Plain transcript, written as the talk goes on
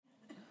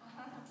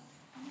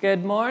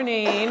Good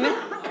morning.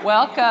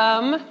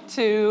 Welcome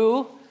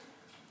to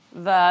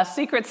the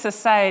Secret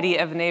Society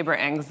of Neighbor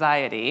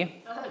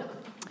Anxiety.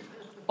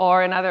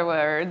 Or in other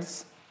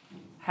words,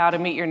 how to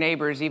meet your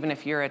neighbors even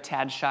if you're a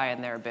tad shy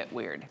and they're a bit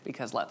weird,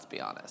 because let's be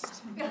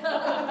honest.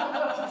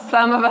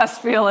 Some of us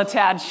feel a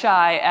tad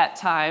shy at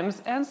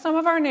times, and some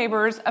of our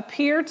neighbors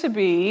appear to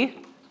be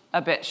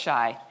a bit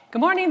shy.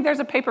 Good morning. There's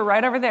a paper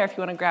right over there if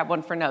you want to grab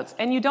one for notes.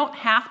 And you don't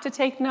have to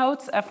take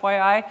notes,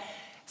 FYI.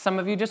 Some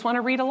of you just want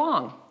to read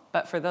along.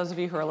 But for those of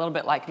you who are a little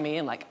bit like me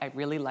and I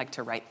really like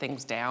to write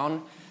things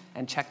down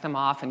and check them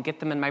off and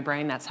get them in my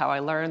brain, that's how I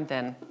learn,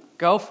 then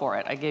go for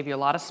it. I gave you a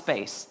lot of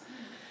space.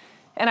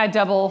 And I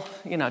double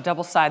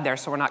side there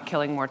so we're not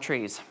killing more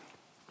trees.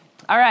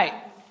 All right,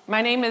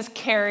 my name is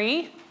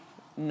Carrie,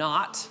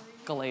 not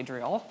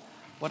Galadriel,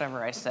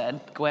 whatever I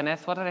said.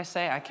 Gwyneth, what did I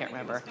say? I can't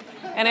remember.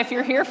 And if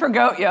you're here for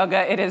goat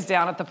yoga, it is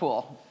down at the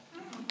pool.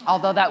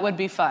 Although that would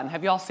be fun.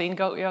 Have you all seen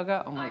goat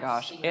yoga? Oh my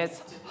gosh,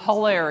 it's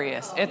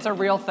hilarious. It's a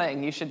real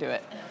thing. You should do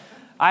it.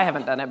 I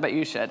haven't done it, but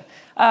you should.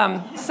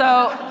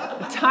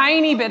 So,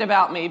 tiny bit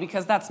about me,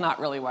 because that's not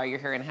really why you're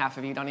here, and half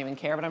of you don't even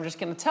care, but I'm just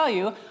going to tell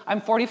you,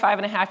 I'm 45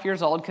 and a half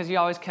years old, because you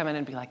always come in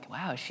and be like,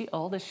 wow, is she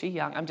old? Is she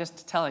young? I'm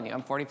just telling you,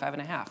 I'm 45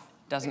 and a half.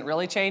 Doesn't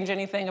really change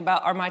anything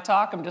about my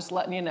talk. I'm just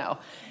letting you know.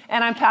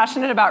 And I'm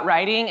passionate about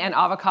writing and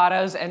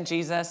avocados and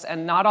Jesus,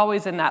 and not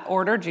always in that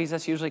order.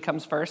 Jesus usually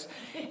comes first.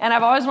 And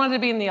I've always wanted to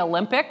be in the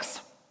Olympics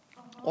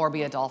or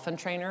be a dolphin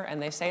trainer,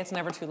 and they say it's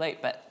never too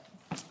late, but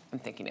I'm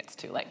thinking it's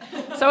too late.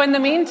 So in the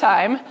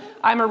meantime,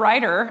 I'm a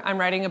writer. I'm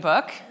writing a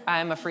book.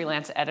 I'm a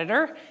freelance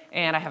editor,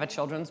 and I have a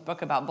children's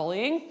book about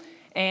bullying.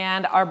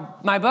 And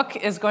my book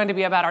is going to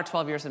be about our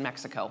 12 years in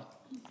Mexico.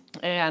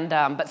 And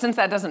but since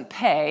that doesn't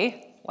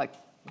pay,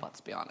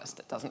 let's be honest,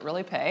 it doesn't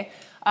really pay.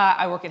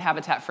 I work at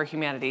Habitat for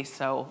Humanity,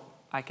 so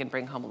I can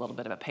bring home a little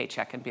bit of a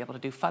paycheck and be able to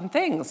do fun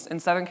things in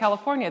Southern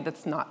California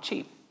that's not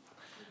cheap.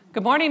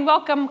 Good morning,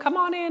 welcome, come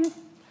on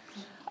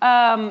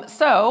in.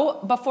 So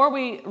before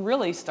we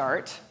really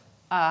start,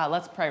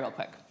 let's pray real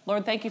quick.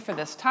 Lord, thank you for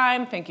this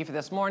time. Thank you for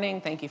this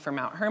morning. Thank you for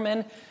Mount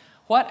Hermon.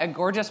 What a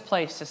gorgeous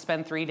place to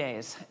spend 3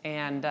 days.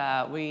 And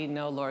we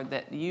know, Lord,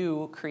 that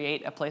you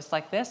create a place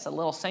like this, a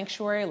little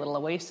sanctuary, a little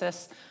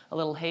oasis, a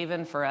little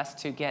haven for us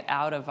to get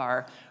out of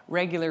our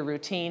regular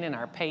routine and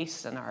our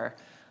pace and our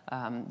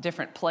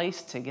different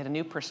place to get a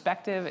new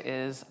perspective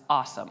is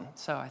awesome.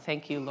 So I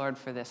thank you, Lord,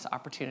 for this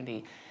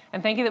opportunity.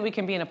 And thank you that we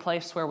can be in a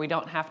place where we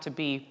don't have to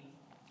be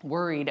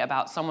worried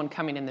about someone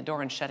coming in the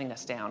door and shutting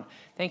us down.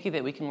 Thank you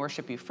that we can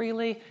worship you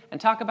freely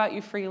and talk about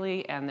you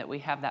freely, and that we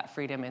have that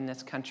freedom in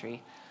this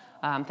country.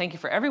 Thank you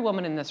for every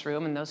woman in this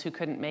room and those who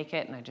couldn't make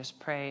it, and I just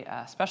pray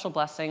a special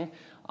blessing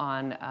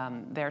on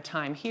their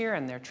time here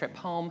and their trip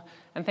home.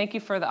 And thank you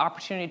for the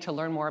opportunity to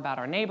learn more about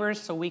our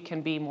neighbors so we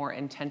can be more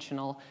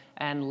intentional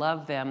and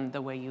love them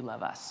the way you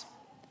love us.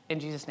 In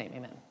Jesus' name,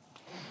 amen.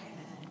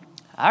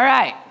 All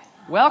right,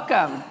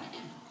 welcome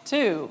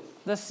to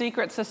the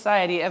Secret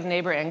Society of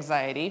Neighbor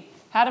Anxiety,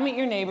 how to meet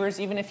your neighbors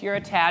even if you're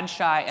a tad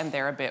shy and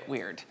they're a bit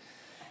weird.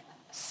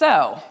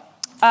 So,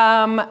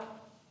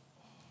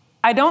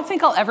 I don't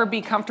think I'll ever be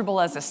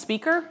comfortable as a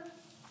speaker.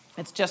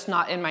 It's just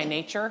not in my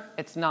nature.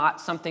 It's not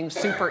something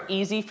super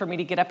easy for me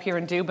to get up here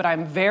and do, but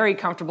I'm very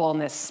comfortable in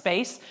this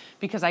space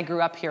because I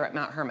grew up here at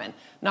Mount Hermon.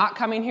 Not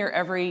coming here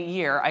every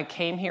year. I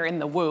came here in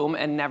the womb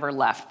and never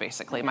left,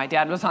 basically. My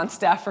dad was on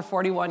staff for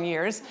 41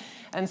 years,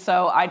 and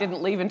so I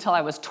didn't leave until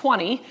I was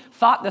 20,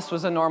 thought this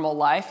was a normal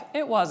life.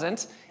 It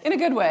wasn't, in a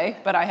good way,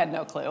 but I had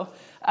no clue.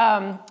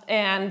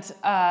 And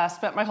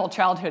spent my whole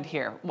childhood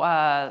here.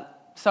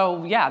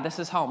 So yeah, this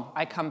is home.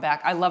 I come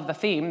back. I love the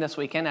theme this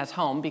weekend as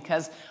home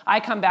because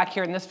I come back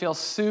here and this feels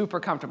super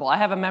comfortable. I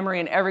have a memory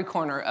in every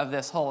corner of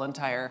this whole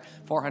entire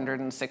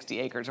 460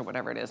 acres or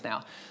whatever it is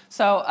now.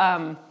 So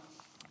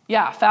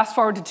fast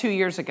forward to 2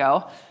 years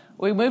ago.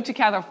 We moved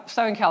to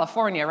Southern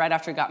California right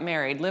after we got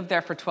married, lived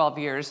there for 12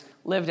 years,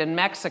 lived in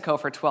Mexico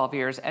for 12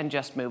 years, and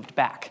just moved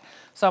back.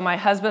 So my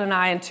husband and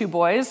I and 2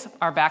 boys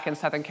are back in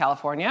Southern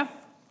California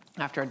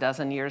after a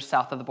dozen years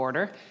south of the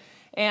border.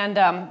 And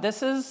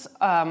this is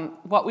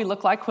what we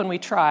look like when we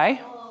try.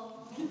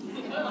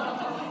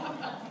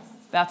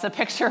 That's a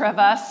picture of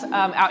us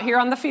out here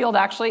on the field,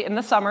 actually, in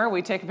the summer.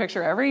 We take a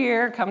picture every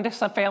year, come to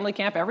some family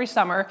camp every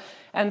summer.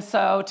 And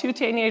so 2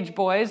 teenage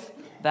boys,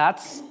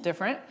 that's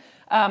different.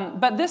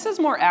 But this is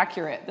more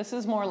accurate. This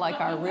is more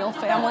like our real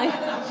family.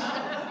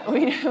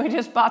 We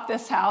just bought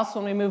this house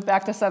when we moved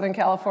back to Southern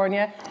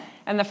California.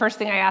 And the first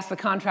thing I asked the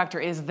contractor,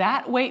 is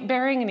that weight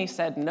bearing? And he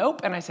said,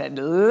 nope. And I said,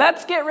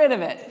 let's get rid of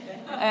it.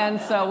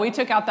 And so we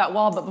took out that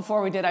wall, but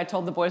before we did, I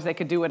told the boys they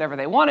could do whatever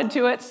they wanted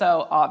to it.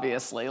 So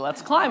obviously,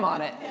 let's climb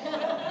on it.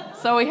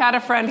 So we had a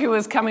friend who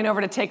was coming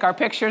over to take our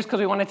pictures because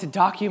we wanted to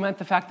document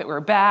the fact that we're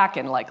back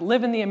and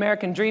living the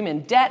American dream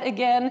in debt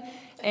again.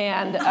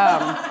 And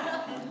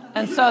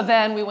so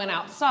then we went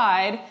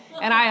outside,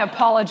 and I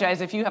apologize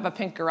if you have a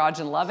pink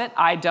garage and love it.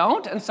 I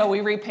don't. And so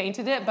we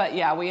repainted it. But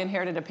yeah, we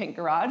inherited a pink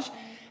garage.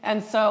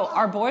 And so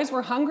our boys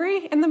were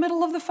hungry in the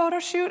middle of the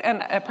photo shoot,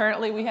 and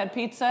apparently we had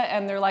pizza,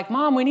 and they're like,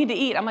 Mom, we need to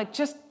eat. I'm like,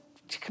 just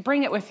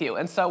bring it with you.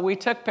 And so we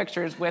took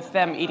pictures with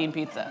them eating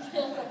pizza.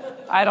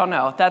 I don't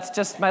know. That's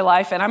just my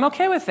life, and I'm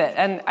okay with it.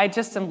 And I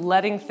just am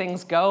letting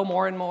things go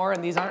more and more.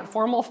 And these aren't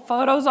formal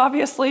photos,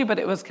 obviously, but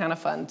it was kind of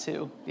fun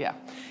too. Yeah.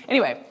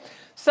 Anyway,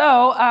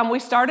 so we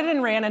started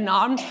and ran a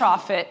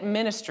nonprofit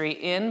ministry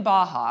in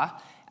Baja.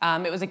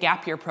 It was a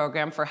gap year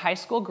program for high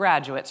school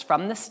graduates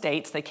from the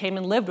States. They came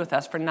and lived with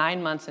us for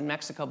 9 months in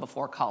Mexico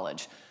before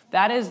college.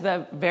 That is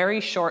the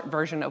very short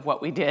version of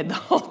what we did the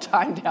whole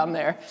time down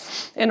there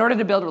in order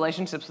to build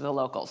relationships with the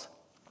locals.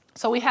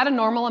 So we had a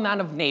normal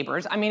amount of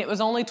neighbors. I mean, it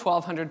was only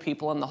 1,200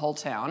 people in the whole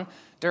town,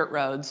 dirt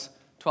roads,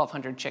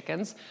 1,200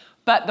 chickens.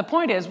 But the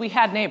point is, we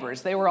had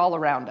neighbors. They were all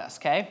around us,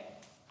 okay?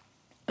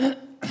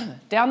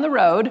 Down the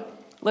road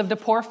lived a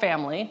poor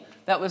family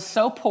that was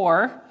so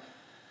poor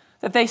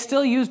that they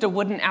still used a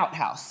wooden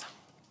outhouse.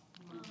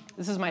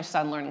 This is my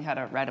son learning how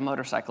to ride a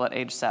motorcycle at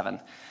age 7.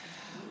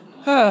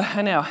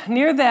 I know.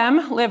 Near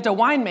them lived a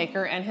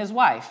winemaker and his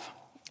wife,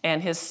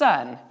 and his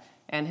son,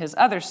 and his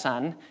other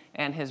son,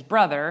 and his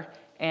brother,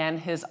 and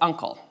his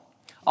uncle,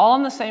 all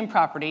on the same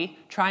property,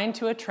 trying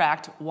to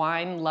attract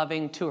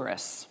wine-loving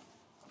tourists.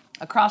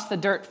 Across the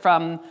dirt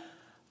from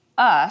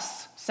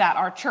us sat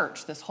our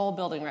church. This whole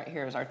building right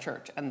here is our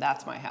church, and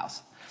that's my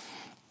house.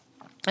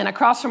 And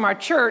across from our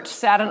church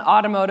sat an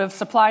automotive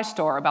supply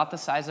store about the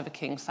size of a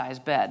king-size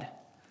bed.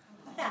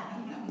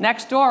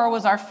 Next door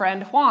was our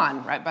friend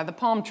Juan, right by the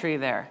palm tree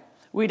there.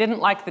 We didn't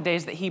like the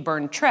days that he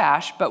burned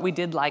trash, but we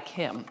did like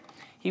him.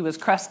 He was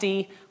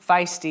crusty,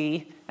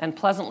 feisty, and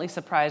pleasantly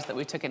surprised that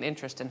we took an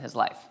interest in his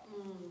life.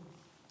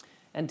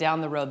 And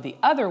down the road the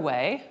other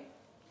way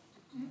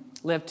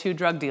lived 2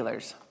 drug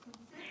dealers.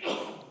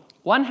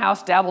 One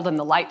house dabbled in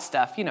the light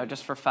stuff,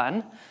 just for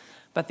fun,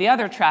 but the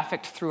other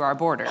trafficked through our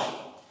border,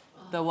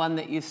 the one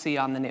that you see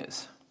on the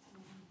news.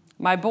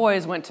 My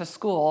boys went to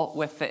school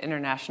with the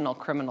international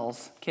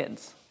criminals'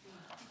 kids.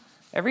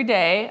 Every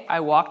day,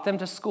 I walked them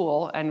to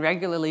school and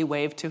regularly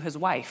waved to his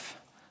wife.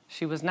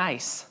 She was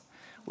nice.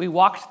 We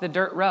walked the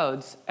dirt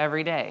roads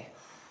every day.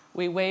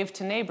 We waved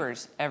to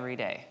neighbors every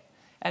day,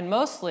 and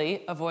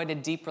mostly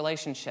avoided deep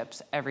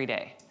relationships every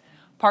day,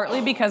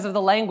 partly because of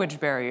the language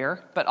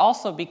barrier, but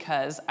also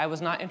because I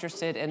was not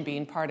interested in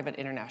being part of an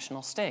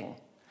international sting.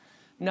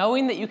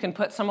 Knowing that you can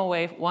put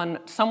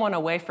someone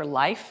away for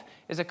life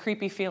is a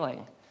creepy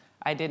feeling.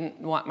 I didn't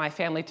want my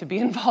family to be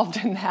involved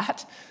in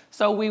that,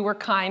 so we were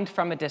kind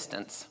from a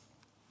distance.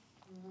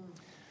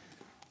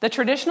 The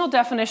traditional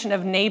definition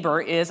of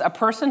neighbor is a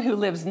person who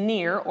lives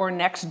near or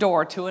next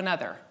door to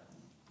another.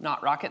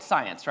 Not rocket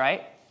science,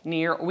 right?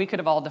 Near, we could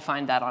have all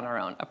defined that on our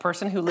own. A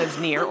person who lives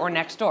near or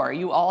next door.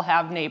 You all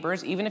have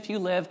neighbors. Even if you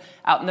live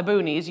out in the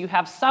boonies, you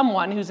have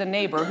someone who's a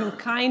neighbor who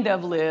kind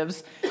of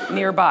lives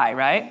nearby,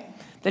 right?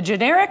 The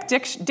generic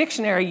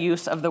dictionary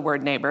use of the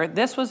word neighbor,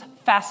 this was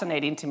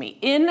fascinating to me.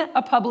 In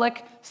a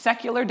public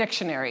secular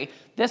dictionary,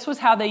 this was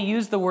how they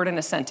used the word in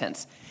a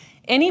sentence.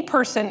 Any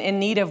person in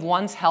need of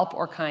one's help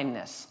or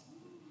kindness.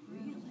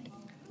 Really?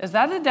 Is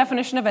that the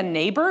definition of a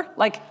neighbor?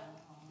 Like,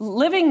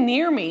 living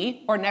near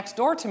me or next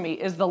door to me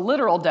is the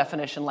literal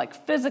definition,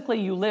 like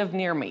physically you live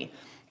near me.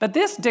 But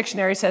this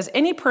dictionary says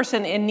any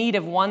person in need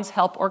of one's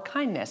help or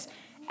kindness.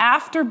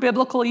 After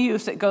biblical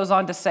use, it goes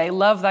on to say,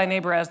 love thy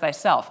neighbor as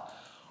thyself.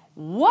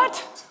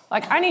 What?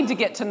 Like, I need to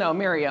get to know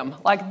Miriam.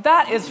 Like,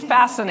 that is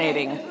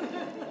fascinating.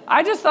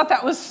 I just thought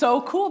that was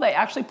so cool. They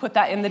actually put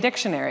that in the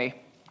dictionary.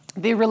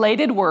 The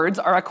related words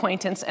are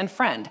acquaintance and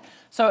friend.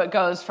 So it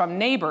goes from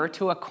neighbor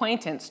to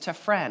acquaintance to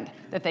friend.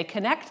 That they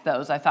connect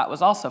those, I thought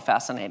was also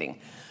fascinating.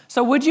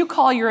 So would you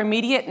call your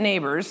immediate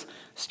neighbors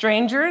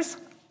strangers,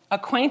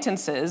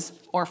 acquaintances,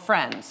 or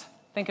friends?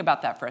 Think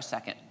about that for a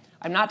second.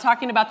 I'm not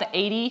talking about the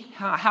 80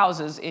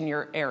 houses in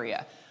your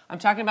area. I'm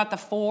talking about the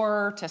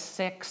 4 to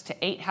 6 to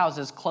 8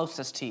 houses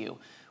closest to you.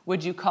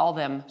 Would you call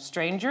them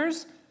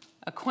strangers,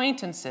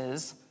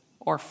 acquaintances,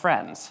 or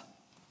friends?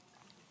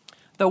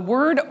 The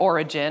word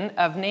origin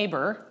of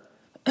neighbor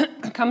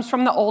comes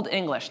from the Old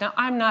English. Now,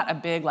 I'm not a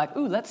big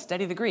let's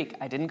study the Greek.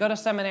 I didn't go to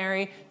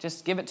seminary,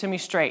 just give it to me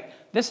straight.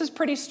 This is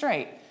pretty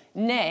straight.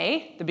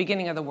 Ne, the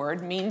beginning of the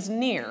word, means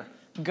near.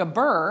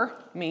 Geber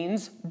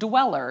means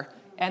dweller.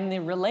 And the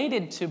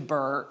related to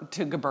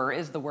geber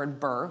is the word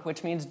bur,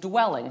 which means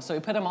dwelling. So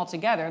we put them all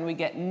together and we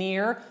get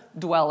near,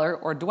 dweller,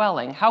 or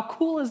dwelling. How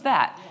cool is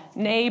that?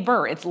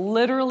 Neighbor. It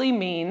literally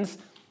means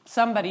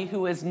somebody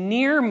who is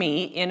near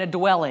me in a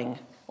dwelling,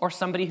 or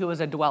somebody who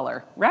is a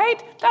dweller,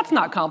 right? That's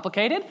not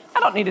complicated. I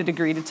don't need a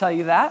degree to tell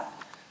you that.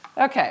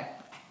 Okay,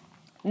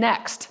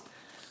 next.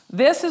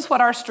 This is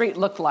what our street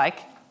looked like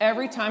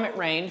every time it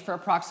rained for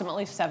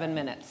approximately 7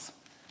 minutes.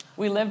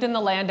 We lived in the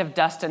land of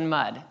dust and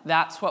mud.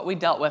 That's what we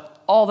dealt with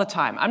all the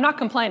time. I'm not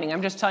complaining.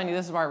 I'm just telling you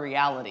this is our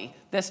reality.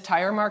 This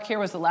tire mark here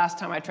was the last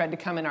time I tried to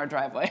come in our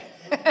driveway.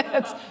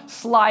 It's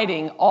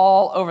sliding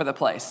all over the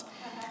place.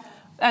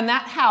 And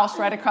that house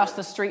right across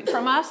the street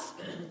from us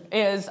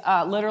is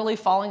literally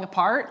falling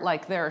apart.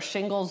 Like, there are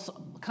shingles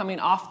coming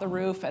off the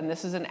roof, and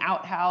this is an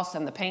outhouse,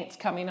 and the paint's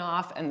coming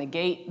off, and the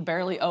gate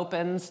barely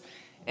opens.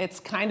 It's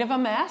kind of a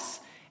mess.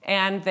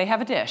 and they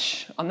have a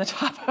dish on the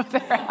top of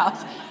their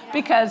house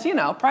because,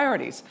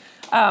 priorities.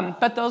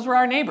 But those were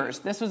our neighbors.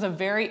 This was a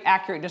very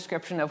accurate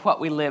description of what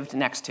we lived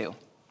next to.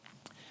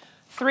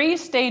 3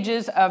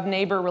 stages of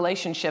neighbor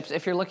relationships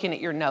if you're looking at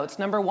your notes.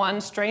 Number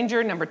 1,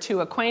 stranger. Number 2,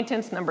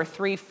 acquaintance. Number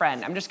 3,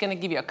 friend. I'm just going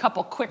to give you a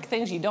couple quick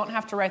things. You don't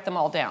have to write them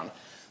all down.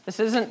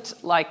 This isn't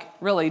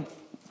really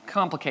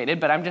complicated,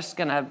 but I'm just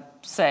going to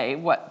say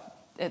what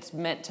it's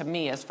meant to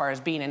me as far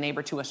as being a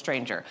neighbor to a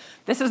stranger.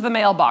 This is the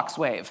mailbox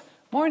wave.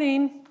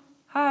 Morning.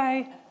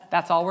 Hi.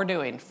 That's all we're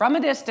doing. From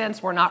a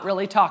distance, we're not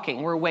really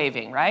talking. We're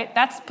waving, right?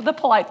 That's the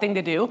polite thing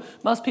to do.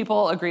 Most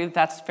people agree that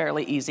that's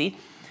fairly easy.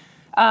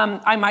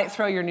 I might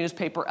throw your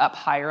newspaper up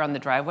higher on the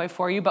driveway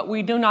for you, but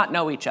we do not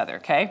know each other,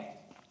 okay?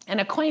 An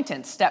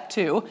acquaintance, step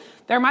 2.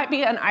 There might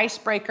be an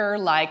icebreaker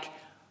like,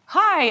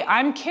 hi,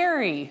 I'm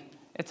Carrie.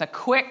 It's a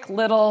quick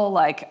little,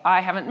 I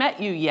haven't met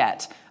you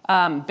yet.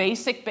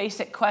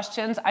 Basic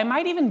questions. I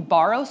might even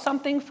borrow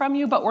something from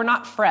you, but we're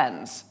not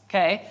friends,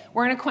 okay?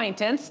 We're an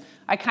acquaintance.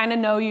 I kind of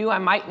know you. I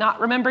might not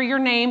remember your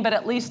name, but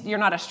at least you're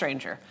not a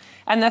stranger.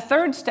 And the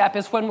third step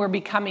is when we're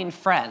becoming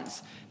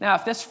friends. Now,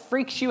 if this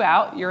freaks you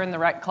out, you're in the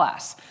right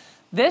class.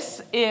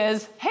 This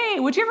is, hey,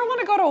 would you ever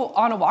want to go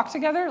on a walk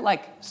together?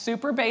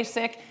 Super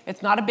basic.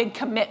 It's not a big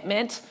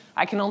commitment.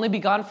 I can only be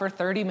gone for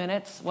 30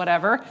 minutes,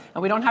 whatever.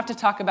 And we don't have to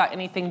talk about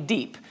anything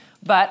deep.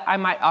 But I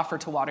might offer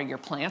to water your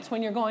plants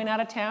when you're going out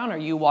of town, or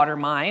you water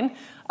mine.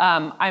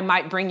 I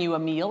might bring you a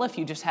meal if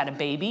you just had a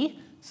baby.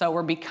 So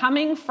we're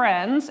becoming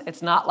friends.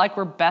 It's not like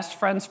we're best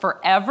friends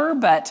forever,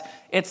 but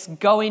it's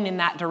going in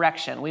that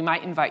direction. We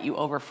might invite you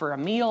over for a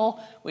meal.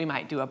 We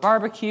might do a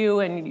barbecue,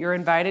 and you're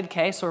invited,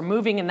 okay? So we're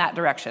moving in that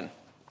direction.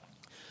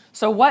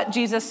 So what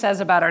Jesus says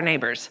about our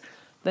neighbors,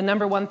 the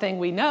number one thing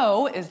we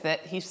know is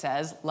that he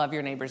says, love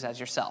your neighbors as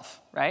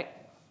yourself, right?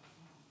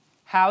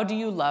 How do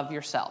you love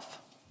yourself?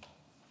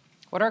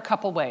 What are a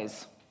couple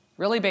ways?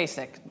 Really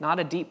basic, not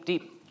a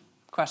deep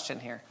question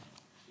here.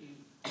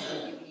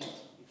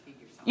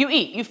 You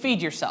eat, you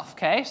feed yourself,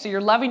 okay? So you're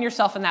loving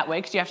yourself in that way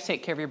because you have to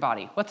take care of your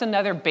body. What's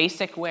another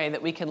basic way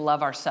that we can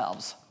love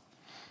ourselves?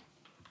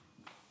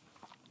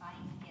 Buying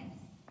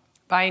gifts.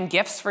 Buying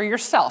gifts for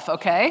yourself,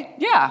 okay?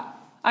 Yeah.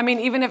 I mean,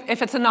 even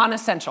if it's a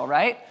non-essential,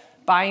 right?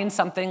 Buying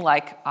something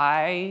like,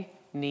 I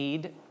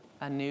need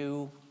a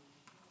new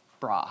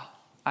bra.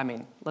 I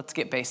mean, let's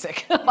get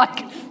basic.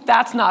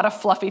 That's not a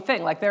fluffy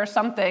thing. There are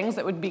some things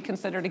that would be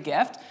considered a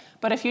gift,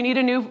 but if you need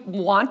a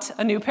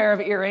new pair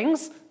of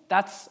earrings,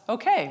 that's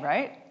okay,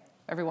 right?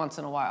 Every once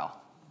in a while.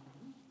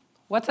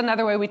 What's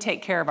another way we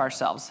take care of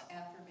ourselves?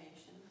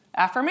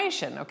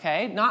 Affirmation,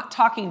 okay? Not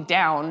talking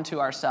down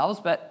to ourselves,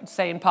 but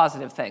saying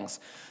positive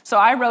things. So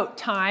I wrote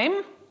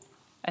time,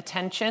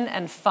 attention,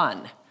 and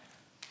fun.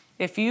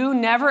 If you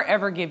never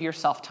ever give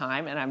yourself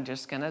time, and I'm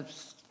just going to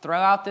throw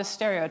out this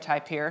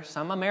stereotype here,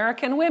 some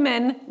American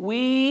women,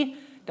 we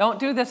don't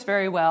do this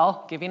very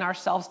well, giving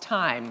ourselves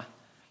time,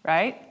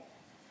 right?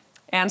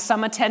 And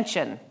some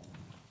attention.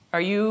 Are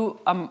you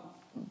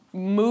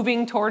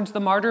moving towards the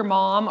martyr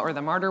mom or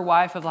the martyr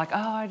wife of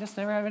I just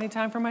never have any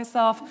time for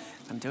myself.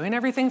 I'm doing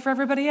everything for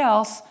everybody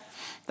else.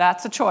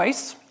 That's a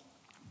choice.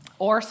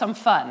 Or some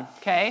fun,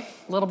 okay?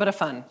 A little bit of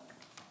fun.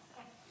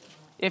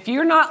 If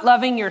you're not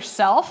loving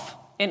yourself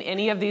in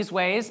any of these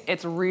ways,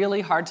 it's really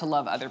hard to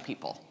love other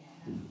people.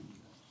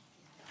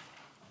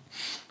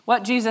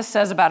 What Jesus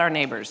says about our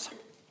neighbors.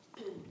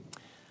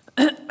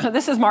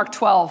 This is Mark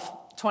 12.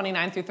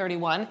 29 through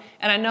 31.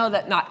 And I know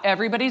that not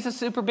everybody's a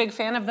super big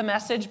fan of the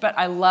message, but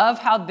I love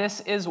how this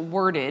is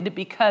worded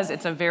because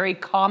it's a very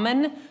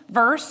common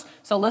verse.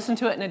 So listen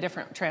to it in a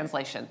different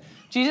translation.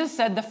 Jesus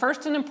said, the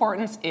first in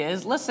importance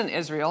is, listen,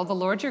 Israel, the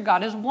Lord your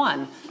God is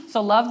one. So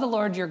love the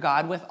Lord your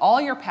God with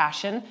all your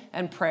passion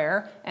and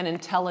prayer and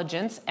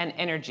intelligence and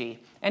energy.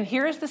 And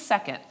here is the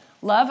second.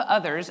 Love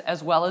others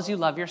as well as you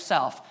love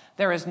yourself.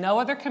 There is no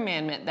other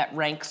commandment that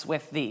ranks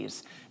with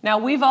these. Now,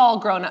 we've all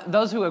grown up,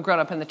 those who have grown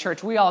up in the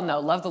church, we all know,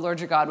 love the Lord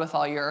your God with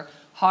all your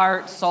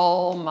heart,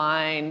 soul,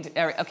 mind,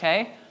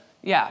 okay?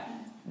 Yeah.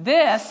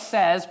 This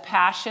says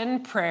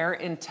passion, prayer,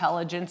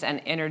 intelligence,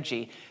 and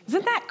energy.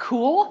 Isn't that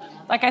cool?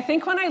 I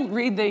think when I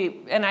read the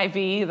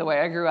NIV, the way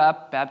I grew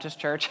up, Baptist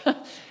church,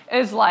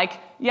 is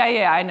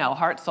yeah, I know,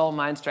 heart, soul,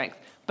 mind, strength.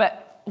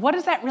 But what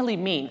does that really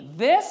mean?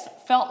 This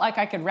felt like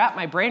I could wrap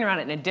my brain around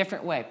it in a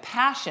different way.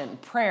 Passion,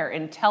 prayer,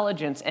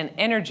 intelligence, and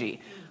energy.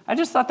 I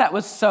just thought that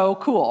was so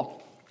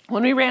cool.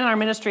 When we ran our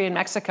ministry in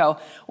Mexico,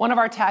 one of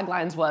our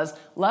taglines was,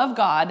 love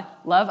God,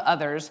 love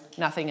others,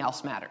 nothing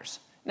else matters.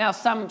 Now,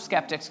 some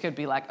skeptics could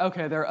be like,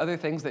 okay, there are other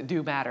things that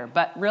do matter.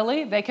 But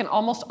really, they can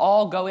almost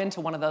all go into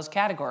one of those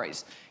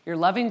categories. You're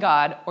loving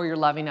God or you're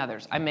loving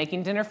others. I'm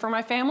making dinner for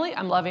my family,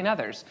 I'm loving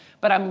others.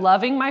 But I'm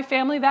loving my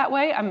family that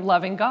way, I'm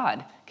loving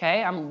God.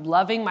 Okay, I'm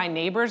loving my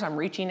neighbors, I'm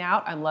reaching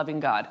out, I'm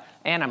loving God,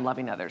 and I'm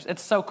loving others.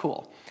 It's so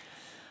cool.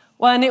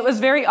 Well, and it was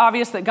very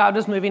obvious that God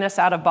was moving us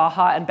out of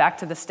Baja and back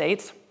to the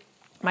States.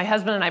 my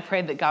husband and I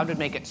prayed that God would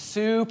make it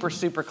super,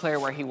 super clear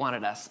where he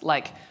wanted us.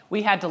 Like,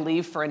 we had to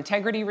leave for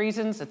integrity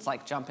reasons. It's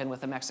like jump in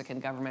with the Mexican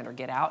government or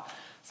get out.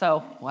 So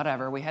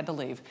whatever, we had to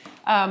leave.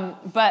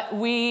 But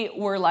we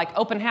were like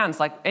open hands,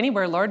 like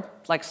anywhere, Lord,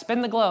 like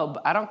spin the globe.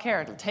 I don't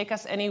care. Take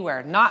us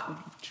anywhere.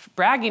 Not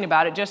bragging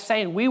about it, just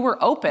saying we were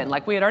open.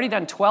 Like we had already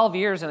done 12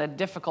 years in a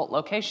difficult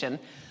location.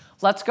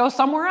 Let's go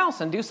somewhere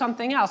else and do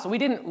something else. We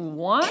didn't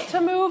want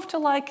to move to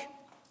like,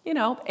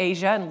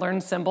 Asia and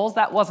learn symbols.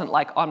 That wasn't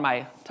like on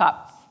my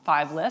top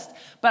 5 list.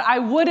 But I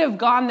would have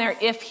gone there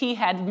if he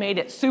had made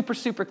it super,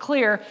 super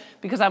clear,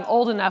 because I'm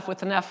old enough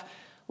with enough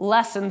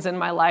lessons in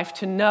my life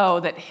to know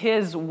that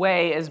his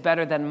way is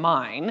better than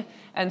mine.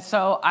 And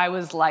so I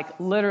was like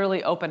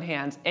literally open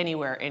hands,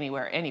 anywhere,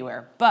 anywhere,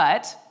 anywhere.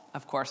 But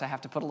of course I have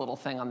to put a little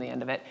thing on the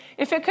end of it.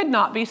 If it could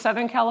not be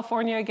Southern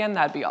California again,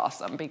 that'd be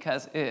awesome,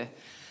 because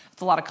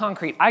it's a lot of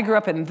concrete. I grew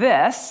up in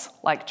this,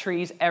 like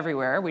trees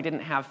everywhere. We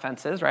didn't have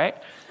fences, right?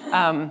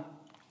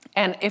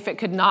 And if it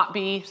could not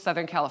be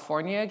Southern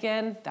California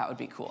again, that would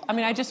be cool. I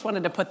mean, I just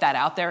wanted to put that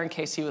out there in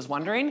case he was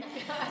wondering.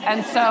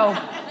 And so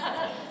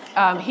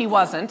he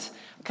wasn't,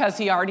 because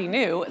he already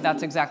knew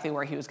that's exactly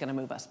where he was going to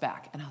move us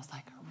back. And I was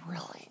like,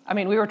 really? I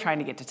mean, we were trying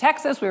to get to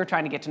Texas. We were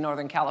trying to get to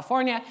Northern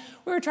California.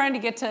 We were trying to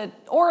get to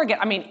Oregon.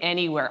 I mean,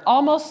 anywhere.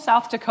 Almost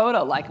South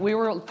Dakota. Like, we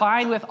were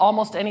fine with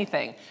almost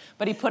anything.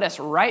 But he put us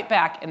right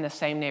back in the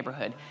same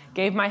neighborhood.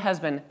 Gave my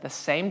husband the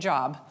same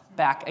job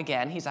back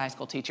again. He's a high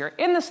school teacher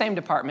in the same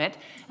department.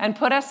 And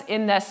put us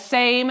in the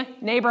same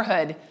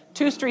neighborhood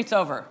 2 streets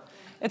over.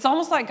 It's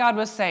almost like God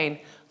was saying,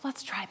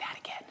 let's try that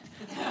again.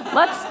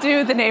 Let's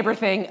do the neighbor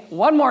thing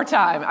one more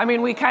time. I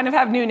mean, we kind of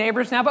have new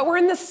neighbors now, but we're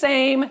in the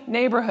same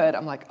neighborhood.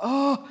 I'm like,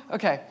 oh,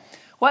 okay.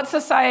 What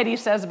society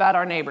says about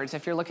our neighbors,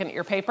 if you're looking at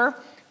your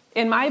paper?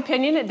 In my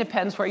opinion, it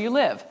depends where you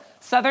live.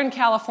 Southern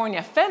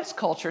California fence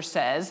culture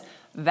says,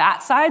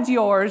 that side's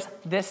yours,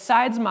 this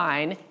side's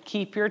mine,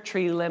 keep your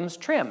tree limbs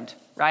trimmed,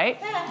 right?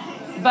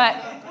 But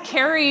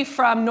Carrie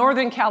from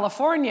Northern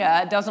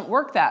California doesn't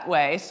work that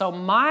way. So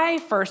my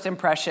first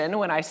impression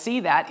when I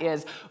see that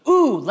is,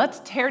 ooh,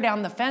 let's tear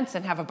down the fence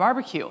and have a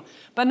barbecue.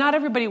 But not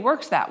everybody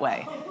works that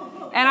way.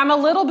 And I'm a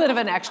little bit of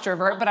an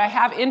extrovert, but I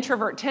have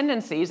introvert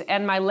tendencies,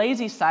 and my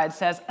lazy side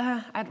says,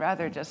 I'd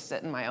rather just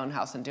sit in my own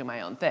house and do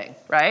my own thing,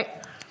 right?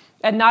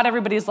 And not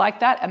everybody's like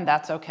that, and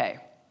that's okay.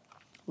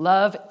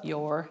 Love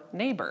your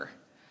neighbor.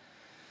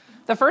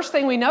 The first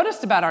thing we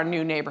noticed about our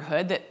new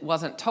neighborhood that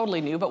wasn't totally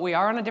new, but we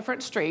are on a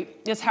different street,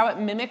 is how it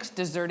mimics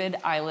deserted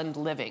island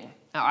living.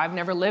 Now, I've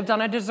never lived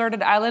on a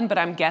deserted island, but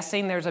I'm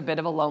guessing there's a bit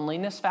of a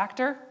loneliness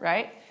factor,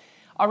 right?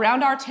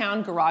 Around our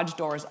town, garage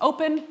doors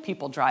open,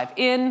 people drive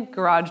in,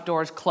 garage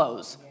doors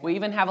close. We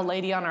even have a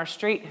lady on our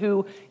street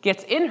who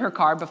gets in her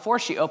car before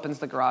she opens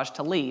the garage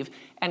to leave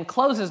and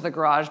closes the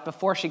garage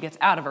before she gets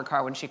out of her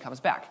car when she comes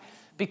back.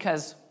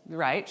 Because,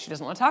 right, she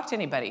doesn't want to talk to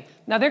anybody.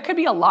 Now, there could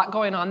be a lot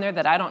going on there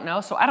that I don't know,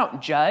 so I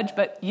don't judge,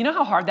 but you know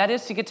how hard that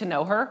is to get to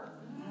know her?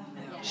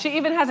 She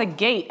even has a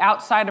gate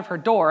outside of her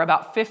door,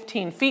 about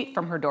 15 feet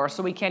from her door,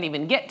 so we can't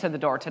even get to the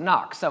door to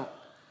knock. So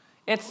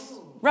it's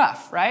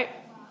rough, right?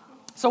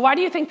 So why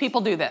do you think people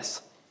do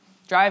this?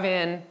 Drive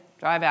in,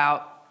 drive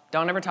out,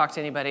 don't ever talk to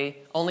anybody,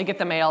 only get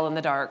the mail in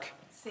the dark.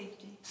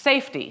 Safety.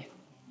 Safety.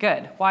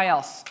 Good. Why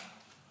else?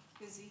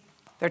 Busy.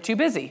 They're too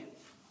busy.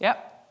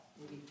 Yep.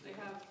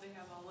 They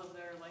have all of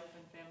their life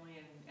and family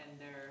and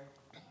their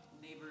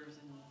neighbors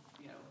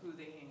and who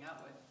they hang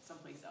out with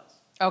someplace else.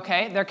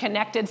 Okay, they're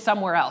connected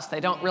somewhere else. They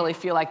don't really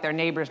feel like their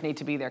neighbors need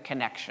to be their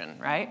connection,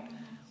 right?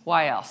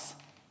 Why else?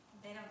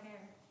 They don't care.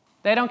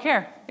 They don't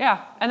care,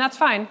 yeah, and that's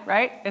fine,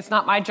 right? It's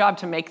not my job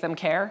to make them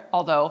care,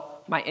 although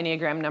my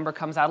Enneagram number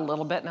comes out a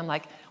little bit, and I'm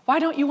like, why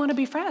don't you want to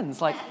be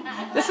friends? Like,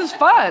 this is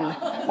fun.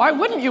 Why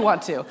wouldn't you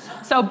want to?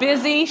 So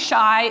busy,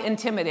 shy,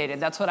 intimidated.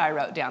 That's what I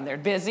wrote down there.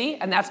 Busy,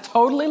 and that's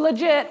totally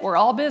legit. We're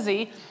all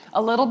busy.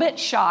 A little bit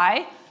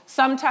shy.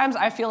 Sometimes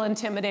I feel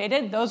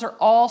intimidated. Those are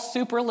all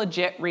super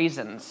legit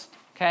reasons,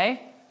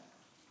 okay?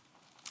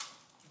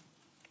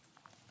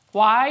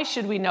 Why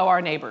should we know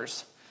our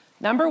neighbors?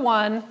 Number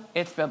 1,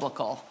 it's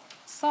biblical.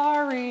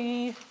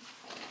 Sorry.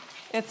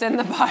 It's in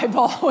the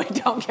Bible. We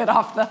don't get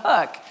off the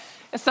hook.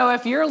 So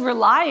if you're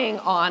relying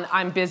on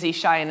I'm busy,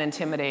 shy, and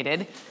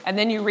intimidated, and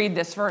then you read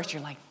this verse,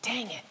 you're like,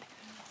 dang it.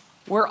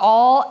 We're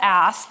all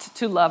asked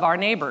to love our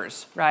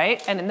neighbors,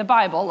 right? And in the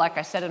Bible, like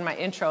I said in my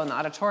intro in the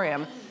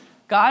auditorium,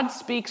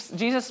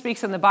 Jesus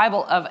speaks in the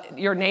Bible of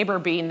your neighbor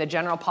being the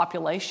general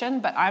population,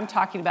 but I'm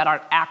talking about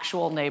our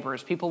actual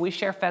neighbors, people we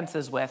share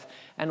fences with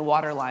and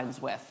water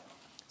lines with.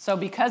 So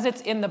because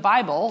it's in the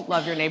Bible,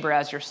 love your neighbor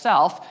as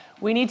yourself,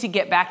 we need to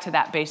get back to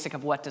that basic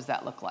of what does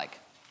that look like.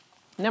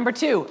 Number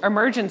 2,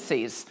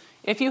 emergencies.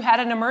 If you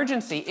had an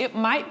emergency, it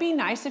might be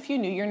nice if you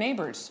knew your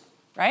neighbors,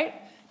 right?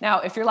 Now,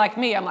 if you're like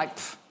me, I'm like,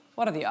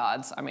 what are the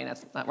odds? I mean,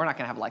 we're not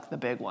going to have like the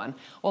big one.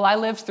 Well, I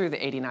lived through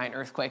the 89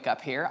 earthquake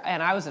up here,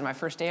 and I was in my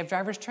first day of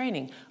driver's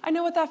training. I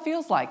know what that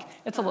feels like.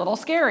 It's a little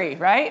scary,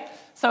 right?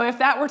 So if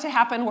that were to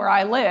happen where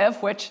I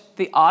live, which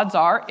the odds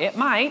are it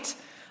might,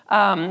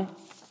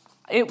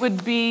 it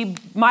would be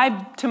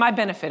to my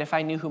benefit if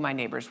I knew who my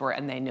neighbors were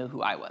and they knew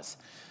who I was.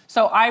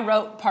 So I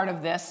wrote part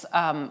of this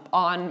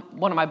on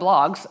one of my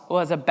blogs,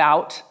 was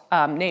about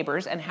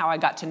neighbors and how I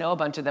got to know a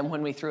bunch of them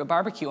when we threw a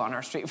barbecue on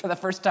our street for the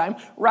first time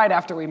right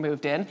after we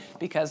moved in,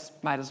 because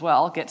might as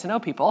well get to know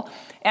people.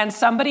 And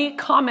somebody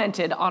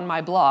commented on my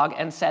blog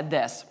and said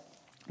this: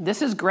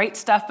 "This is great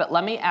stuff, but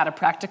let me add a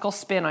practical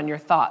spin on your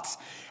thoughts.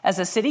 As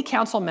a city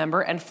council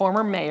member and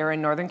former mayor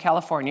in Northern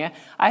California,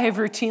 I have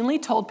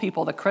routinely told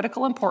people the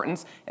critical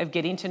importance of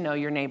getting to know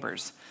your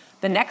neighbors.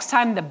 The next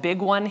time the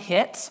big one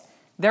hits,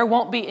 there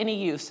won't be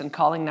any use in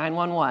calling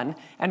 911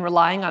 and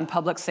relying on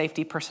public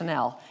safety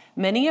personnel.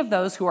 Many of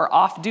those who are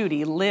off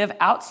duty live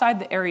outside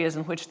the areas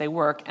in which they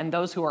work, and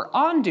those who are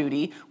on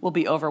duty will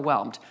be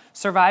overwhelmed.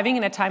 Surviving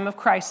in a time of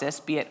crisis,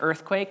 be it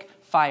earthquake,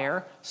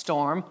 fire,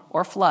 storm,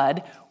 or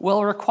flood,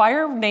 will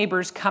require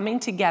neighbors coming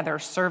together,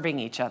 serving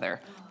each other.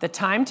 The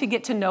time to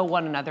get to know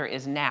one another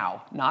is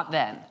now, not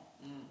then."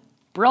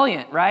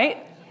 Brilliant,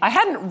 right? I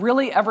hadn't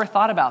really ever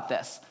thought about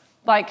this.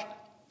 Like,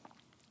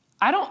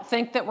 I don't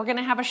think that we're going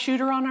to have a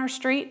shooter on our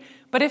street,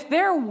 but if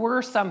there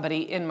were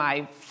somebody in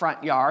my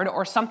front yard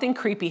or something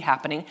creepy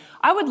happening,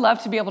 I would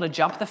love to be able to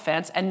jump the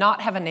fence and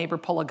not have a neighbor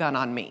pull a gun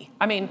on me.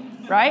 I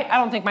mean, right? I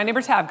don't think my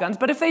neighbors have guns,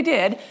 but if they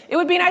did, it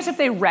would be nice if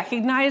they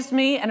recognized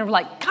me and were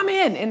like, "Come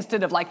in,"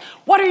 instead of like,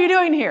 "What are you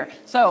doing here?"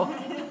 So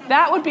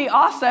that would be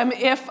awesome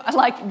if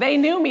like they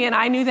knew me and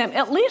I knew them,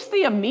 at least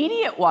the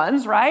immediate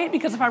ones, right?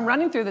 Because if I'm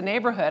running through the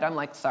neighborhood, I'm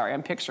like, sorry,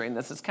 I'm picturing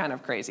this. It's kind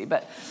of crazy.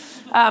 But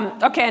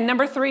okay, and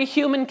number 3,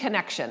 human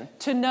connection,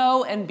 to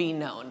know and be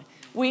known.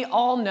 We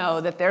all know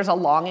that there's a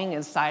longing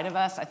inside of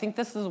us. I think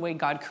this is the way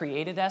God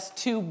created us,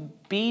 to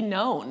be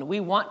known.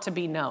 We want to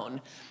be known.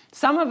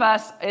 Some of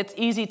us, it's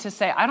easy to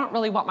say, I don't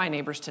really want my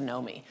neighbors to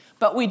know me,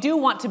 but we do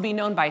want to be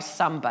known by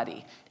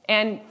somebody.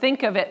 And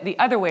think of it the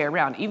other way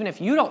around. Even if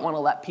you don't want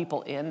to let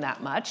people in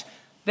that much,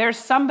 there's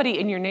somebody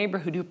in your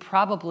neighborhood who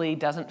probably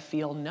doesn't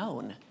feel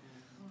known.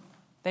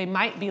 They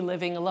might be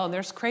living alone.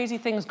 There's crazy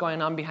things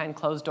going on behind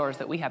closed doors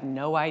that we have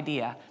no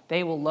idea.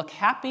 They will look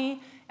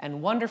happy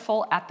and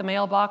wonderful at the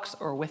mailbox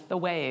or with the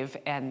wave,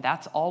 and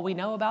that's all we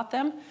know about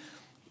them.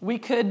 We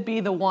could be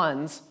the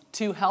ones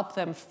to help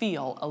them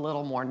feel a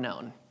little more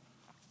known.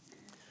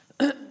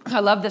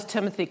 I love this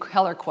Timothy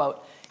Keller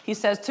quote. He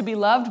says, "To be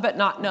loved but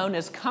not known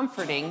is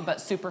comforting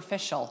but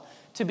superficial.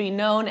 To be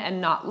known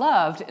and not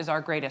loved is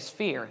our greatest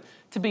fear.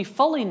 To be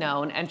fully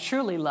known and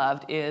truly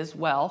loved is,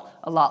 well,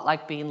 a lot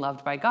like being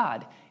loved by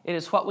God. It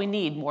is what we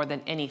need more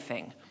than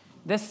anything."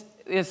 This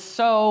is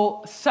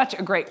such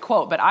a great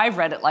quote, but I've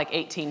read it like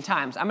 18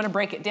 times. I'm going to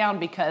break it down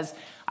because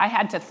I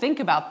had to think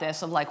about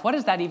this of like, what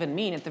does that even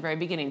mean at the very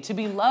beginning? To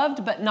be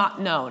loved but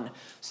not known.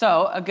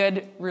 So a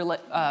good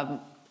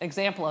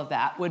example of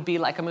that would be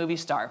like a movie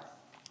star.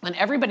 And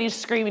everybody's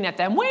screaming at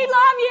them, "We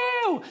love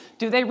you!"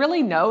 Do they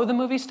really know the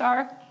movie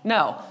star?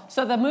 No.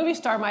 So the movie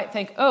star might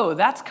think, oh,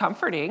 that's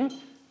comforting.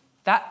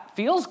 That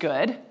feels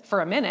good for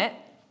a minute,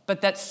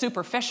 but that's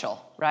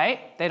superficial,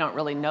 right? They don't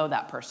really know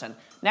that person.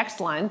 Next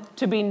line,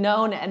 to be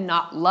known and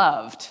not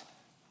loved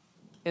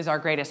is our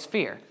greatest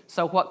fear.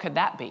 So what could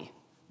that be?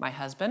 My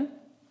husband?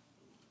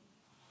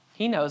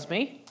 He knows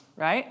me,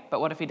 right? But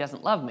what if he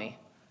doesn't love me?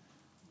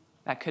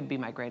 That could be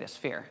my greatest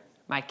fear.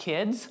 My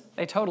kids,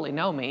 they totally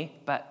know me,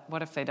 but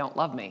what if they don't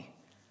love me?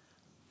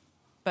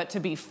 But to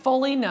be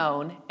fully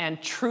known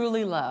and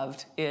truly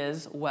loved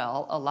is,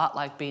 well, a lot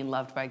like being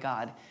loved by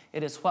God.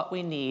 It is what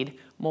we need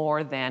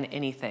more than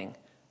anything.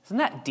 Isn't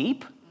that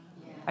deep?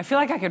 Yeah. I feel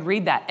like I could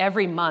read that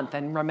every month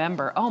and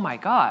remember, oh my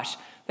gosh,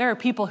 there are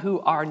people who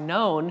are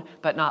known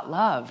but not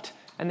loved.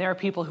 And there are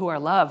people who are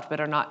loved but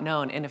are not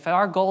known. And if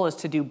our goal is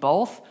to do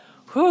both,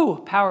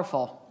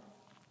 powerful.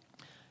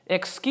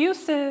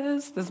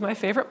 Excuses, this is my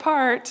favorite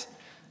part.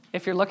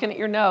 If you're looking at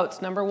your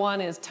notes, number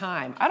 1 is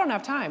time. I don't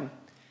have time.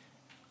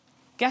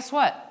 Guess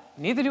what?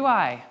 Neither do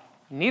I.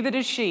 Neither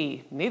does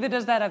she. Neither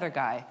does that other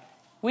guy.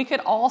 We could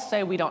all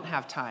say we don't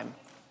have time.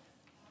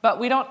 But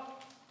we don't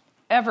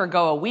ever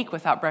go a week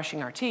without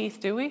brushing our teeth,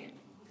 do we?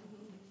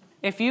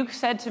 If you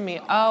said to me,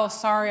 oh,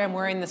 sorry, I'm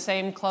wearing the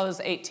same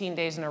clothes 18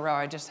 days in a row,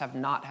 I just have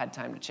not had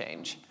time to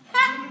change.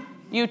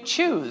 You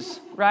choose,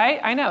 right?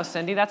 I know,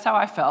 Cindy, that's how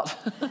I felt.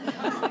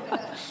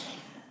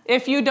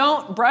 If you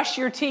don't brush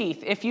your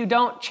teeth, if you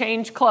don't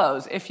change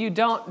clothes, if you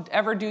don't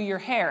ever do your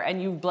hair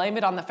and you blame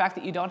it on the fact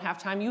that you don't have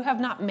time, you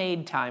have not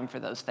made time for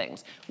those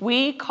things.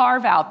 We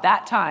carve out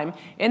that time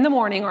in the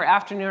morning or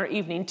afternoon or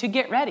evening to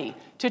get ready,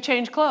 to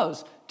change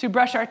clothes, to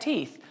brush our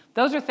teeth.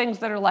 Those are things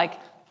that are like,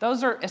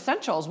 those are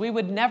essentials. We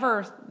would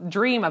never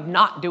dream of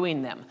not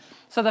doing them.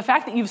 So the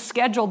fact that you've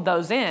scheduled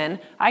those in,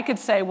 I could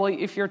say, well,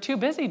 if you're too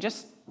busy,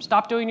 just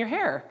stop doing your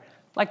hair.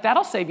 Like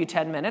that'll save you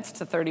 10 minutes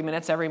to 30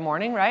 minutes every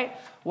morning, right?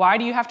 Why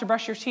do you have to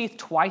brush your teeth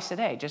twice a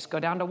day? Just go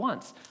down to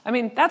once. I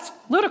mean, that's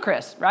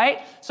ludicrous,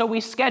 right? So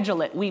we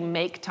schedule it, we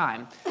make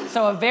time.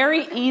 So a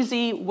very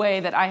easy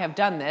way that I have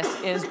done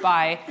this is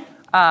by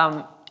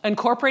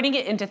incorporating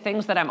it into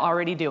things that I'm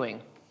already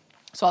doing.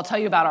 So I'll tell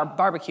you about our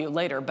barbecue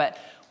later, but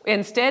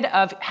Instead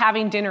of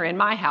having dinner in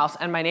my house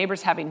and my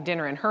neighbor's having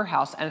dinner in her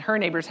house and her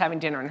neighbor's having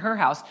dinner in her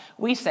house,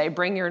 we say,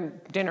 bring your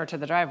dinner to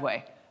the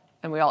driveway,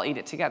 and we all eat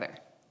it together.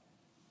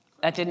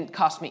 That didn't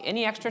cost me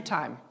any extra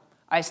time.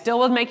 I still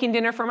was making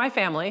dinner for my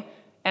family,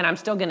 and I'm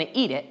still going to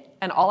eat it,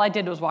 and all I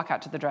did was walk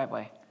out to the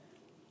driveway.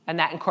 And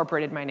that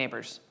incorporated my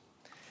neighbors.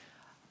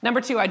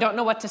 Number 2, I don't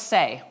know what to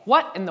say.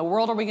 What in the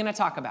world are we going to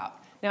talk about?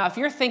 Now, if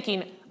you're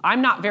thinking,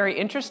 I'm not very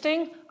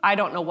interesting, I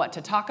don't know what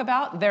to talk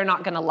about, they're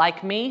not going to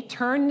like me,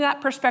 turn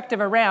that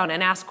perspective around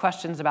and ask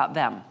questions about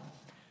them.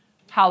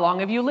 How long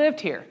have you lived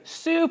here?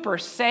 Super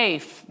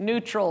safe,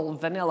 neutral,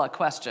 vanilla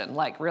question.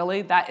 Like,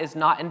 really? That is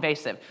not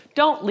invasive.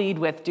 Don't lead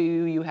with, do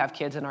you have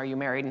kids and are you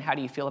married and how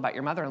do you feel about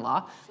your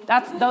mother-in-law?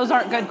 Those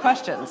aren't good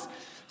questions.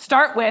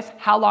 Start with,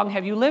 how long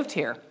have you lived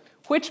here?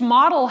 Which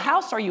model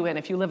house are you in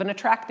if you live in a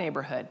tract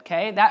neighborhood,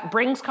 okay? That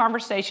brings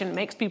conversation,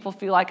 makes people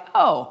feel like,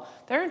 oh,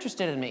 they're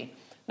interested in me.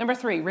 Number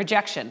 3,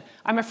 rejection.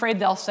 I'm afraid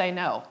they'll say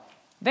no.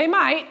 They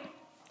might,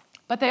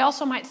 but they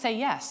also might say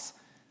yes.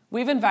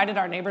 We've invited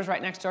our neighbors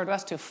right next door to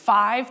us to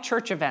 5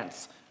 church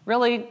events.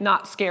 Really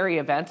not scary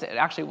events. It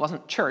actually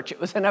wasn't church. It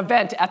was an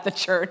event at the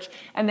church,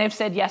 and they've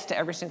said yes to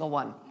every single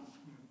one.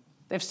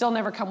 They've still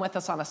never come with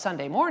us on a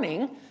Sunday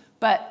morning,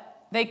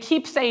 but they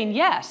keep saying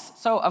yes.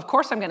 So of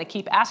course I'm going to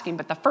keep asking,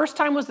 but the first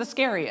time was the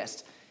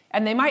scariest.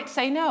 And they might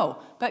say no,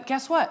 but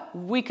guess what?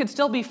 We could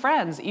still be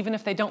friends even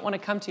if they don't want to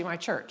come to my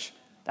church.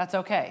 That's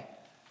okay.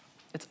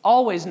 It's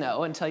always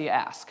no until you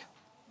ask.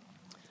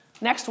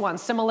 Next one,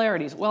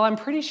 similarities. Well, I'm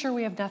pretty sure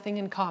we have nothing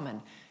in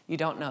common. You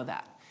don't know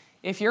that.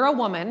 If you're a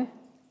woman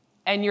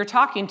and you're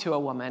talking to a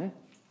woman,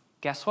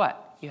 guess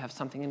what? You have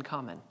something in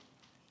common.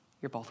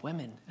 You're both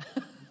women.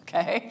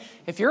 Okay?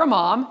 If you're a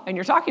mom and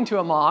you're talking to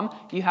a mom,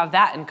 you have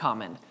that in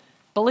common.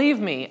 Believe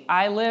me,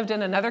 I lived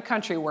in another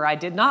country where I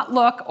did not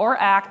look or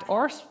act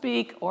or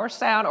speak or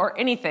sound or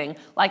anything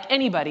like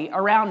anybody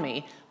around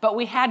me, but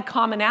we had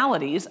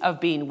commonalities of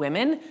being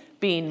women,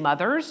 being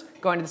mothers,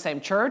 going to the same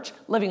church,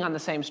 living on the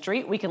same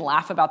street. We can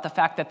laugh about the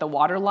fact that the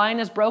water line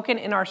is broken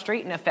in our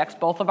street and affects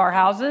both of our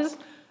houses.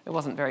 It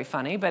wasn't very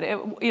funny, but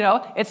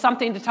it's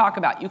something to talk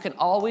about. You can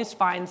always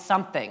find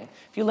something.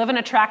 If you live in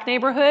a tract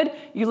neighborhood,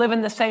 you live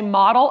in the same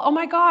model. Oh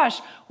my gosh,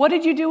 what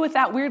did you do with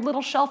that weird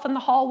little shelf in the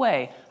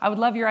hallway? I would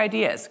love your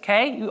ideas,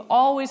 okay? You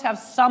always have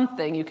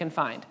something you can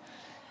find.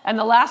 And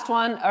the last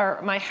one, or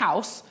my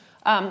house.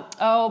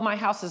 My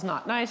house is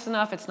not nice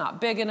enough, it's not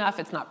big enough,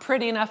 it's not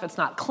pretty enough, it's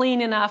not clean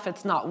enough,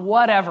 it's not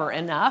whatever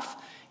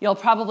enough. You'll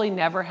probably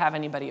never have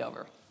anybody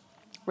over.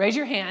 Raise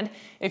your hand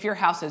if your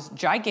house is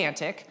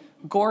gigantic,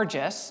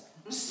 gorgeous,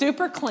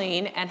 super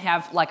clean, and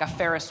have like a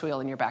Ferris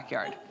wheel in your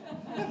backyard.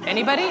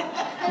 Anybody?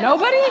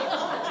 Nobody?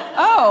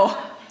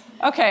 Oh,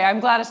 okay, I'm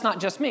glad it's not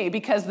just me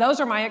because those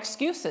are my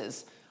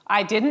excuses.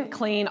 I didn't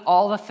clean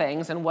all the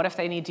things, and what if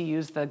they need to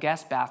use the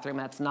guest bathroom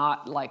that's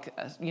not like,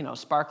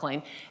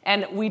 sparkling?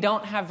 And we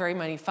don't have very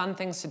many fun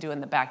things to do in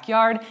the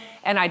backyard,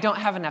 and I don't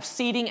have enough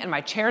seating, and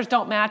my chairs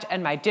don't match,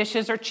 and my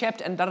dishes are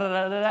chipped, and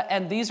da-da-da-da-da,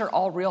 and these are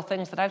all real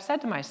things that I've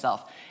said to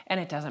myself, and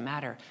it doesn't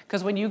matter.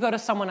 Because when you go to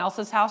someone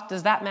else's house,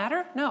 does that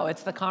matter? No,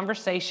 it's the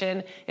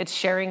conversation, it's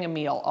sharing a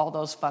meal, all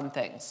those fun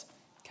things.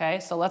 Okay,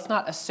 so let's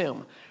not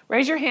assume.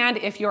 Raise your hand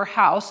if your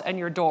house and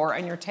your door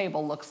and your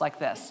table looks like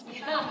this.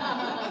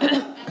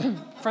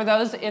 For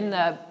those in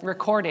the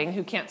recording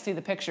who can't see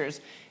the pictures,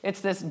 it's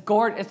this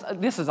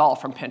this is all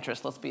from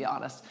Pinterest, let's be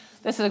honest.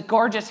 This is a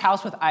gorgeous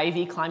house with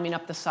ivy climbing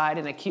up the side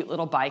and a cute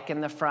little bike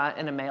in the front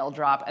and a mail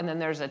drop. And then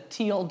there's a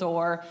teal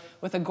door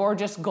with a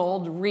gorgeous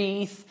gold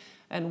wreath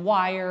and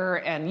wire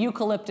and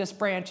eucalyptus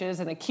branches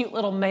and a cute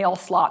little mail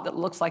slot that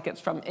looks like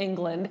it's from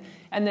England.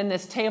 And then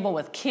this table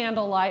with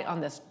candlelight on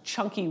this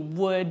chunky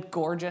wood,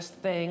 gorgeous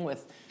thing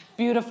with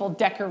beautiful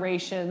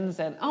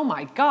decorations. And oh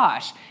my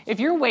gosh, if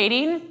you're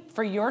waiting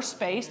for your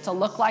space to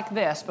look like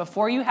this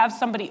before you have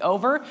somebody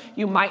over,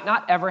 you might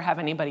not ever have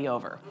anybody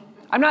over.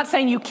 I'm not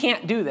saying you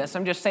can't do this.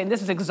 I'm just saying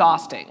this is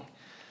exhausting.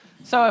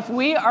 So if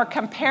we are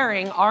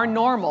comparing our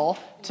normal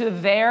to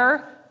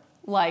their,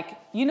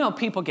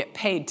 people get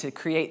paid to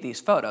create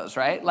these photos,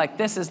 right? Like,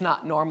 this is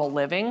not normal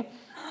living.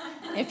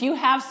 If you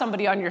have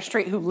somebody on your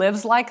street who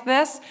lives like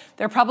this,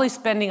 they're probably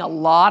spending a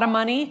lot of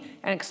money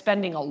and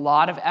expending a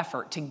lot of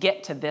effort to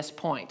get to this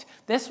point.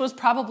 This was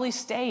probably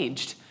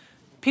staged.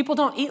 People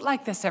don't eat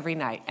like this every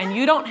night, and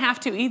you don't have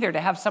to either to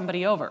have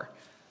somebody over,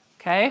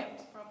 okay?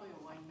 It's probably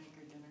a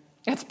winemaker dinner.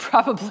 It's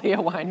probably a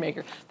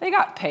winemaker. They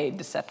got paid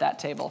to set that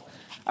table.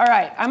 All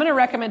right, I'm going to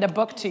recommend a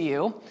book to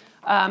you.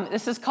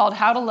 This is called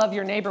How to Love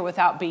Your Neighbor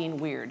Without Being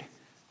Weird.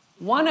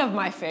 One of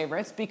my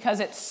favorites because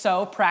it's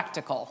so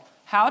practical.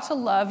 How to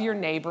Love Your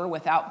Neighbor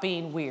Without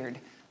Being Weird.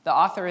 The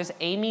author is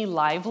Amy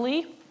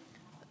Lively.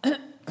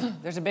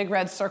 There's a big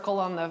red circle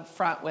on the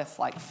front with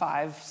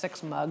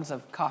 5-6 mugs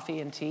of coffee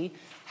and tea.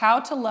 How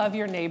to Love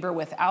Your Neighbor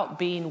Without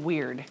Being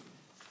Weird.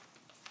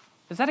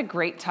 Is that a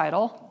great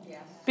title?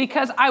 Yes.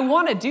 Because I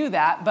want to do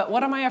that, but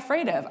what am I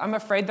afraid of? I'm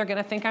afraid they're going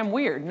to think I'm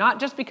weird. Not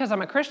just because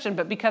I'm a Christian,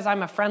 but because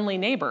I'm a friendly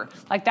neighbor.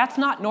 That's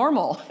not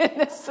normal in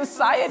this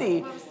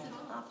society.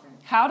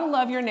 How to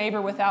Love Your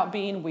Neighbor Without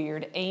Being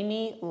Weird,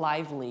 Amy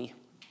Lively.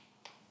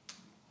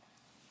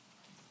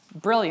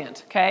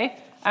 Brilliant, okay?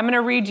 I'm going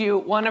to read you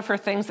one of her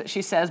things that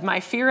she says. My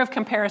fear of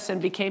comparison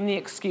became the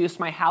excuse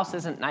my house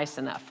isn't nice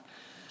enough.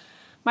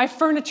 My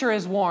furniture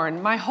is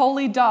worn. My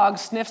holy dog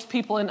sniffs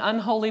people in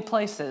unholy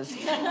places.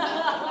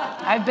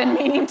 I've been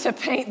meaning to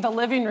paint the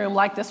living room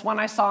like this one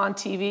I saw on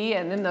TV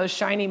and in those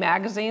shiny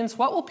magazines.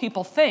 What will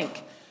people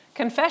think?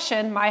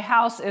 Confession, my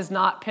house is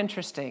not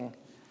Pinteresting.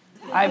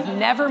 I've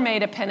never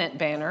made a pennant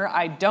banner.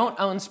 I don't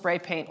own spray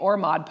paint or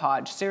Mod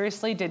Podge.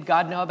 Seriously, did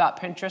God know about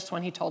Pinterest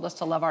when he told us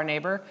to love our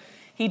neighbor?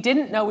 He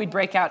didn't know we'd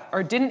break out,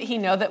 or didn't he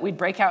know that we'd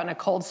break out in a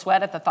cold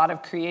sweat at the thought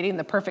of creating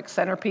the perfect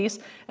centerpiece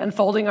and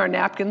folding our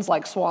napkins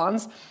like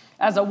swans?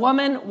 As a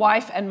woman,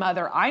 wife, and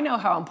mother, I know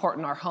how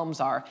important our homes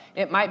are.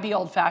 It might be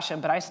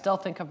old-fashioned, but I still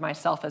think of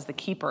myself as the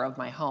keeper of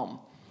my home.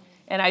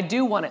 And I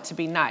do want it to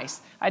be nice.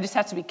 I just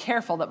have to be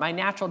careful that my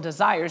natural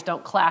desires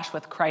don't clash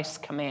with Christ's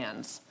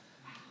commands.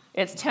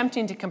 It's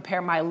tempting to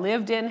compare my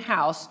lived-in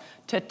house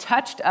to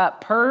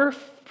touched-up,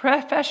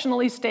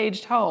 professionally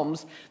staged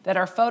homes that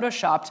are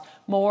photoshopped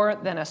more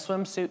than a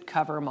swimsuit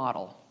cover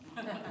model.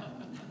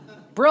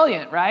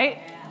 Brilliant, right?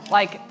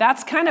 Like,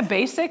 that's kind of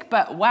basic,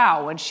 but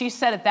wow, when she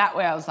said it that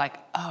way, I was like,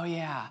 oh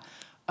yeah,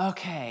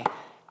 okay.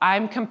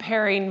 I'm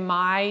comparing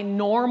my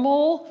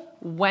normal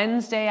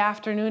Wednesday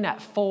afternoon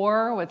at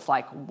 4, it's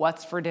like,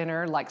 what's for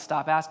dinner? Like,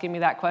 stop asking me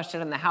that question,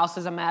 and the house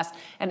is a mess,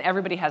 and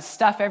everybody has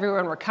stuff everywhere,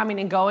 and we're coming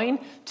and going,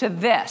 to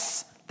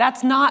this.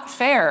 That's not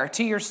fair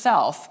to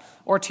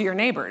yourself or to your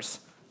neighbors.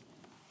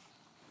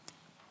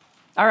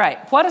 All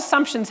right, what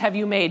assumptions have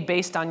you made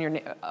based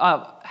on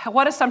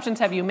what assumptions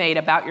have you made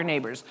about your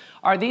neighbors?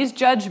 Are these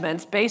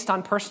judgments based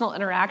on personal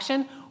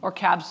interaction or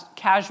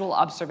casual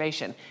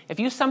observation? If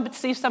you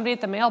see somebody at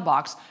the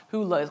mailbox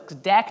who looks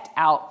decked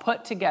out,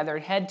 put together,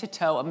 head to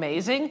toe,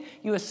 amazing,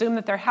 you assume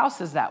that their house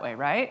is that way,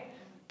 right?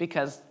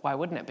 Because why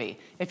wouldn't it be?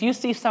 If you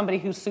see somebody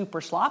who's super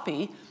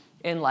sloppy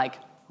in like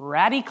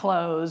ratty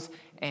clothes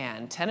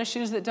and tennis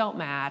shoes that don't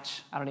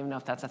match, I don't even know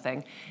if that's a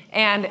thing,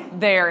 and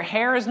their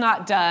hair is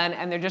not done,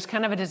 and they're just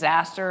kind of a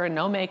disaster, and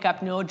no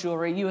makeup, no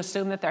jewelry, you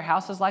assume that their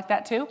house is like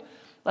that too?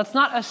 Let's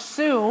not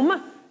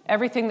assume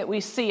everything that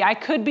we see. I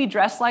could be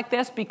dressed like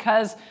this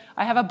because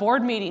I have a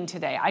board meeting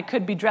today. I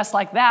could be dressed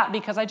like that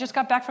because I just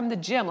got back from the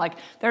gym. Like,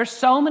 there's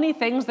so many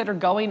things that are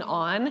going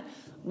on.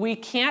 We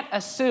can't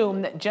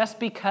assume that just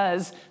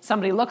because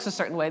somebody looks a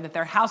certain way, that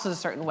their house is a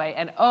certain way,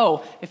 and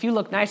oh, if you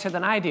look nicer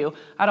than I do,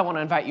 I don't want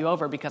to invite you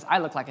over because I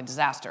look like a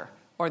disaster,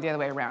 or the other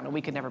way around, and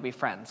we could never be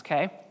friends,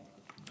 okay?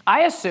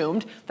 I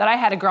assumed that I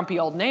had a grumpy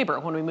old neighbor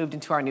when we moved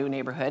into our new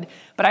neighborhood,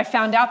 but I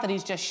found out that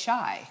he's just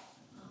shy.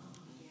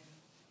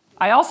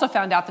 I also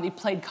found out that he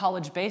played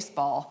college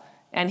baseball,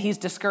 and he's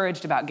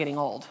discouraged about getting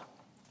old.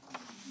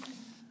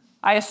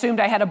 I assumed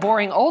I had a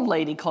boring old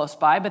lady close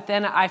by, but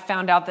then I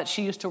found out that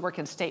she used to work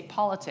in state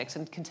politics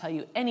and can tell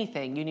you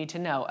anything you need to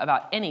know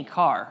about any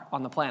car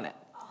on the planet.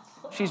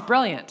 She's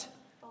brilliant,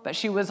 but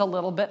she was a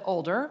little bit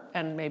older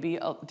and maybe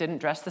didn't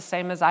dress the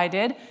same as I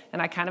did,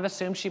 and I kind of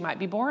assumed she might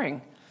be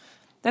boring.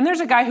 Then there's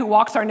a guy who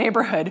walks our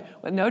neighborhood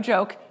with, no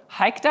joke,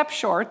 hiked up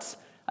shorts,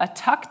 a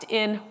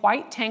tucked-in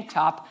white tank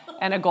top,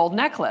 and a gold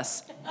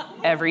necklace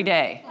every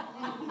day.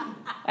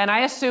 And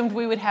I assumed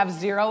we would have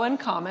zero in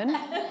common,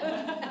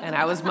 and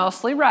I was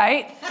mostly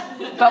right,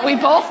 but we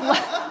both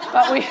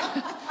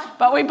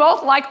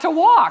like to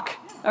walk,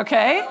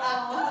 okay?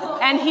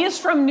 And he's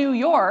from New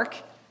York.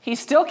 He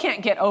still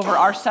can't get over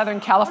our Southern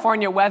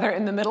California weather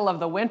in the middle of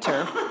the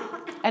winter,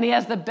 and he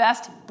has the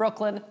best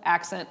Brooklyn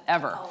accent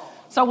ever.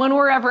 So when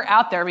we're ever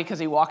out there, because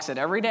he walks it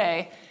every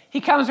day, he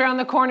comes around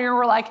the corner and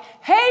we're like,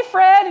 hey,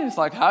 Fred. And he's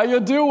like, how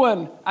you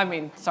doing? I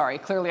mean, sorry,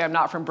 clearly I'm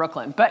not from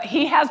Brooklyn. But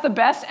he has the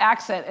best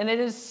accent, and it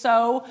is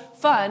so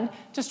fun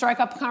to strike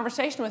up a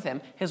conversation with him.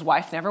 His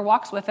wife never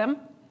walks with him,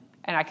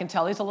 and I can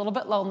tell he's a little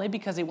bit lonely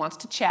because he wants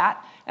to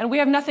chat, and we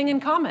have nothing in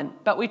common,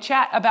 but we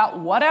chat about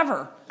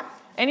whatever.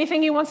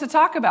 Anything he wants to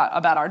talk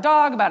about our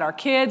dog, about our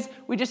kids,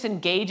 we just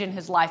engage in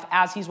his life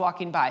as he's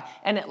walking by.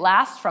 And it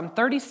lasts from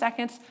 30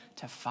 seconds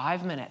to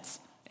 5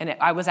 minutes. And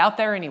I was out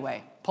there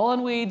anyway,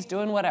 pulling weeds,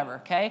 doing whatever,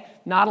 okay?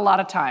 Not a lot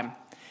of time.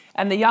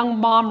 And the young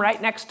mom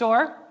right next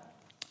door,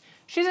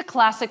 she's a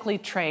classically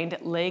trained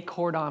Le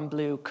Cordon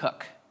Bleu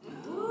cook.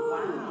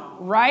 Wow.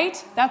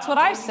 Right? That's what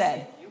I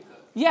said.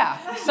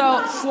 Yeah,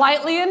 so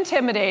slightly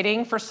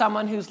intimidating for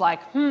someone who's like,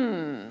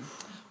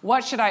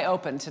 what should I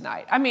open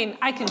tonight? I mean,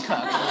 I can cook,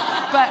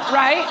 but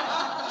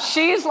right?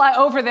 She's like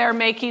over there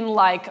making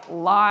like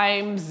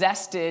lime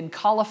zested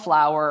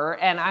cauliflower,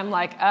 and I'm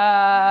like,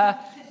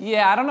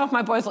 yeah, I don't know if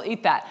my boys will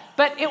eat that.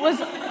 But it was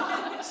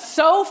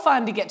so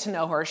fun to get to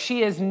know her.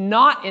 She is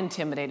not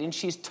intimidating.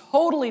 She's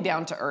totally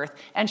down to earth,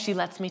 and she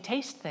lets me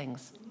taste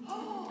things.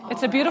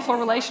 It's a beautiful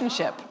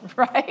relationship,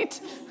 right?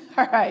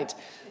 All right.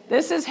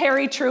 This is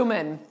Harry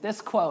Truman,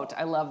 this quote.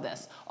 I love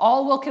this.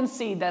 All will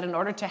concede that in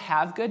order to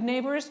have good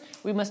neighbors,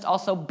 we must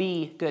also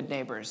be good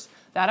neighbors.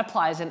 That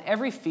applies in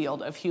every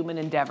field of human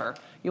endeavor.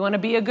 You want to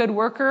be a good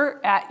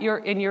worker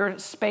in your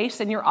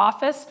space, in your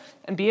office,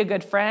 and be a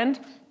good friend?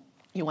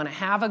 You want to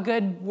have a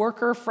good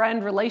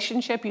worker-friend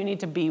relationship, you need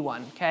to be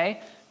one,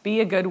 okay? Be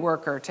a good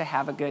worker to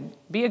have a good,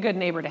 be a good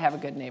neighbor to have a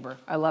good neighbor.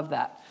 I love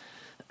that.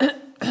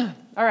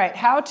 All right,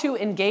 how to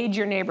engage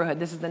your neighborhood.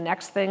 This is the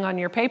next thing on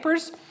your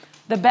papers.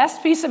 The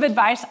best piece of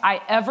advice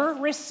I ever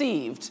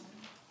received,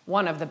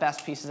 one of the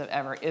best pieces of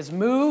ever, is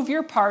move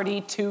your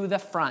party to the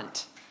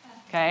front.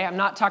 Okay, I'm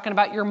not talking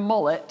about your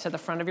mullet to the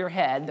front of your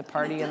head, the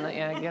party in the,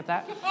 yeah, get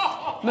that?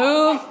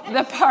 Move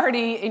the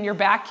party in your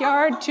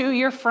backyard to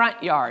your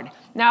front yard.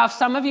 Now, if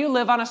some of you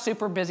live on a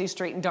super busy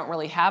street and don't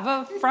really have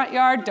a front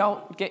yard,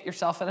 don't get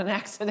yourself in an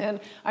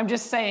accident. I'm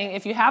just saying,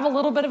 if you have a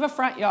little bit of a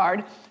front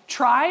yard,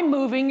 try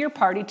moving your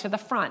party to the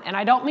front. And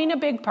I don't mean a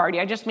big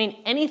party, I just mean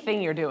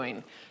anything you're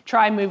doing.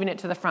 Try moving it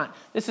to the front.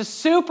 This is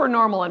super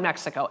normal in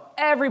Mexico.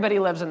 Everybody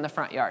lives in the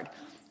front yard.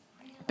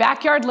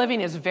 Backyard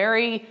living is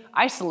very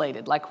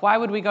isolated. Like, why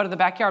would we go to the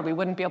backyard? We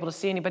wouldn't be able to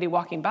see anybody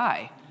walking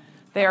by.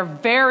 They are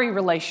very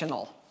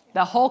relational.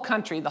 The whole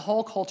country, the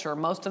whole culture,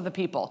 most of the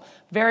people,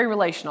 very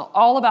relational.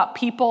 All about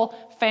people,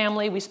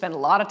 family. We spend a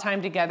lot of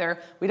time together.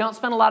 We don't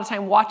spend a lot of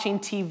time watching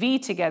TV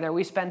together.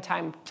 We spend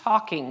time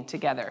talking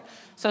together.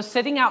 So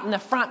sitting out in the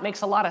front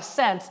makes a lot of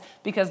sense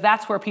because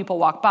that's where people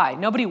walk by.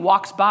 Nobody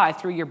walks by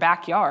through your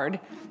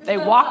backyard. They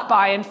walk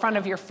by in front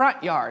of your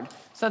front yard.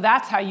 So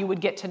that's how you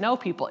would get to know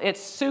people.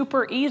 It's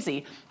super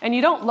easy. And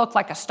you don't look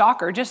like a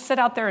stalker. Just sit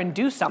out there and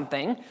do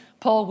something.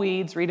 Pull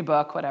weeds, read a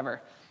book,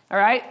 whatever. All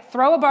right?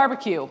 Throw a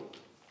barbecue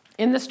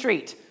in the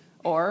street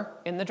or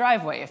in the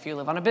driveway if you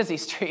live on a busy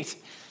street.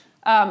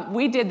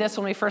 We did this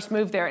when we first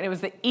moved there, and it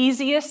was the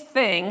easiest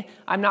thing.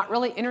 I'm not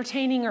really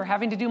entertaining or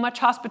having to do much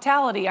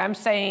hospitality. I'm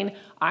saying,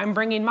 I'm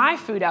bringing my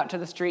food out to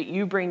the street,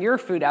 you bring your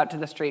food out to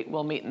the street,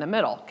 we'll meet in the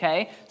middle,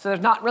 okay? So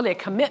there's not really a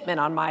commitment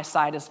on my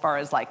side as far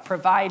as like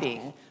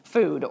providing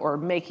food or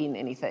making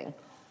anything.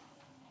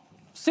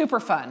 Super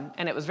fun,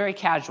 and it was very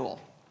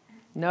casual.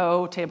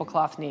 No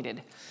tablecloth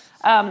needed.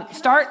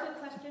 Start.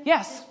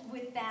 Yes.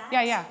 With that,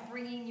 yeah.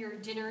 bringing your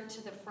dinner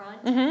to the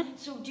front.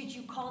 So did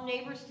you call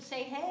neighbors to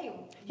say, hey,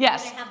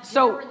 yes. we're going to have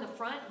dinner in the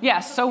front?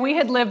 Yes, so we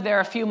had lived there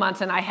a few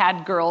months, and I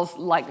had girls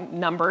like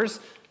numbers,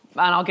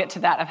 and I'll get to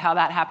that of how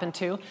that happened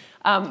too.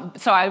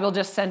 So I will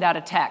just send out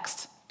a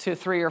text to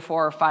 3 or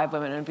 4 or 5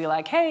 women and be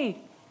like, hey,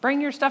 bring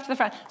your stuff to the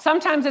front.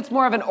 Sometimes it's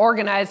more of an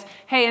organized,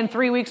 hey, in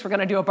 3 weeks we're going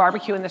to do a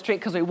barbecue in the street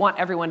because we want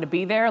everyone to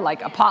be there,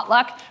 like a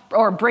potluck,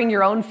 or bring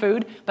your own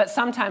food. But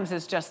sometimes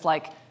it's just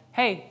like,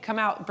 hey, come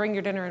out, bring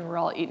your dinner, and we're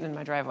all eating in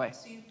my driveway.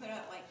 So you put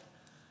up like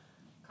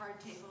card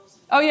tables?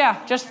 Oh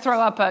yeah, just throw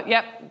up a,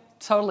 yep,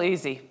 totally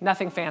easy,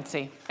 nothing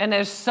fancy. And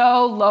there's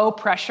so low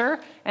pressure,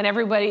 and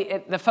everybody,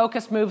 the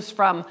focus moves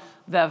from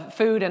the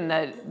food and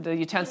the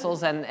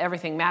utensils and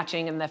everything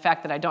matching, and the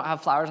fact that I don't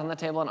have flowers on the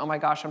table, and oh my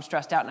gosh, I'm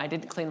stressed out and I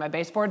didn't clean my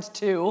baseboards,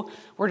 to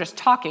we're just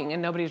talking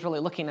and nobody's really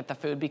looking at the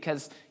food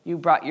because you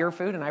brought your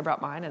food and I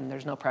brought mine, and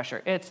there's no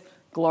pressure. It's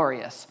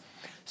glorious.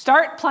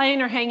 Start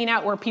playing or hanging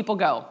out where people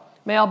go.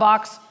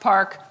 Mailbox,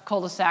 park,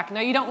 cul-de-sac. Now,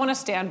 you don't want to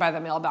stand by the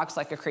mailbox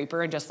like a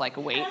creeper and just like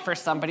wait for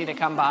somebody to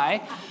come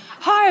by.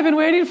 Hi, I've been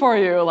waiting for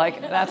you.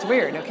 Like, that's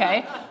weird,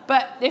 okay?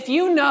 But if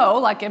you know,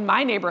 like in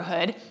my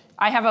neighborhood,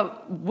 I have a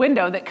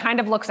window that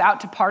kind of looks out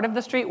to part of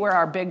the street where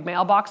our big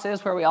mailbox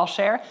is, where we all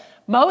share.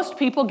 Most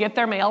people get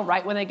their mail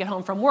right when they get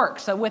home from work.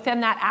 So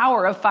within that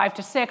hour of 5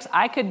 to 6,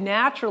 I could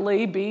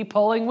naturally be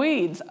pulling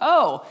weeds.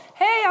 Oh,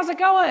 hey, how's it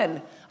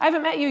going? I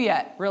haven't met you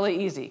yet.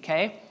 Really easy,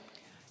 okay?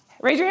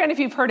 Raise your hand if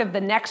you've heard of the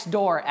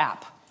Nextdoor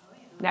app.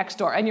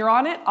 Nextdoor. And you're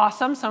on it?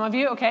 Awesome, some of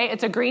you, okay?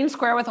 It's a green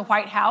square with a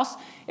white house.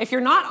 If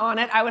you're not on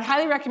it, I would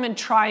highly recommend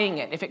trying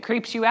it. If it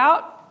creeps you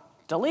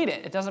out, delete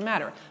it. It doesn't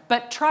matter.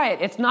 But try it.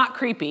 It's not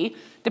creepy.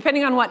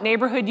 Depending on what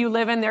neighborhood you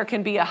live in, there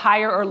can be a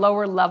higher or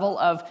lower level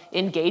of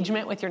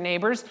engagement with your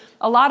neighbors.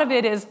 A lot of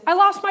it is, I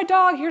lost my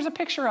dog, here's a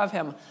picture of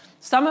him.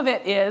 Some of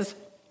it is,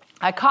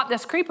 I caught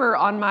this creeper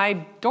on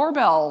my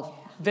doorbell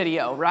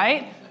video,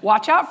 right?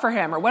 Watch out for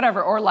him, or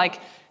whatever. Or like,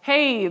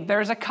 hey,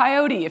 there's a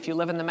coyote if you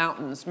live in the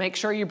mountains. Make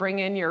sure you bring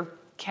in your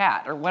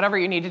cat, or whatever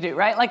you need to do,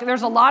 right? Like,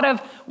 there's a lot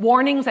of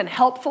warnings and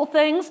helpful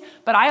things,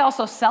 but I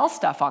also sell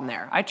stuff on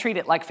there. I treat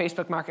it like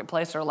Facebook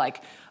Marketplace or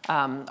like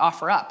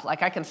OfferUp.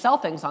 Like, I can sell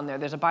things on there.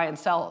 There's a buy and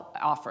sell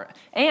offer.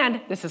 And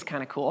this is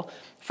kind of cool.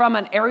 From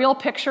an aerial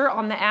picture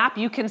on the app,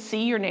 you can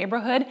see your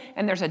neighborhood,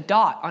 and there's a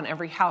dot on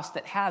every house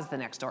that has the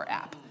Nextdoor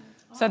app.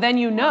 So then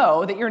you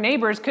know that your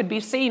neighbors could be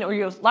seen, or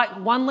you, like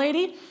one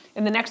lady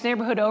in the next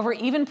neighborhood over,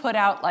 even put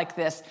out like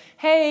this,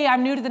 hey,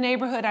 I'm new to the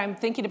neighborhood, I'm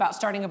thinking about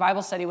starting a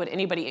Bible study, would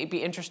anybody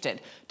be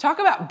interested? Talk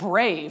about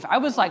brave. I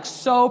was like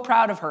so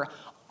proud of her.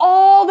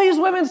 All these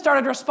women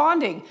started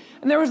responding,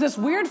 and there was this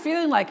weird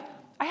feeling like,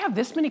 I have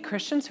this many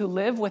Christians who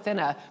live within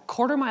a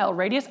quarter-mile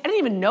radius. I didn't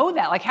even know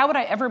that. Like, how would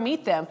I ever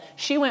meet them?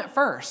 She went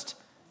first,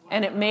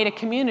 and it made a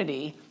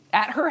community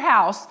at her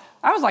house.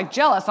 I was like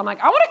jealous. I'm like,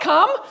 I want to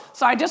come.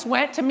 So I just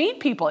went to meet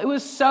people. It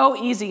was so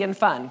easy and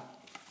fun.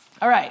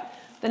 All right.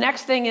 The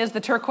next thing is the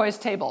turquoise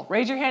table.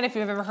 Raise your hand if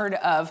you've ever heard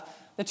of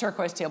the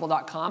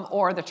turquoisetable.com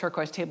or the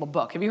turquoise table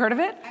book. Have you heard of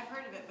it? I've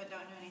heard of it, but don't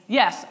know anything.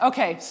 Yes.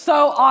 Okay.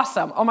 So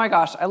awesome. Oh my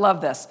gosh. I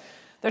love this.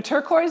 The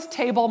Turquoise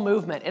Table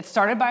movement. It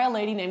started by a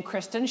lady named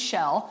Kristen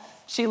Schell.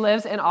 She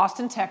lives in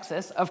Austin,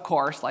 Texas, of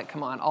course. Like,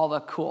 come on, all the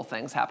cool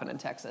things happen in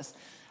Texas.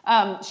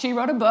 She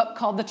wrote a book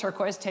called The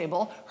Turquoise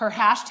Table. Her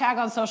hashtag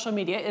on social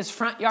media is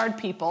Front Yard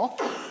People.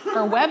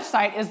 Her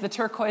website is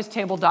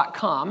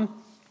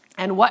theturquoisetable.com.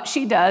 And what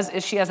she does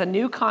is she has a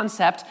new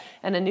concept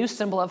and a new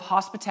symbol of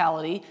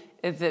hospitality,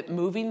 is it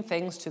moving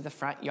things to the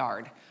front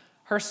yard.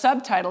 Her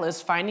subtitle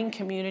is Finding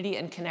Community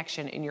and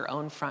Connection in Your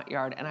Own Front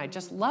Yard. And I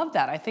just love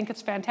that. I think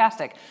it's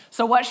fantastic.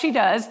 So what she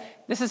does,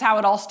 this is how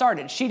it all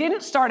started. She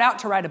didn't start out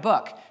to write a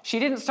book. She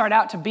didn't start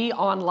out to be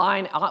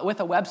online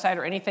with a website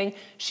or anything.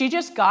 She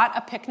just got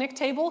a picnic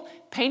table,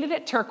 painted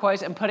it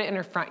turquoise, and put it in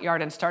her front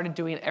yard and started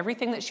doing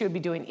everything that she would be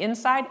doing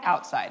inside,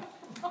 outside.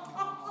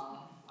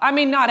 I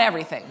mean, not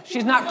everything.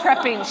 She's not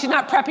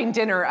prepping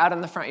dinner out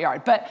in the front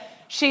yard, but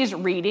she's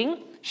reading.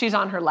 She's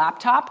on her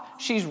laptop,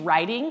 she's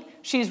writing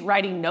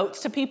notes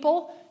to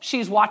people,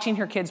 she's watching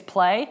her kids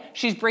play,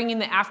 she's bringing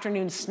the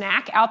afternoon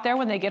snack out there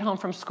when they get home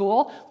from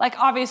school. Like,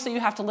 obviously you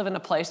have to live in a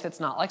place that's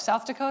not like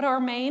South Dakota or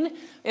Maine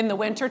in the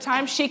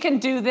wintertime. She can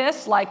do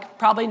this like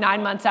probably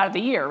 9 months out of the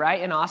year,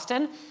 right, in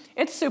Austin.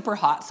 It's super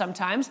hot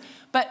sometimes,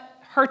 but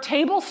her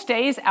table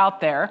stays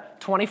out there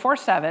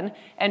 24/7,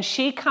 and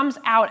she comes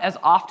out as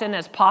often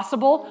as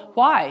possible.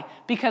 Why?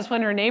 Because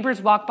when her neighbors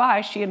walk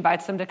by, she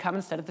invites them to come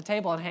and sit at the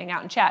table and hang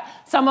out and chat.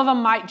 Some of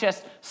them might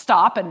just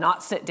stop and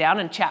not sit down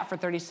and chat for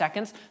 30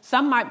 seconds.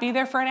 Some might be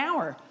there for an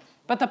hour.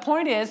 But the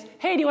point is,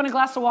 hey, do you want a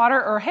glass of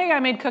water? Or hey, I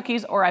made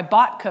cookies, or I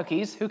bought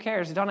cookies. Who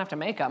cares? You don't have to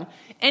make them.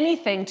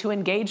 Anything to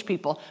engage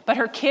people. But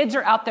her kids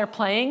are out there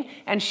playing,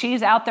 and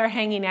she's out there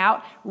hanging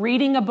out,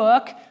 reading a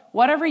book.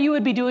 Whatever you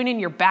would be doing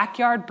in your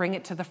backyard, bring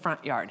it to the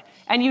front yard.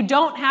 And you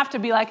don't have to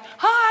be like,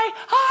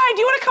 hi,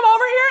 do you want to come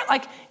over here?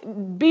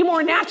 Like, be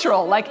more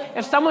natural. Like,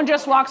 if someone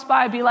just walks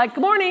by, be like,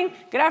 good morning,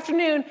 good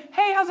afternoon,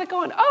 hey, how's it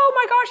going? Oh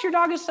my gosh, your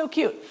dog is so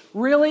cute.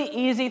 Really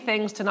easy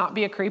things to not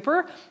be a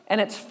creeper, and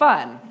it's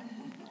fun,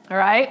 all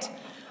right?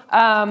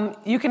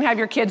 You can have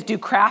your kids do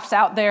crafts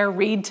out there,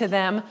 read to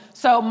them.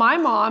 So my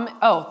mom,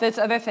 this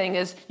other thing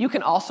is you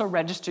can also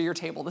register your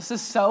table. This is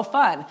so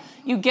fun.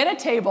 You get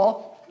a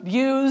table,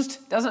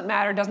 used, doesn't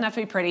matter, doesn't have to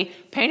be pretty,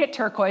 paint it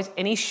turquoise,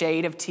 any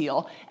shade of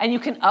teal, and you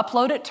can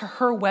upload it to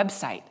her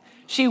website.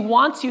 She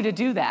wants you to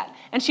do that.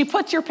 And she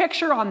puts your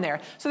picture on there.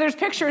 So there's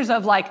pictures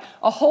of like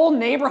a whole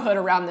neighborhood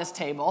around this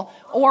table,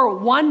 or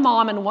one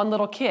mom and one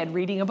little kid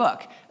reading a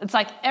book. It's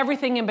like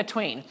everything in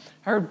between.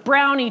 Her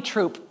brownie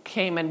troop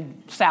came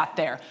and sat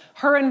there.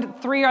 Her and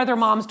 3 other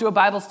moms do a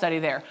Bible study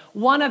there.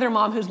 One other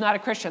mom who's not a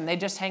Christian, they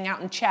just hang out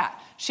and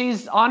chat.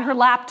 She's on her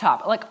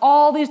laptop, like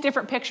all these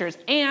different pictures.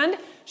 And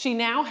she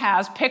now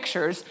has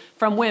pictures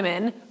from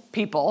women,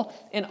 people,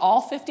 in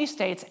all 50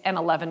 states and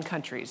 11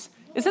 countries.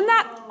 Isn't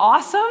that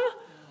awesome?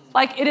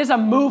 Like, it is a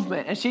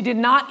movement, and she did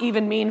not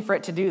even mean for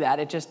it to do that.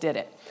 It just did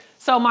it.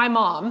 So my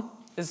mom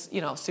is,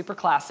 super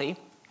classy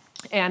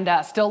and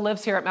still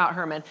lives here at Mount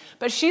Hermon,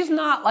 but she's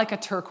not like a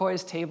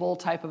turquoise table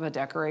type of a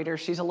decorator.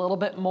 She's a little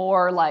bit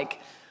more like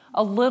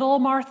a little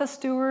Martha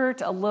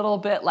Stewart, a little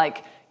bit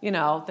like,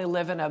 they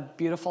live in a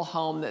beautiful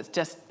home that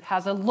just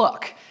has a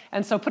look.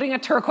 And so putting a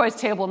turquoise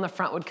table in the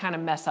front would kind of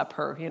mess up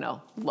her,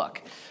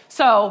 look.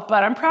 So,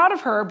 but I'm proud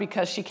of her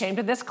because she came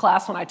to this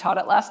class when I taught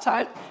it last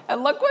time,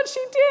 and look what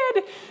she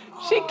did.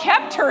 She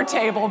kept her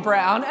table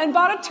brown and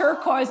bought a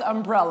turquoise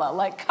umbrella.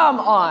 Like, come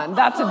on,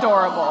 that's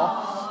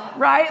adorable.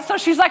 Right? So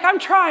she's like, I'm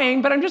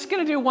trying, but I'm just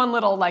going to do one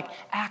little like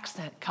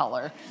accent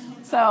color.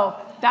 So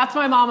that's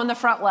my mom on the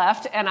front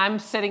left, and I'm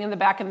sitting in the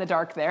back in the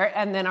dark there.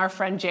 And then our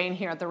friend Jane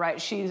here at the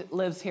right, she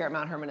lives here at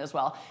Mount Hermon as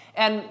well.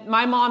 And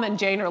my mom and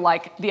Jane are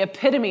like the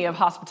epitome of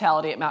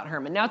hospitality at Mount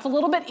Hermon. Now it's a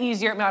little bit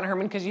easier at Mount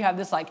Hermon because you have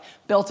this like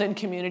built-in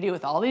community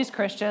with all these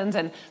Christians,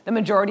 and the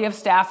majority of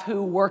staff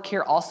who work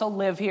here also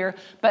live here.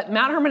 But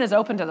Mount Hermon is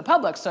open to the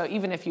public, so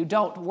even if you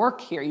don't work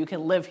here, you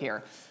can live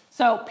here.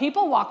 So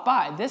people walk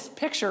by. This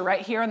picture right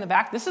here in the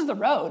back, this is the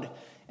road,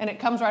 and it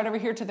comes right over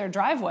here to their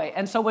driveway.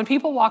 And so when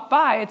people walk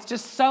by, it's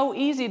just so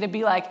easy to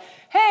be like,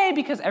 hey,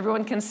 because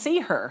everyone can see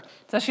her.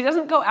 So she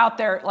doesn't go out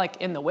there like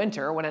in the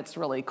winter when it's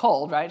really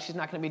cold, right? She's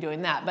not going to be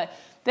doing that. But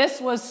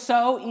this was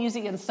so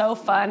easy and so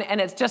fun,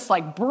 and it's just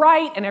like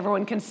bright, and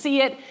everyone can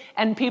see it,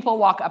 and people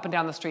walk up and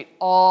down the street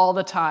all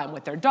the time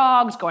with their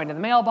dogs, going to the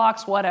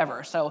mailbox,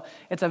 whatever. So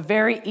it's a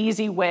very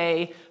easy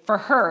way for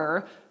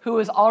her, who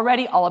is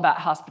already all about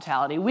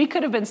hospitality. We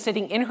could have been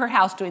sitting in her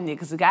house doing the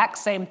exact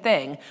same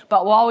thing,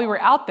 but while we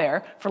were out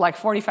there for like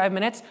 45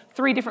 minutes,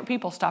 3 different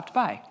people stopped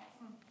by.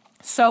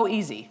 So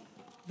easy,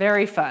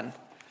 very fun.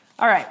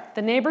 All right,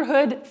 the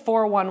neighborhood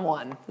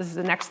 411. This is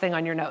the next thing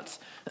on your notes.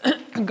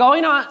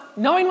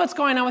 Knowing what's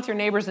going on with your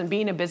neighbors and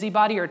being a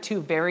busybody are 2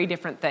 very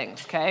different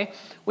things, okay?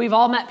 We've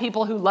all met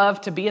people who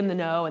love to be in the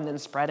know and then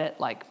spread it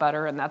like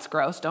butter, and that's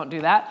gross, don't do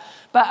that.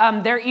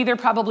 But they're either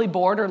probably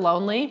bored or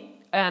lonely,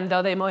 and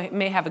though they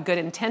may have good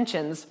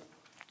intentions,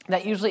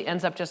 that usually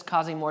ends up just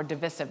causing more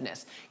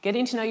divisiveness.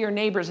 Getting to know your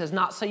neighbors is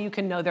not so you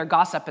can know their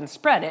gossip and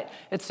spread it,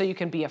 it's so you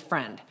can be a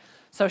friend.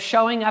 So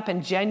showing up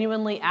and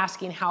genuinely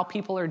asking how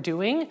people are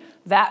doing,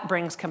 that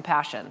brings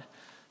compassion.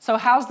 So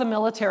how's the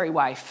military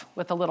wife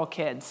with the little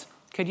kids?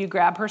 Could you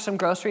grab her some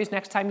groceries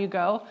next time you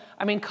go?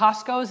 I mean,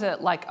 Costco is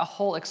like a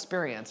whole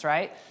experience,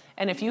 right?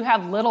 And if you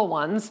have little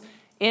ones,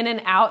 in and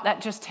out,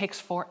 that just takes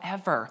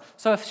forever.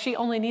 So if she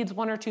only needs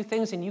 1 or 2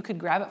 things and you could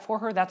grab it for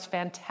her, that's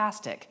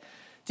fantastic.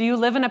 Do you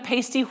live in a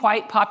pasty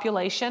white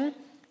population?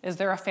 Is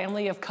there a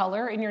family of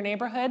color in your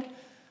neighborhood?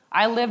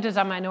 I lived as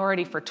a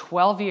minority for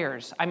 12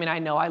 years. I mean, I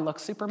know I look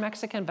super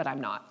Mexican, but I'm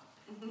not.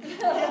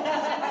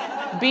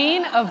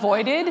 Being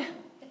avoided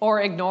or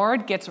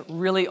ignored gets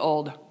really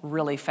old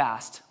really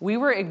fast. We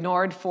were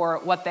ignored for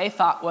what they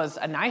thought was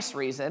a nice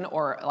reason,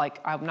 or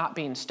like I'm not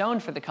being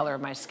stoned for the color of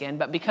my skin,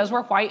 but because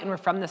we're white and we're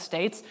from the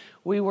States,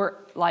 we were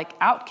like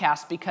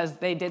outcast because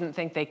they didn't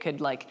think they could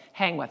like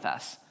hang with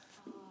us.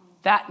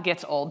 That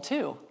gets old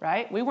too,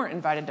 right? We weren't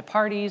invited to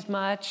parties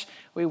much.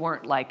 We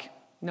weren't like,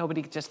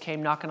 nobody just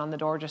came knocking on the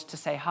door just to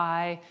say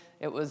hi.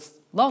 It was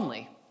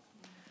lonely.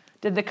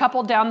 Did the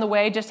couple down the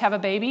way just have a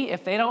baby?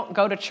 If they don't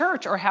go to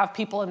church or have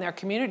people in their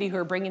community who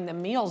are bringing them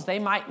meals, they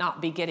might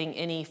not be getting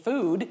any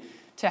food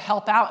to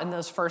help out in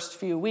those first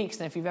few weeks.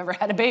 And if you've ever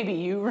had a baby,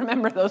 you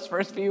remember those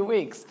first few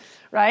weeks,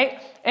 right?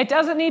 It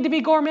doesn't need to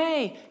be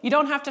gourmet. You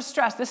don't have to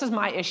stress. This is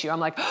my issue. I'm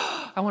like,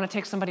 oh, I want to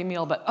take somebody a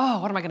meal, but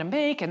what am I going to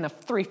make? And the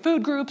 3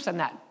 food groups and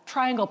that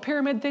triangle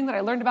pyramid thing that I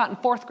learned about in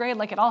 4th grade,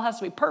 like it all has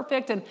to be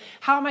perfect. And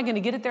how am I going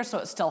to get it there so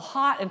it's still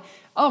hot? And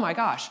oh my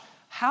gosh,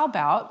 how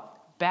about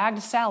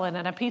bagged salad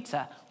and a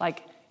pizza?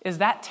 Like, is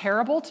that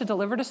terrible to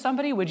deliver to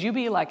somebody? Would you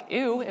be like,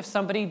 ew, if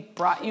somebody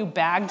brought you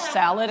bagged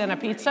salad and a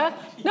pizza?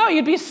 No,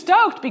 you'd be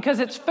stoked because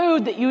it's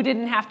food that you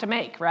didn't have to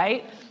make,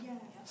 right?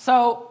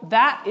 So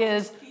that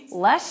is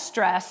less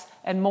stress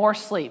and more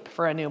sleep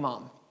for a new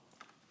mom.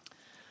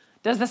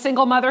 Does the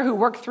single mother who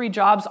worked 3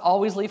 jobs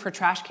always leave her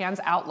trash cans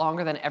out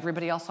longer than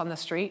everybody else on the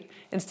street?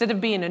 Instead of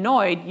being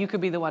annoyed, you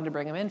could be the one to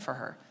bring them in for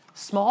her.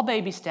 Small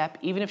baby step,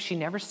 even if she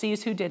never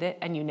sees who did it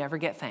and you never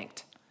get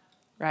thanked,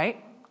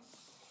 right?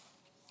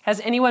 Has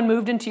anyone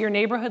moved into your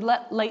neighborhood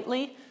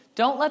lately?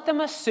 Don't let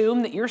them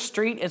assume that your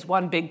street is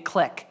one big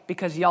clique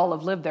because y'all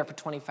have lived there for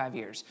 25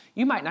 years.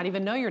 You might not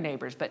even know your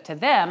neighbors, but to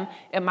them,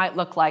 it might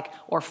look like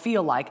or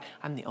feel like,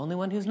 I'm the only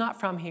one who's not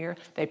from here.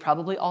 They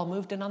probably all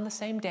moved in on the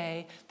same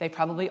day. They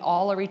probably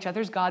all are each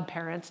other's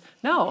godparents.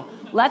 No,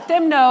 let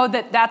them know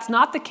that that's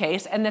not the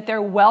case and that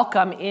they're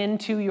welcome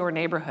into your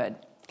neighborhood,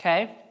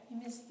 okay?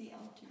 You missed the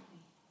elderly.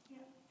 Yeah.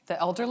 The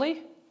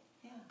elderly?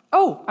 Yeah.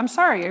 Oh, I'm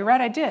sorry, you're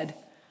right, I did.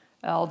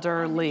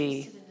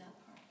 Elderly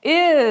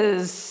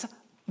is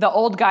the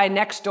old guy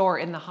next door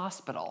in the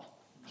hospital.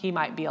 He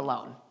might be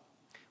alone.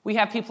 We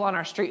have people on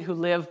our street who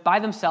live by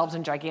themselves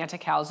in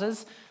gigantic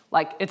houses.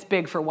 Like, it's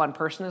big for one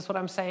person is what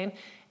I'm saying.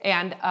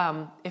 And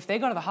if they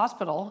go to the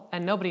hospital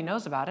and nobody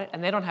knows about it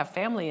and they don't have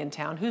family in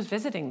town, who's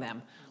visiting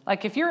them?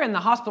 Like, if you're in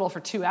the hospital for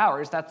 2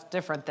 hours, that's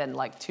different than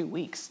like 2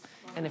 weeks.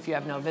 And if you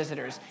have no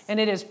visitors. And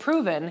it is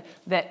proven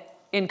that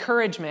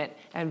encouragement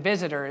and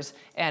visitors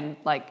and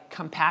like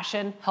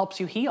compassion helps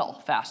you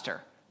heal faster,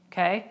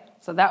 okay?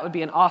 So that would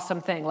be an awesome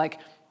thing, like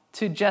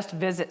to just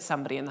visit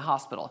somebody in the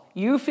hospital.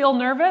 You feel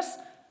nervous?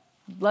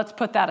 Let's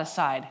put that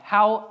aside.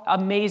 How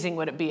amazing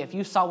would it be if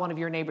you saw one of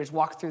your neighbors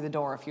walk through the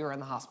door if you were in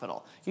the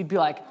hospital? You'd be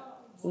like,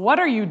 what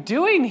are you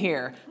doing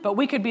here? But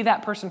we could be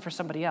that person for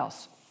somebody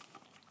else.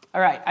 All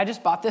right, I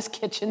just bought this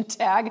kitchen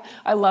tag.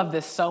 I love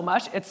this so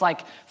much. It's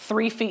like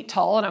 3 feet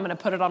tall, and I'm going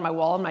to put it on my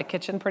wall in my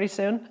kitchen pretty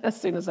soon,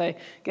 as soon as I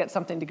get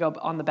something to go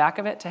on the back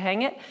of it to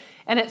hang it.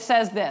 And it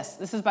says this.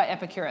 This is by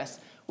Epicurus.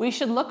 We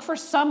should look for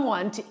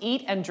someone to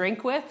eat and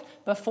drink with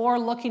before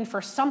looking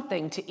for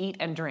something to eat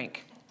and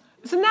drink.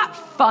 Isn't that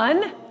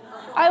fun?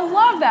 I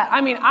love that.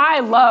 I mean,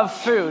 I love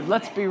food.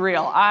 Let's be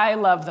real. I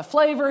love the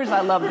flavors. I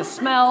love the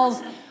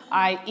smells.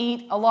 I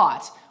eat a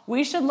lot.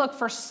 We should look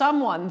for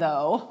someone,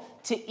 though,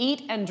 to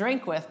eat and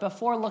drink with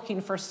before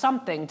looking for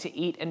something to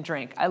eat and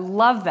drink. I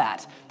love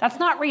that. That's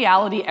not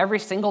reality every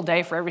single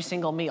day for every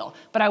single meal,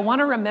 but I want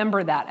to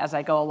remember that as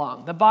I go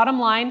along. The bottom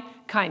line,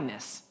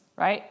 kindness,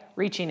 right?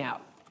 Reaching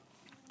out.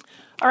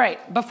 All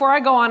right, before I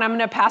go on, I'm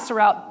going to pass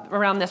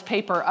around this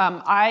paper.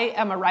 I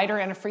am a writer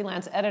and a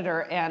freelance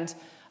editor, and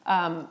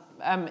I'm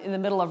in the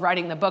middle of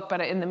writing the book,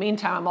 but in the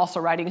meantime, I'm also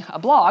writing a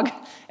blog.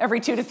 Every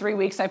 2 to 3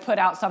 weeks, I put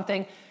out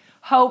something,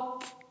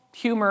 hope,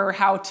 humor,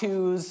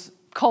 how-tos,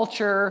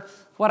 culture,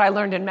 what I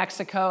learned in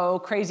Mexico,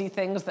 crazy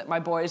things that my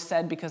boys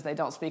said because they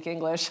don't speak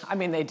English. I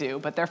mean, they do,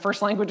 but their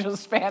first language was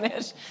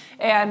Spanish.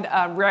 And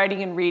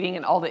writing and reading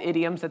and all the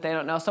idioms that they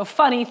don't know. So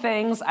funny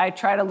things. I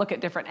try to look at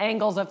different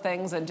angles of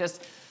things and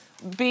just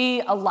be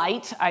a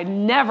light. I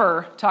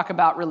never talk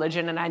about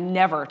religion and I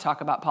never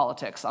talk about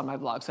politics on my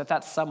blog. So if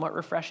that's somewhat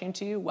refreshing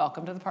to you,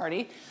 welcome to the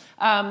party.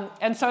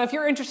 And so if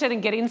you're interested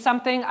in getting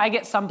something, I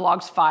get some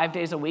blogs 5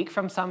 days a week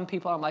from some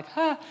people. I'm like,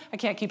 I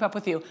can't keep up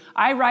with you.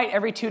 I write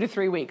every 2 to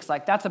 3 weeks.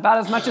 Like, that's about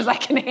as much as I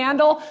can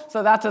handle.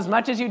 So that's as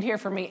much as you'd hear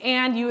from me.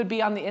 And you would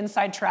be on the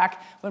inside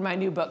track when my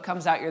new book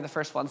comes out. You're the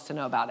first ones to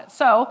know about it.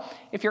 So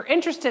if you're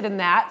interested in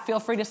that,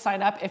 feel free to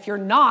sign up. If you're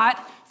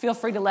not, feel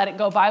free to let it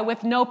go by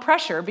with no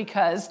pressure,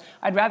 because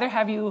I'd rather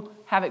have you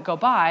have it go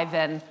by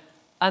than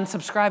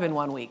unsubscribe in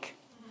 1 week.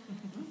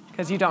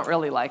 because you don't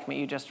really like me.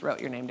 You just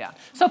wrote your name down.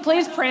 So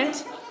please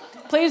print.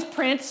 Please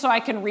print so I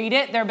can read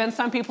it. There have been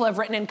some people who have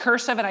written in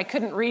cursive and I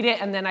couldn't read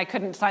it and then I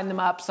couldn't sign them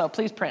up, so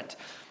please print.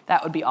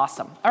 That would be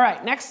awesome. All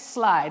right, next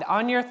slide.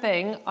 On your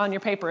thing, on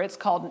your paper, it's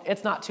called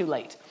It's Not Too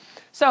Late.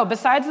 So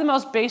besides the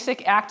most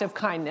basic act of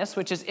kindness,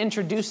 which is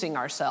introducing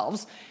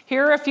ourselves,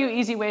 here are a few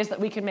easy ways that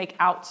we can make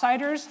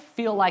outsiders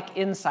feel like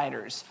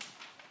insiders.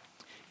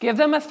 Give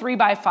them a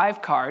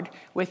 3x5 card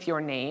with your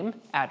name,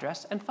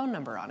 address, and phone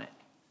number on it.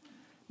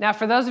 Now,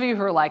 for those of you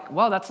who are like,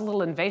 well, that's a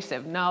little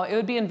invasive. No, it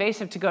would be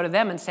invasive to go to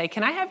them and say,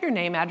 can I have your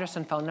name, address,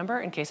 and phone number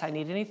in case I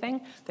need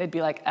anything? They'd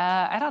be like,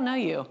 I don't know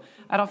you.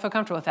 I don't feel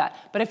comfortable with that.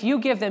 But if you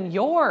give them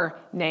your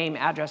name,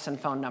 address, and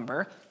phone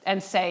number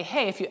and say,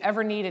 hey, if you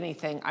ever need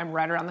anything, I'm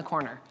right around the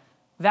corner,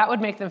 that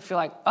would make them feel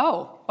like,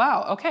 oh,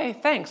 wow, okay,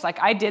 thanks. Like,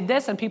 I did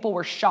this and people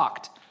were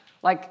shocked.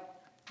 Like,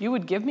 you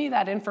would give me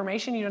that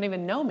information? You don't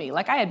even know me.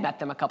 Like, I had met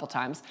them a couple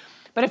times.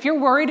 But if you're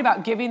worried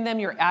about giving them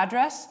your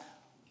address,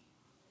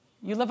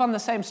 you live on the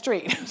same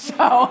street, so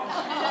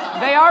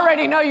they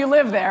already know you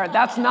live there.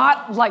 That's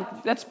not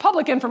like, that's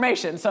public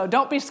information, so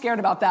don't be scared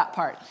about that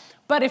part.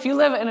 But if you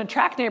live in a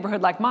tract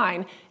neighborhood like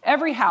mine,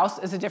 every house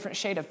is a different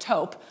shade of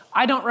taupe.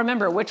 I don't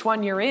remember which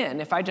one you're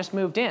in if I just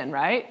moved in,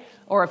 right?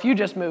 Or if you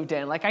just moved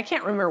in. Like, I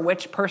can't remember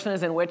which person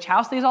is in which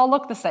house. These all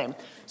look the same.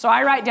 So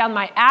I write down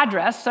my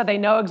address so they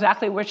know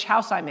exactly which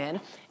house I'm in,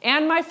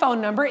 and my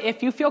phone number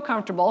if you feel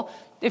comfortable.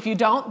 If you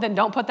don't, then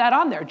don't put that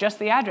on there, just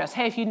the address.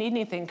 Hey, if you need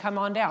anything, come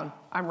on down.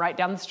 I'm right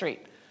down the street.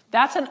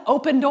 That's an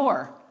open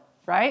door,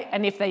 right?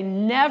 And if they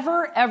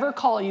never, ever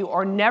call you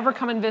or never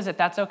come and visit,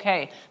 that's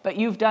okay. But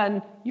you've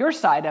done your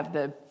side of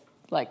the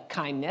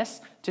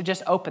kindness to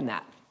just open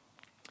that.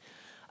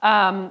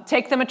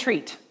 Take them a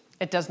treat.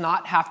 It does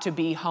not have to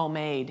be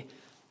homemade.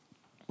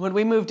 When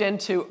we moved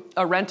into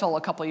a rental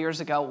a couple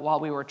years ago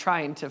while we were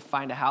trying to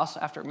find a house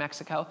after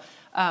Mexico,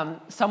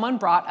 someone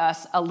brought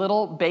us a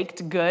little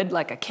baked good,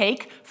 like a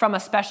cake, from a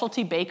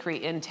specialty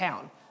bakery in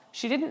town.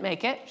 She didn't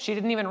make it. She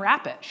didn't even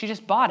wrap it. She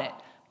just bought it.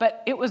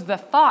 But it was the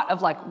thought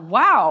of like,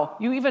 wow,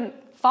 you even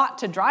thought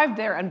to drive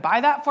there and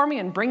buy that for me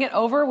and bring it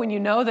over when you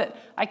know that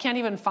I can't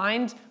even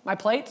find my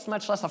plates,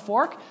 much less a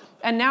fork,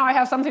 and now I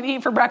have something to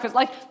eat for breakfast.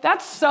 Like,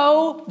 that's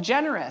so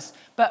generous.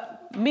 But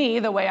me,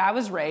 the way I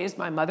was raised,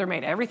 my mother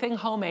made everything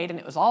homemade, and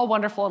it was all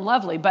wonderful and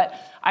lovely, but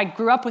I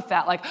grew up with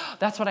that, like, oh,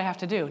 that's what I have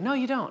to do. No,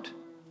 you don't.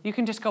 You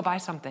can just go buy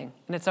something,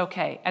 and it's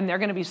okay. And they're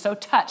going to be so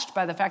touched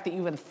by the fact that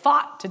you even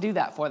thought to do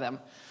that for them.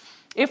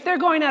 If they're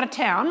going out of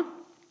town,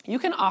 you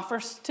can offer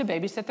to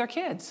babysit their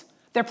kids.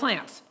 Their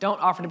plants. Don't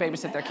offer to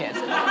babysit their kids.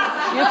 You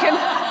can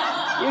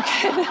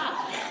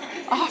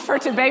offer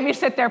to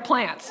babysit their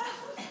plants.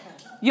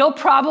 You'll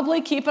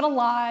probably keep it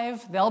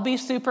alive. They'll be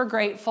super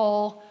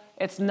grateful.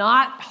 It's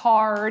not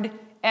hard.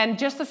 And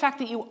just the fact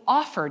that you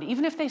offered,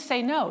 even if they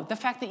say no, the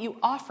fact that you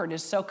offered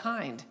is so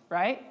kind,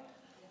 right?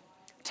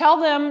 Tell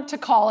them to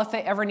call if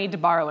they ever need to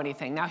borrow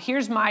anything. Now,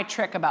 here's my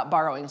trick about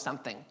borrowing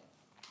something.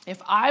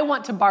 If I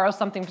want to borrow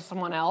something from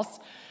someone else,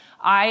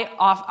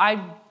 I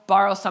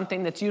borrow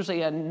something that's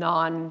usually a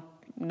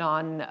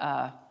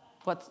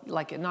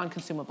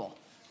non-consumable.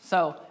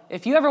 So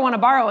if you ever want to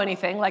borrow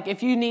anything, like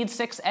if you need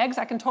 6 eggs,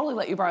 I can totally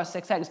let you borrow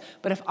 6 eggs.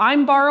 But if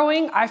I'm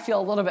borrowing, I feel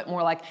a little bit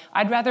more like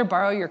I'd rather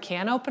borrow your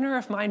can opener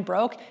if mine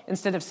broke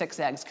instead of 6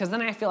 eggs, because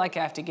then I feel like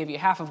I have to give you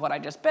half of what I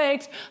just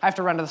baked. I have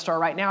to run to the store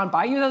right now and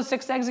buy you those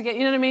 6 eggs again.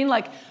 You know what I mean?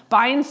 Like,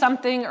 buying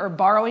something or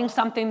borrowing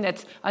something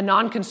that's a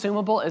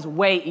non-consumable is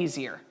way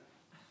easier,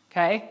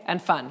 okay,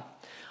 and fun.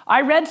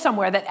 I read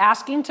somewhere that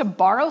asking to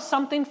borrow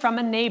something from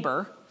a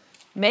neighbor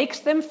makes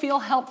them feel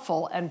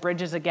helpful and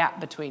bridges a gap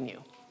between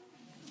you.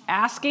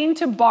 Asking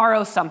to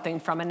borrow something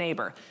from a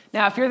neighbor.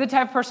 Now, if you're the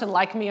type of person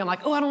like me, I'm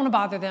like, oh, I don't want to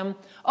bother them.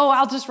 Oh,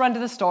 I'll just run to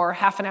the store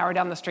half an hour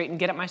down the street and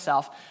get it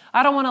myself.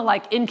 I don't want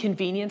to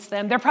inconvenience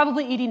them. They're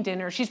probably eating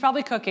dinner. She's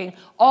probably cooking.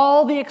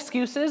 All the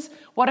excuses.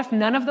 What if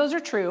none of those are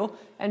true?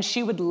 And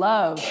she would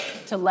love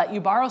to let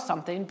you borrow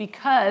something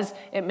because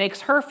it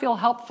makes her feel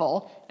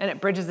helpful and it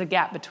bridges the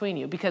gap between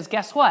you. Because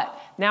guess what?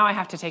 Now I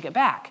have to take it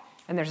back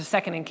and there's a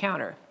second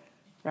encounter,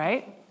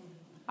 right?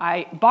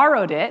 I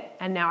borrowed it,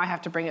 and now I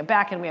have to bring it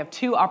back, and we have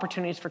 2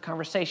 opportunities for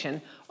conversation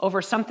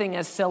over something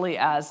as silly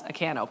as a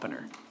can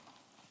opener.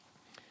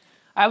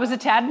 I was a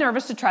tad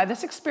nervous to try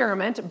this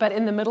experiment, but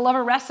in the middle of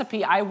a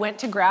recipe, I went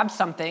to grab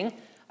something,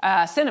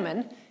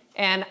 cinnamon,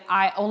 and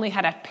I only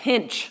had a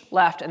pinch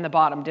left in the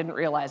bottom, didn't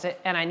realize it,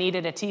 and I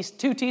needed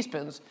 2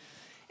 teaspoons.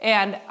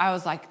 And I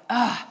was like,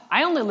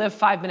 I only live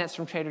 5 minutes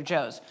from Trader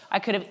Joe's. I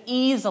could have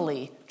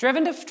easily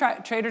driven to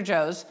Trader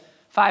Joe's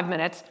 5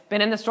 minutes,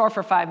 been in the store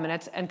for 5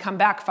 minutes, and come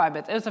back 5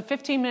 minutes. It was a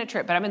 15-minute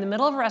trip, but I'm in the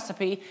middle of a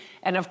recipe,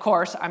 and of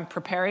course, I'm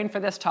preparing for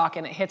this talk,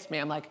 and it hits me.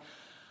 I'm like,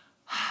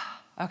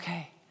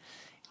 okay,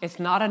 it's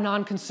not a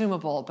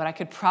non-consumable, but I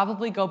could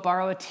probably go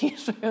borrow a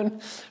teaspoon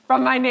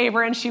from my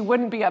neighbor, and she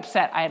wouldn't be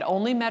upset. I had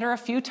only met her a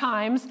few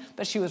times,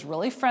 but she was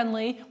really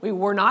friendly. We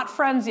were not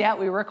friends yet.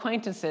 We were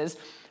acquaintances,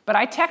 but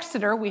I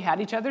texted her. We had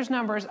each other's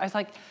numbers. I was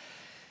like,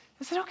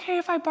 is it okay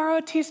if I borrow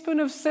a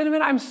teaspoon of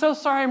cinnamon? I'm so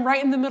sorry, I'm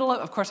right in the middle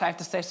of course I have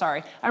to say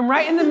sorry. I'm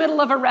right in the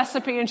middle of a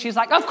recipe, and she's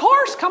like, of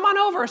course, come on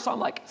over. So I'm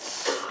like,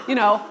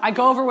 I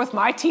go over with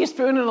my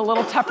teaspoon and a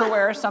little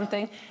Tupperware or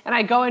something, and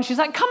I go in, she's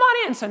like, come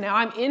on in. So now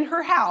I'm in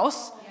her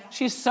house.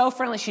 She's so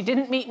friendly. She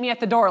didn't meet me at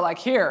the door like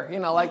here,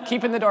 like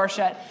keeping the door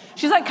shut.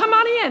 She's like, come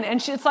on in.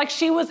 And it's like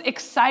she was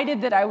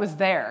excited that I was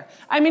there.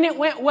 I mean, it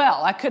went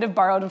well. I could have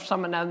borrowed from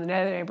someone in the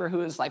neighbor who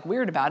was like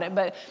weird about it,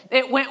 but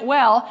it went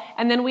well.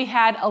 And then we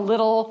had a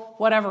little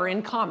whatever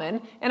in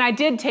common. And I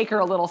did take her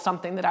a little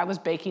something that I was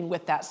baking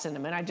with that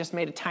cinnamon. I just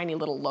made a tiny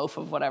little loaf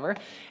of whatever.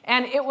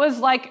 And it was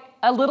like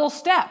a little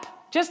step,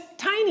 just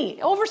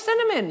tiny, over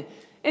cinnamon.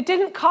 It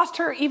didn't cost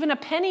her even a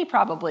penny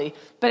probably,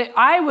 but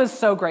I was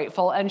so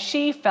grateful, and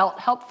she felt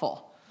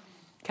helpful,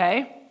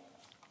 okay?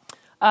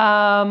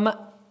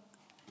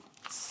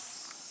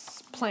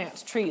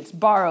 Plants, treats,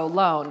 borrow,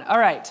 loan. All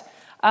right.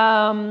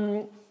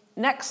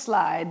 Next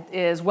slide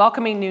is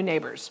welcoming new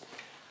neighbors.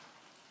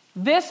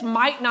 This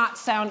might not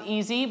sound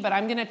easy, but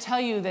I'm going to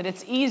tell you that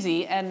it's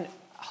easy and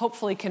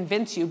hopefully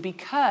convince you,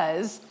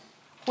 because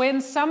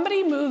when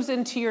somebody moves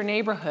into your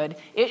neighborhood,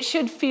 it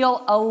should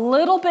feel a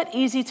little bit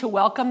easy to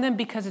welcome them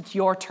because it's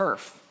your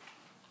turf.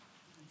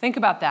 Think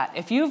about that.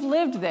 If you've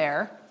lived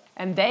there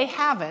and they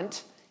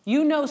haven't,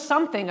 you know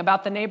something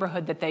about the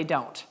neighborhood that they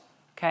don't,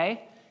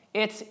 okay?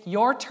 It's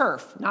your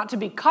turf, not to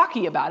be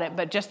cocky about it,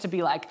 but just to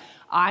be like,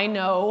 I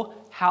know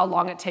how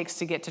long it takes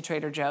to get to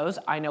Trader Joe's.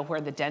 I know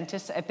where the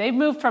dentist, if they've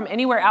moved from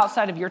anywhere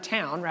outside of your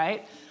town,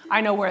 right? I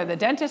know where the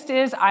dentist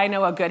is. I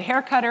know a good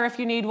hair cutter if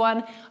you need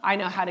one. I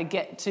know how to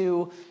get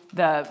to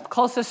the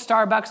closest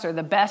Starbucks or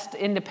the best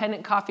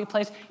independent coffee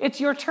place. It's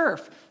your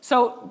turf.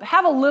 So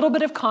have a little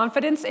bit of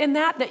confidence in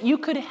that you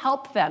could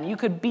help them. You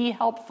could be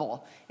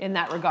helpful in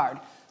that regard.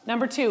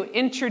 Number 2,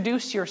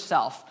 introduce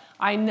yourself.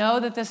 I know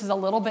that this is a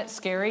little bit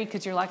scary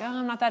because you're like,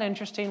 I'm not that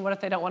interesting. What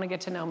if they don't want to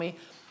get to know me?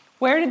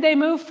 Where did they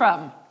move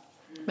from?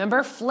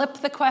 Remember, flip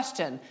the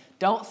question.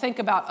 Don't think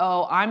about,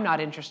 I'm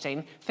not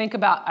interesting. Think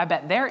about, I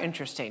bet they're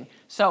interesting.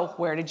 So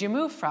where did you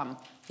move from?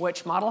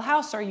 Which model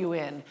house are you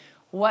in?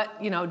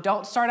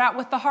 Don't start out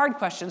with the hard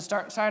questions.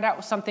 Start out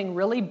with something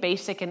really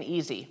basic and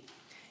easy.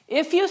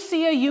 If you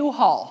see a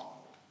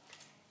U-Haul,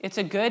 it's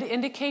a good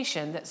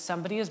indication that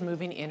somebody is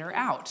moving in or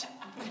out.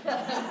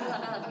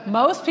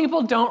 Most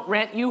people don't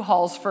rent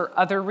U-Hauls for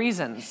other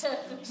reasons.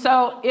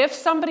 So if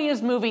somebody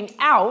is moving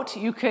out,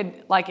 you could,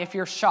 if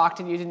you're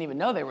shocked and you didn't even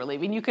know they were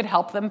leaving, you could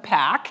help them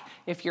pack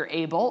if you're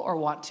able or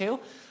want to,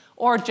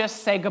 or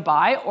just say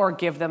goodbye or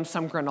give them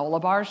some granola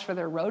bars for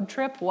their road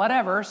trip,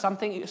 whatever,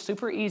 something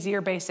super easy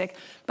or basic.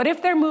 But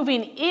if they're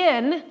moving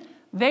in,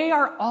 they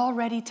are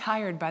already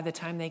tired by the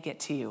time they get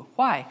to you.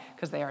 Why?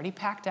 Because they already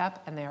packed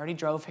up and they already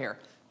drove here.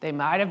 They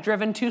might have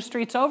driven 2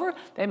 streets over.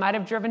 They might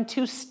have driven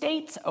 2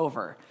 states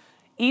over.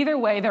 Either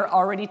way, they're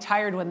already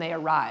tired when they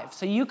arrive.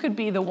 So you could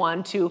be the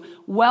one to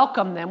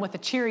welcome them with a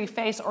cheery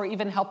face or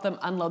even help them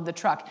unload the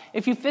truck.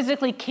 If you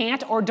physically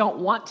can't or don't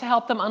want to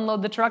help them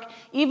unload the truck,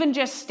 even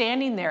just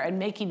standing there and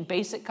making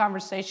basic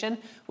conversation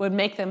would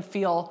make them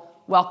feel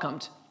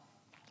welcomed.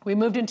 We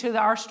moved into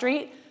our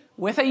street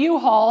with a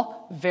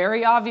U-Haul,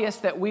 very obvious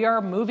that we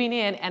are moving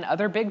in, and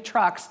other big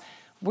trucks.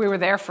 We were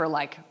there for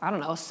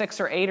 6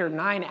 or 8 or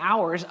 9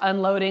 hours,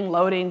 unloading,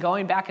 loading,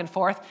 going back and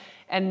forth,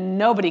 and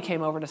nobody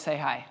came over to say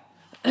hi.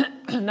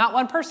 Not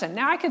one person.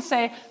 Now I could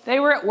say they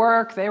were at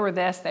work, they were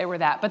this, they were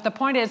that. But the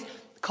point is,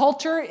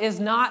 culture is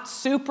not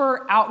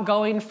super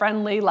outgoing,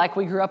 friendly like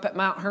we grew up at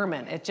Mount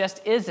Hermon. It just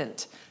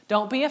isn't.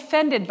 Don't be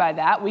offended by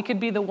that. We could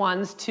be the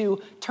ones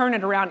to turn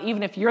it around.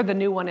 Even if you're the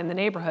new one in the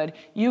neighborhood,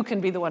 you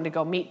can be the one to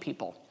go meet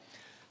people.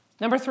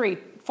 Number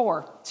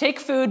 4, take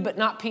food but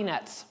not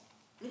peanuts.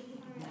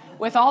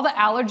 With all the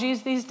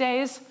allergies these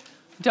days,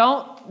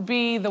 don't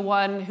be the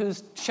one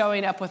who's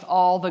showing up with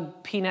all the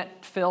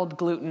peanut-filled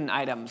gluten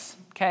items,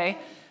 okay?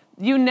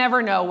 You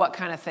never know what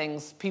kind of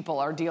things people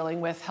are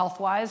dealing with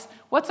health-wise.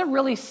 What's a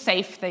really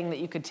safe thing that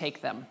you could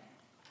take them?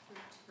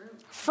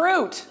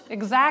 Fruit,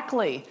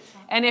 exactly.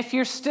 And if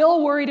you're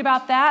still worried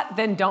about that,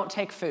 then don't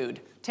take food.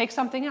 Take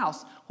something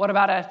else. What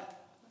about a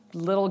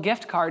little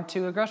gift card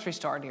to a grocery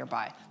store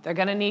nearby? They're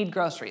going to need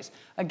groceries.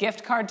 A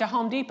gift card to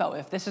Home Depot.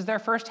 If this is their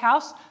first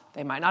house,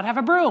 they might not have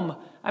a broom.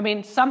 I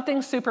mean,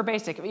 something super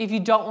basic. If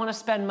you don't want to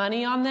spend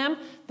money on them,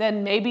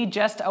 then maybe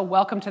just a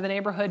welcome to the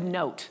neighborhood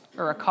note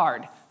or a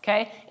card,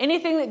 okay?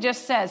 Anything that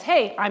just says,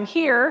 hey, I'm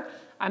here,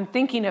 I'm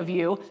thinking of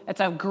you.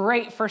 It's a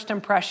great first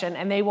impression,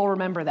 and they will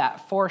remember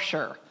that for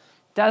sure.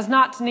 Does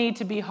not need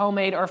to be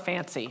homemade or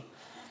fancy.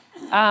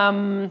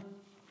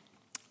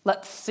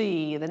 Let's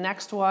see, the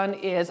next one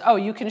is,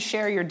 you can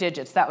share your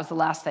digits. That was the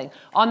last thing.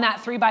 On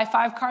that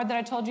 3x5 card that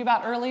I told you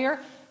about earlier,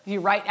 if you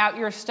write out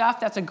your stuff,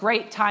 that's a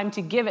great time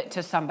to give it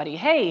to somebody.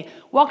 Hey,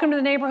 welcome to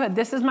the neighborhood.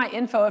 This is my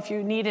info if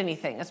you need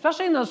anything,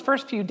 especially in those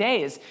first few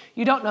days.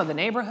 You don't know the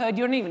neighborhood.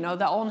 You don't even know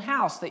the own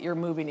house that you're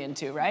moving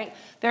into, right?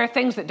 There are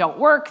things that don't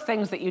work,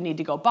 things that you need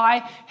to go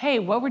buy. Hey,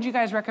 what would you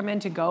guys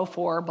recommend to go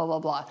for, blah, blah,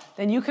 blah.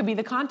 Then you could be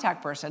the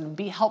contact person.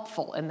 Be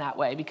helpful in that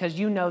way because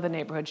you know the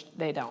neighborhood,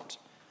 they don't.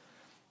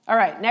 All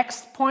right,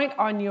 next point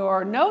on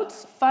your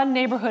notes, fun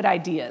neighborhood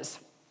ideas.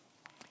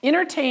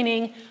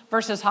 Entertaining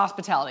versus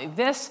hospitality.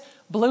 This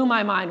blew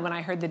my mind when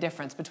I heard the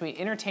difference between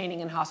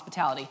entertaining and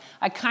hospitality.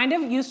 I kind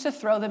of used to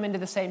throw them into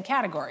the same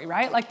category,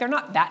 right? Like they're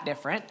not that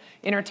different.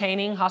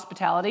 Entertaining,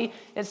 hospitality.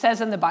 It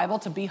says in the Bible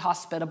to be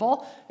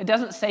hospitable. It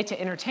doesn't say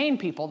to entertain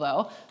people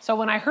though. So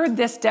when I heard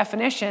this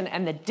definition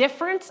and the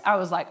difference, I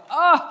was like,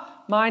 oh,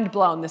 mind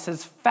blown. This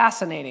is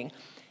fascinating.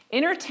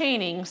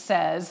 Entertaining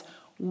says,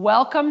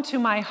 welcome to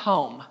my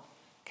home.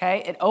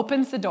 Okay, it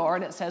opens the door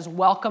and it says,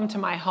 welcome to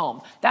my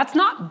home. That's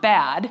not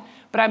bad,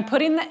 but I'm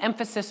putting the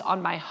emphasis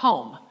on my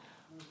home,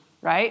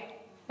 right?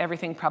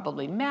 Everything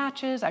probably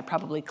matches. I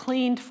probably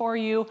cleaned for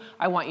you.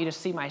 I want you to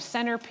see my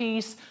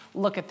centerpiece.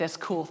 Look at this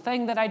cool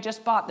thing that I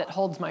just bought that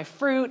holds my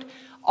fruit.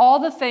 All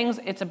the things,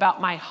 it's about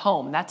my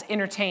home. That's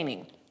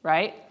entertaining,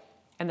 right?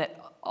 And that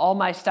all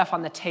my stuff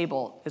on the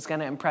table is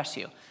going to impress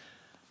you.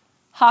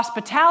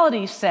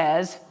 Hospitality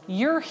says,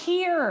 you're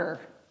here.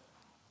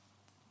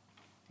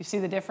 You see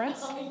the difference?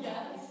 Oh,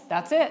 yes.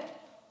 That's it.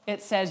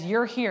 It says,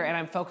 you're here, and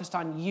I'm focused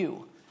on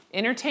you.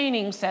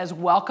 Entertaining says,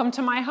 welcome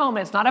to my home.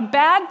 And it's not a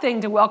bad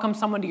thing to welcome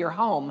someone to your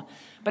home.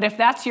 But if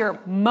that's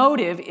your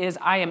motive is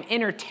I am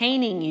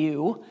entertaining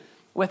you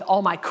with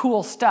all my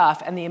cool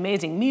stuff and the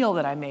amazing meal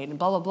that I made and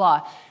blah, blah,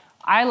 blah,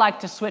 I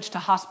like to switch to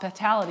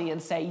hospitality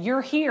and say,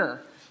 you're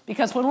here.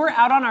 Because when we're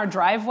out on our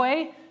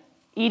driveway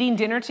eating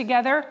dinner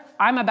together,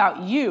 I'm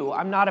about you.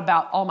 I'm not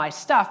about all my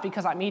stuff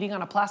because I'm eating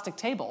on a plastic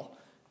table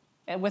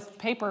and with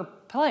paper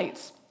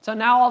plates. So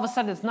now all of a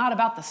sudden it's not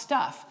about the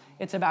stuff.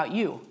 It's about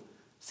you.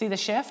 See the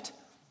shift?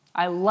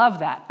 I love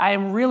that. I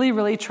am really,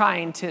 really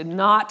trying to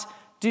not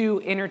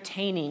do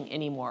entertaining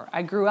anymore.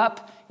 I grew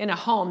up in a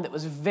home that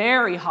was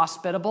very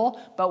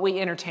hospitable, but we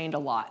entertained a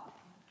lot.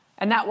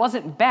 And that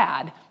wasn't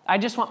bad. I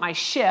just want my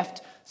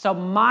shift so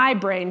my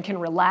brain can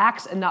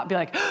relax and not be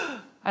like,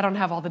 I don't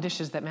have all the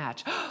dishes that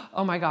match.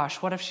 Oh my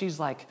gosh, what if she's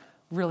like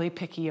really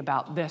picky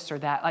about this or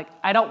that? Like,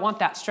 I don't want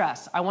that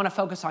stress. I want to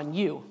focus on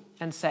you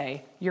and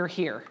say, you're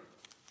here.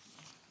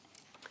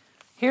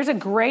 Here's a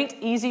great,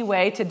 easy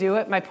way to do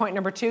it. My point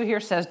number 2 here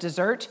says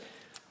dessert.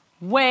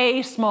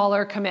 Way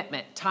smaller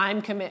commitment,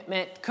 time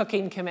commitment,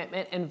 cooking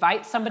commitment.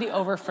 Invite somebody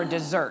over for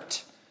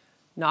dessert,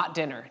 not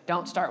dinner.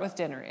 Don't start with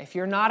dinner. If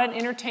you're not an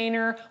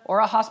entertainer or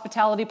a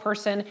hospitality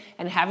person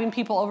and having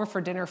people over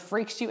for dinner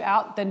freaks you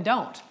out, then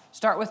don't.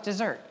 Start with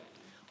dessert.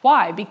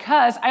 Why?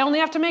 Because I only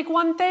have to make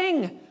one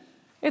thing.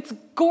 It's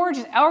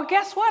gorgeous. Or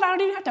guess what? I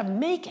don't even have to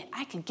make it.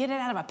 I can get it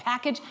out of a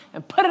package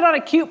and put it on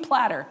a cute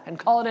platter and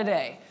call it a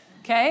day.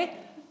 Okay?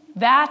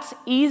 That's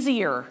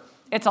easier.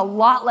 It's a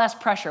lot less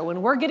pressure.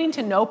 When we're getting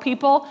to know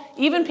people,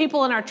 even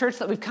people in our church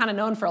that we've kind of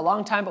known for a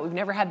long time, but we've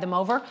never had them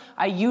over,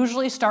 I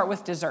usually start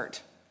with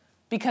dessert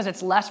because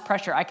it's less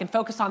pressure. I can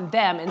focus on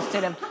them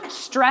instead of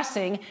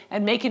stressing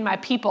and making my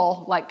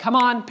people like, come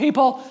on,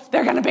 people,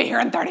 they're going to be here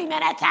in 30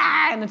 minutes,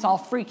 and it's all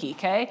freaky,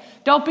 okay?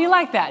 Don't be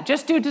like that.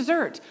 Just do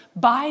dessert.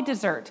 Buy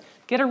dessert.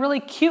 Get a really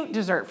cute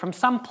dessert from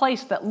some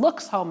place that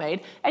looks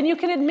homemade, and you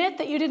can admit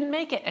that you didn't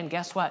make it. And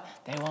guess what?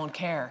 They won't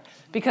care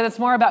because it's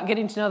more about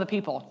getting to know the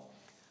people.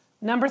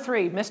 Number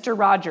 3, Mr.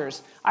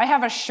 Rogers. I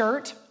have a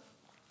shirt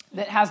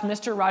that has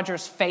Mr.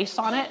 Rogers' face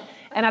on it,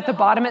 and at the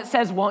bottom it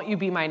says, won't you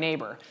be my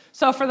neighbor?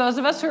 So for those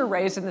of us who were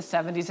raised in the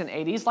 70s and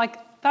 80s, like,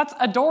 that's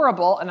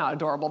adorable, not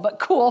adorable, but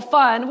cool,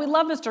 fun. We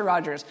love Mr.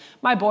 Rogers.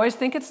 My boys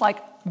think it's like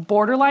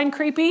borderline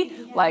creepy,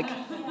 like,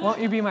 won't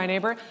you be my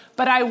neighbor?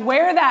 But I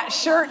wear that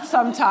shirt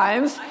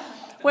sometimes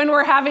when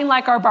we're having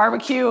like our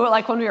barbecue,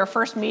 like when we were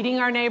first meeting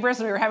our neighbors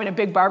and we were having a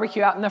big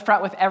barbecue out in the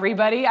front with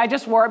everybody. I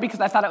just wore it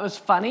because I thought it was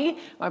funny.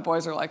 My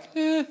boys are like,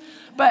 eh.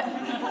 But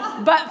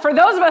for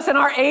those of us in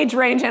our age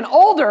range and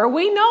older,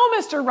 we know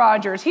Mr.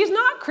 Rogers. He's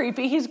not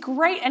creepy. He's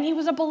great. And he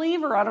was a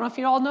believer. I don't know if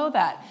you all know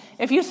that.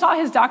 If you saw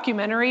his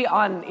documentary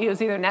on, it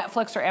was either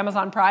Netflix or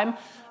Amazon Prime,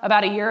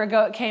 about a year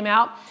ago it came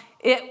out.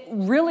 It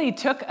really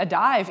took a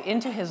dive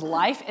into his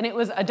life, and it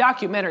was a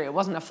documentary, it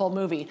wasn't a full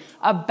movie,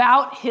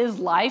 about his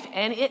life,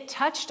 and it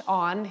touched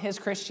on his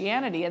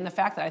Christianity and the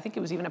fact that I think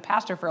he was even a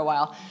pastor for a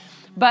while.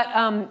 But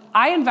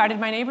I invited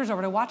my neighbors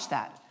over to watch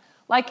that.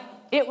 Like,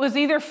 it was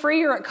either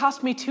free or it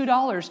cost me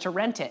 $2 to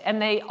rent it,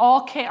 and they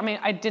all came. I mean,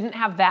 I didn't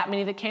have that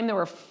many that came. There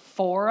were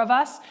 4 of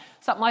us,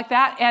 something like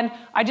that, and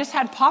I just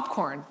had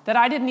popcorn that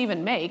I didn't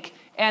even make,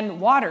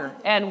 and water,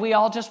 and we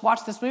all just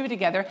watched this movie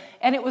together,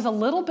 and it was a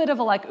little bit of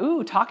a like,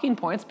 ooh, talking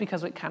points,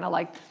 because we kind of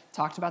like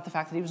talked about the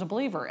fact that he was a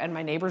believer, and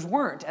my neighbors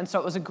weren't, and so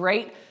it was a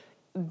great,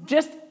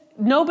 just,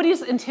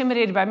 nobody's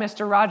intimidated by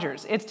Mr.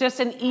 Rogers. It's just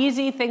an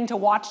easy thing to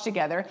watch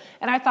together,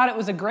 and I thought it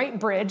was a great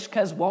bridge,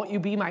 because won't you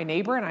be my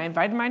neighbor? And I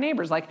invited my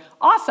neighbors, like,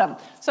 awesome.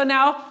 So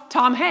now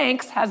Tom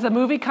Hanks has the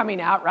movie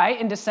coming out, right,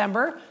 in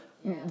December.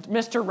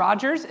 Mr.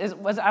 Rogers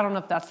I don't know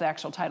if that's the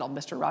actual title,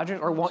 Mr.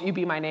 Rogers, or Won't You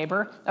Be My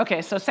Neighbor?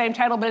 Okay, so same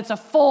title, but it's a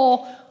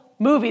full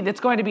movie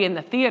that's going to be in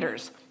the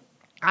theaters.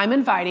 I'm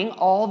inviting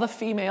all the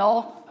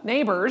female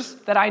neighbors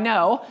that I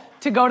know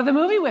to go to the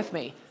movie with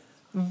me.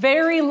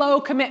 Very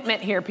low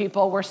commitment here,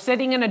 people. We're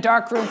sitting in a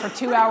dark room for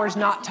 2 hours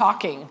not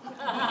talking.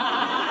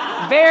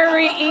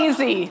 Very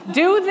easy.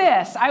 Do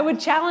this. I would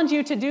challenge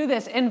you to do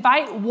this.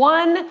 Invite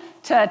 1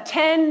 to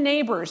 10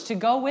 neighbors to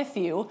go with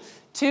you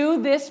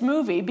to this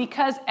movie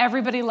because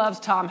everybody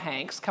loves Tom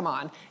Hanks. Come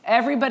on.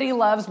 Everybody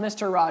loves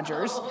Mr.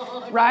 Rogers,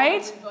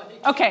 right?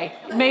 Okay,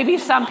 maybe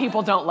some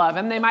people don't love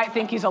him. They might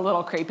think he's a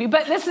little creepy,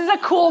 but this is a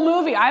cool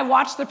movie. I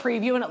watched the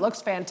preview and it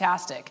looks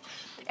fantastic.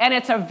 And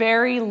it's a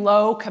very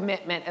low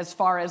commitment as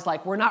far as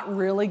like, we're not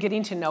really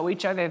getting to know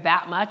each other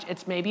that much.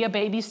 It's maybe a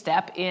baby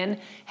step in,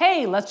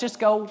 hey, let's just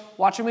go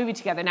watch a movie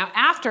together. Now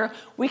after,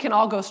 we can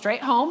all go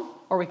straight home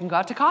or we can go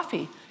out to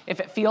coffee.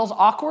 If it feels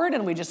awkward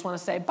and we just want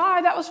to say,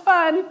 bye, that was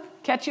fun,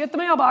 catch you at the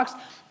mailbox.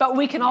 But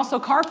we can also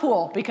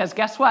carpool because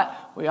guess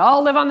what? We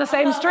all live on the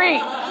same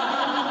street.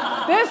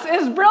 This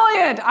is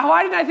brilliant.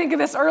 Why didn't I think of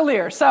this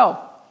earlier? So,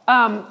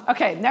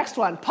 okay, next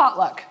one,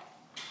 potluck.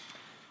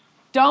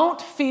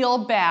 Don't feel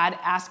bad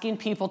asking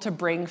people to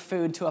bring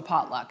food to a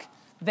potluck.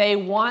 They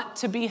want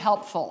to be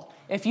helpful.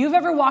 If you've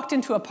ever walked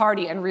into a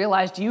party and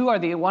realized you are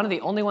one of the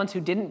only ones who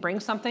didn't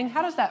bring something,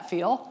 how does that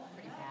feel?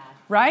 Pretty bad.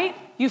 Right?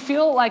 You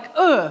feel like,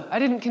 ugh, I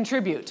didn't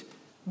contribute.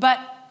 But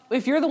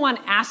if you're the one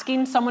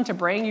asking someone to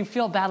bring, you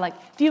feel bad, like,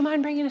 do you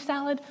mind bringing a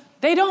salad?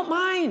 They don't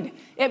mind.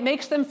 It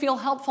makes them feel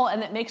helpful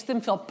and it makes them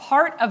feel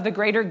part of the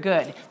greater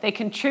good. They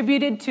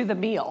contributed to the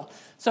meal.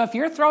 So if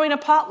you're throwing a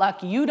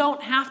potluck, you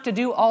don't have to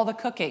do all the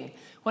cooking.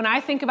 When I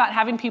think about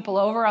having people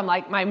over, I'm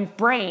like, my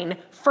brain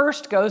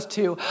first goes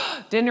to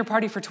dinner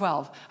party for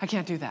 12. I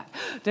can't do that.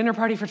 Dinner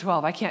party for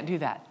 12. I can't do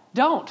that.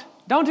 Don't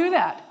do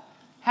that.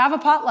 Have a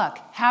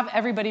potluck. Have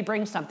everybody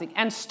bring something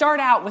and start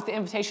out with the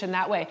invitation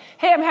that way.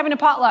 Hey, I'm having a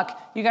potluck.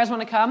 You guys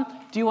want to come?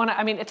 Do you want to?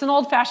 I mean, it's an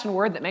old-fashioned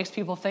word that makes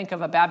people think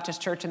of a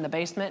Baptist church in the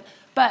basement,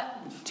 but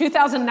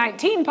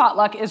 2019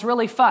 potluck is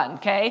really fun,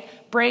 okay?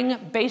 Bring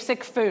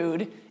basic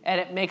food and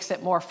it makes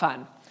it more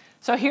fun.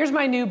 So here's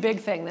my new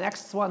big thing. The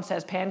next one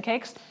says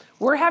pancakes.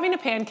 We're having a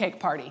pancake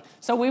party.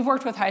 So we've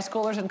worked with high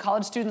schoolers and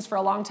college students for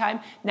a long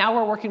time. Now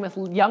we're working with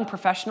young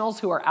professionals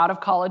who are out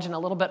of college and a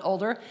little bit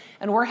older.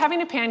 And we're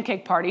having a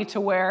pancake party to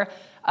where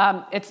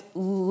it's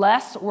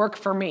less work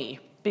for me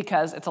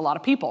because it's a lot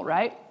of people,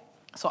 right?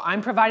 So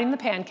I'm providing the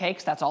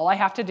pancakes. That's all I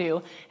have to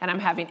do. And I'm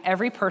having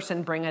every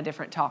person bring a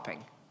different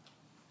topping.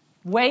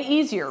 Way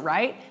easier,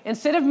 right?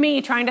 Instead of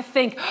me trying to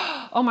think,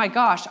 oh my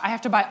gosh, I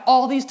have to buy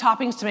all these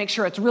toppings to make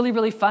sure it's really,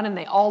 really fun and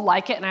they all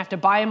like it and I have to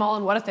buy them all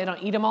and what if they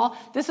don't eat them all?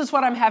 This is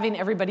what I'm having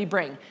everybody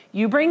bring.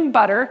 You bring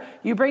butter,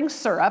 you bring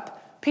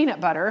syrup,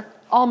 peanut butter,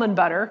 almond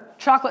butter,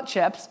 chocolate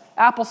chips,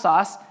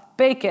 applesauce,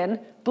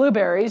 bacon,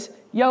 blueberries,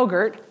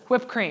 yogurt,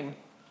 whipped cream.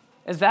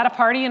 Is that a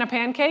party and a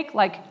pancake?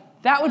 Like,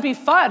 that would be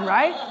fun,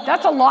 right?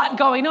 That's a lot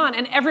going on,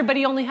 and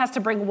everybody only has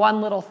to bring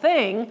one little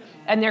thing,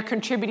 and they're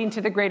contributing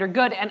to the greater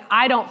good, and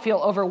I don't feel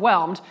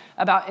overwhelmed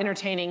about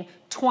entertaining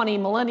 20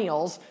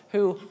 millennials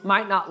who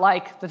might not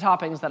like the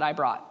toppings that I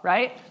brought,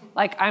 right?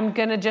 Like, I'm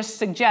gonna just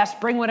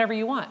suggest bring whatever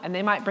you want, and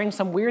they might bring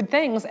some weird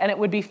things, and it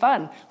would be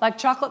fun. Like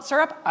chocolate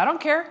syrup, I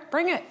don't care,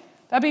 bring it.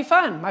 That'd be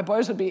fun. My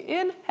boys would be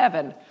in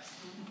heaven.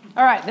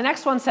 All right, the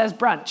next one says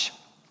brunch.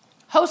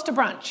 Host a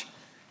brunch.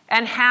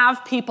 And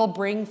have people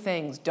bring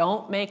things.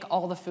 Don't make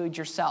all the food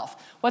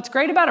yourself. What's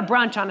great about a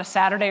brunch on a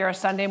Saturday or a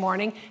Sunday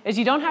morning is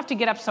you don't have to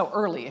get up so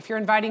early. If you're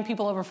inviting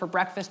people over for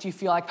breakfast, you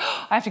feel like,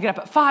 oh, I have to get up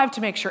at 5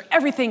 to make sure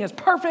everything is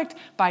perfect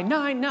by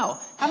 9. No,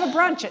 have a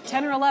brunch at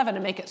 10 or 11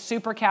 and make it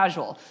super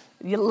casual.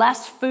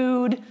 Less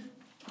food,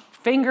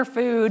 finger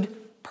food,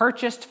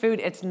 purchased food,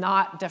 it's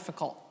not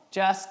difficult.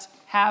 Just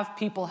have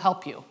people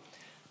help you.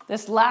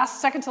 This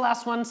second to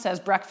last one says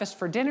breakfast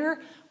for dinner.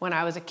 When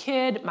I was a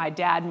kid, my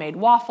dad made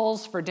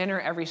waffles for dinner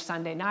every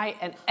Sunday night,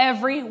 and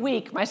every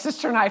week, my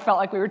sister and I felt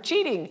like we were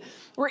cheating.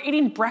 We're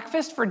eating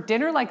breakfast for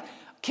dinner? Like,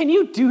 can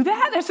you do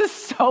that? This is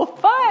so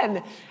fun.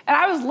 And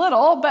I was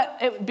little, but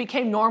it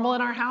became normal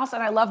in our house,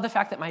 and I love the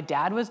fact that my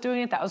dad was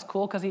doing it. That was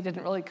cool because he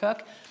didn't really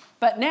cook.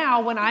 But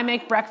now, when I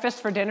make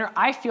breakfast for dinner,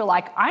 I feel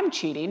like I'm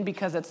cheating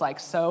because it's like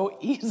so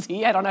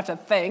easy. I don't have to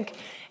think.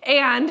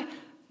 And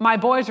my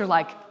boys are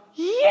like,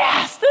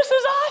 yes, this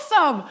is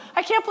awesome.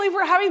 I can't believe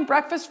we're having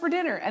breakfast for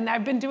dinner. And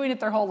I've been doing it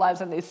their whole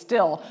lives, and they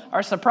still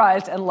are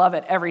surprised and love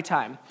it every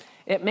time.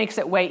 It makes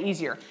it way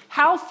easier.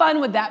 How fun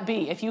would that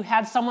be if you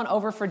had someone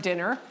over for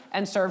dinner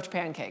and served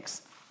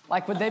pancakes?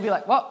 Like, would they be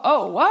like,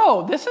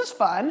 whoa, this is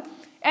fun.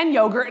 And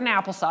yogurt and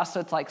applesauce, so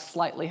it's like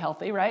slightly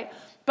healthy, right?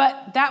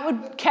 But that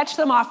would catch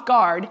them off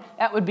guard.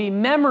 That would be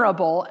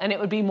memorable, and it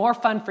would be more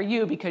fun for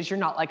you because you're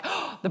not like,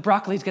 oh, the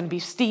broccoli's going to be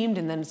steamed,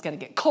 and then it's going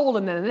to get cold,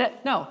 and then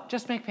no,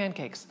 just make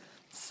pancakes.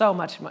 So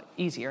much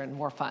easier and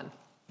more fun.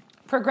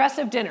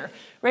 Progressive dinner.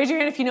 Raise your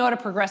hand if you know what a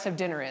progressive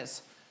dinner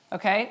is.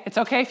 Okay? It's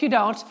okay if you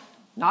don't.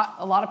 Not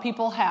a lot of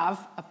people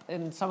have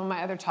in some of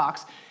my other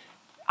talks.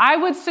 I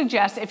would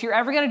suggest if you're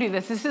ever going to do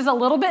this, this is a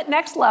little bit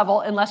next level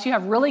unless you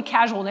have really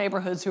casual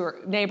neighbors who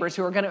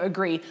are going to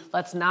agree,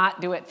 let's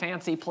not do it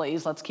fancy,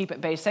 please. Let's keep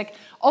it basic.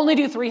 Only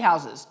do 3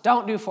 houses.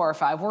 Don't do 4 or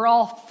 5. We're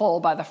all full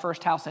by the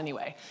first house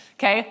anyway.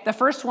 Okay? The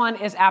first one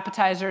is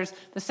appetizers.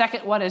 The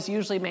second one is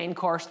usually main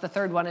course. The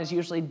third one is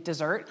usually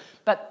dessert.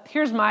 But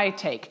here's my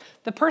take.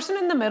 The person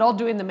in the middle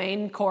doing the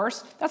main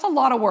course, that's a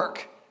lot of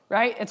work.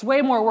 right? It's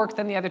way more work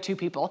than the other two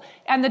people.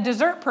 And the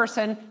dessert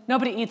person,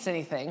 nobody eats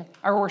anything,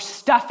 or we're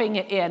stuffing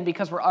it in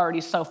because we're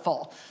already so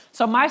full.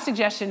 So my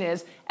suggestion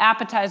is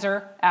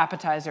appetizer,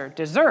 appetizer,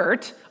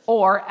 dessert,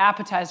 or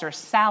appetizer,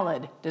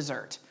 salad,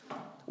 dessert.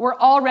 We're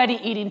already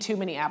eating too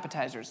many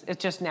appetizers.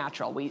 It's just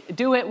natural. We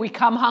do it, we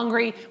come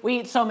hungry,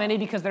 we eat so many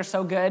because they're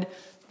so good,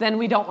 then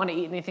we don't want to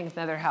eat anything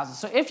from other houses.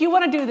 So if you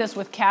want to do this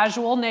with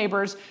casual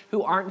neighbors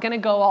who aren't going to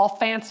go all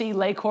fancy,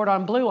 lay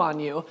cordon bleu on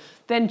you,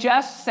 then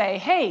just say,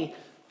 hey,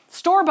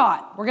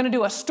 store-bought. We're going to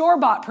do a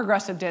store-bought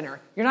progressive dinner.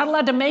 You're not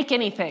allowed to make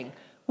anything.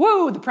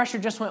 Woo, the pressure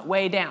just went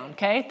way down,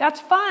 okay? That's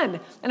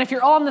fun. And if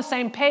you're all on the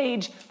same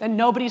page, then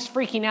nobody's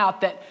freaking out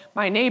that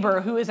my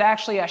neighbor, who is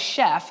actually a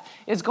chef,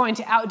 is going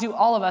to outdo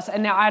all of us,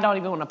 and now I don't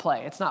even want to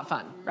play. It's not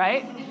fun,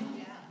 right?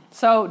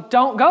 So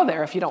don't go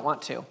there if you don't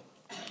want to.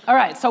 All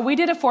right, so we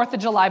did a 4th of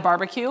July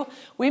barbecue.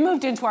 We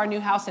moved into our new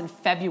house in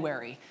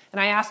February, and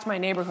I asked my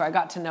neighbor who I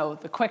got to know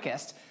the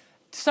quickest,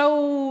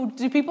 so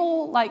do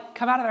people like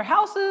come out of their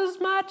houses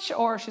much?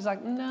 Or she's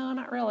like, no,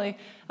 not really.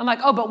 I'm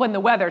like, oh, but when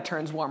the weather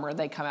turns warmer,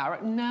 they come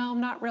out. No,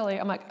 not really.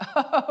 I'm like,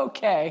 oh,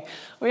 okay,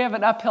 we have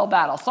an uphill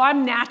battle. So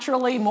I'm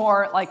naturally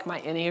more like my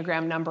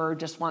Enneagram number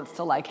just wants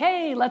to like,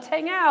 hey, let's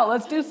hang out,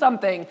 let's do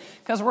something.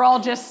 Because we're all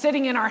just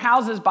sitting in our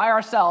houses by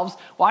ourselves,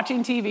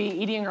 watching TV,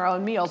 eating our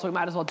own meals. We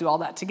might as well do all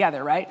that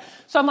together, right?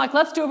 So I'm like,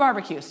 let's do a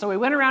barbecue. So we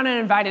went around and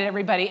invited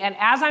everybody. And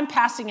as I'm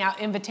passing out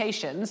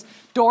invitations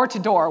door to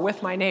door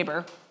with my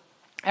neighbor,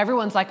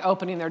 everyone's like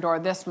opening their door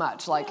this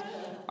much, like,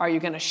 are you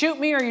going to shoot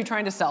me or are you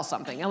trying to sell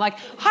something? And like,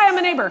 hi, I'm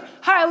a neighbor.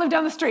 Hi, I live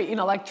down the street. You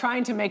know, like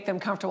trying to make them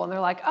comfortable. And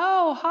they're like,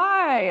 oh,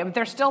 hi. And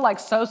they're still like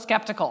so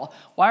skeptical.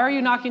 Why are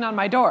you knocking on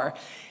my door?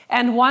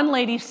 And one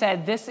lady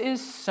said, this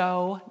is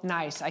so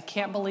nice. I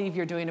can't believe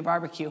you're doing a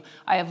barbecue.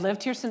 I have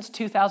lived here since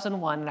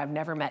 2001 and I've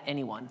never met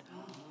anyone.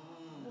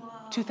 Wow.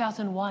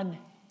 2001,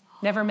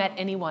 never met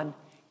anyone.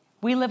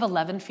 We live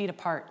 11 feet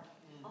apart.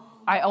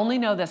 I only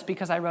know this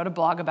because I wrote a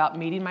blog about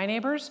meeting my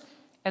neighbors.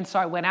 And so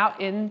I went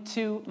out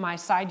into my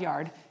side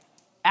yard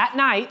at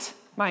night,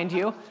 mind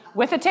you,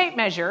 with a tape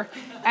measure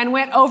and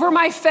went over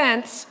my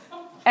fence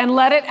and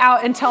let it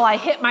out until I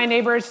hit my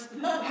neighbor's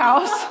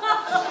house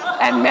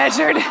and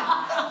measured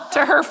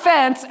to her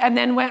fence and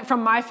then went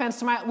from my fence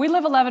to we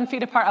live 11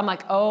 feet apart. I'm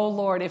like, oh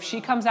Lord, if she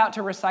comes out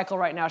to recycle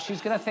right now, she's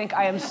gonna think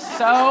I am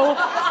so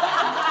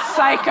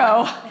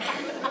psycho.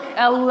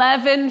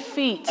 11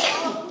 feet.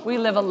 We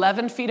live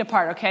 11 feet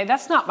apart, okay?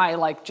 That's not my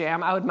like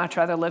jam. I would much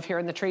rather live here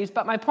in the trees.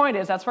 But my point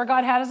is, that's where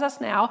God has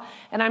us now,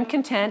 and I'm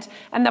content.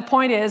 And the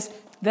point is,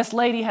 this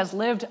lady has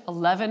lived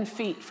 11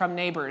 feet from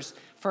neighbors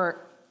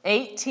for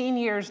 18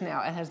 years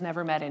now and has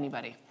never met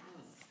anybody.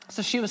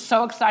 So she was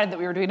so excited that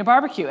we were doing a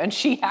barbecue, and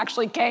she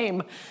actually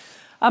came.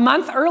 A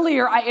month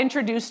earlier, I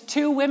introduced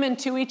 2 women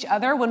to each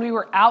other when we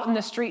were out in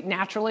the street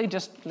naturally,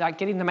 just like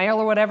getting the mail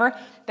or whatever.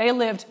 They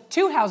lived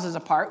 2 houses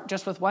apart,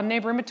 just with one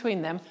neighbor in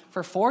between them.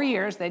 For 4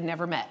 years, they'd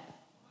never met.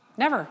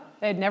 Never.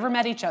 They had never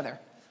met each other.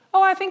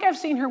 Oh, I think I've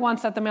seen her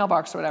once at the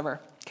mailbox or whatever.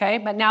 Okay,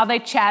 but now they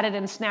chatted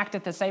and snacked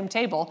at the same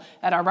table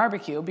at our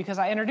barbecue because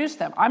I introduced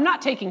them. I'm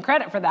not taking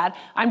credit for that.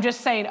 I'm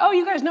just saying, oh,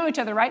 you guys know each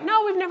other, right?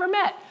 No, we've never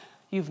met.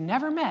 You've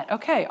never met.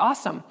 Okay,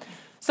 awesome.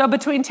 So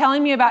between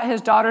telling me about his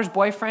daughter's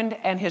boyfriend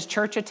and his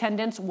church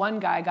attendance, one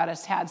guy got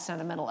his tad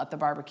sentimental at the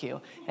barbecue.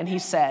 And he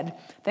said,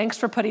 thanks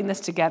for putting this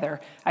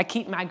together. I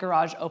keep my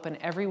garage open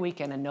every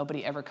weekend and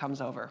nobody ever comes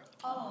over.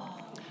 Oh.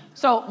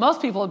 So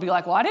most people would be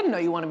like, well, I didn't know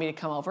you wanted me to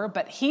come over.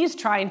 But he's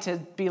trying to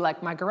be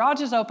like, my garage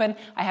is open.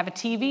 I have a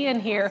TV in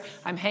here.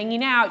 I'm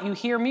hanging out. You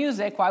hear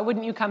music. Why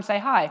wouldn't you come say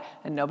hi?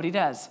 And nobody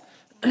does.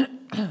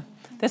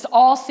 This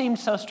all seemed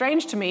so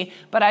strange to me,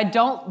 but I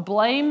don't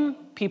blame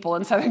people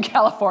in Southern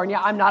California.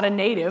 I'm not a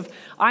native.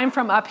 I'm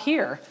from up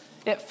here.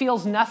 It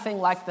feels nothing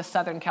like the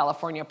Southern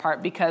California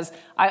part because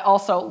I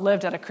also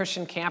lived at a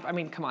Christian camp. I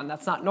mean, come on,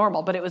 that's not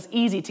normal, but it was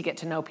easy to get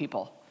to know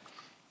people.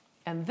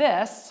 And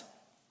this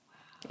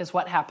is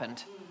what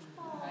happened.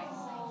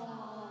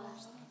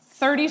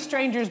 30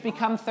 strangers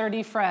become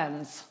 30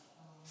 friends.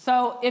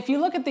 So if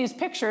you look at these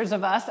pictures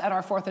of us at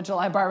our 4th of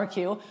July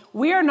barbecue,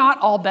 we are not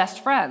all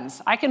best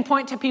friends. I can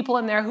point to people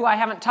in there who I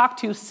haven't talked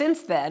to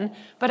since then,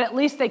 but at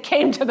least they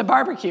came to the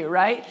barbecue,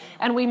 right?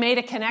 And we made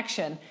a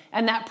connection.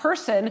 And that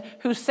person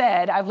who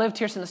said, I've lived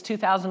here since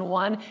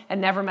 2001 and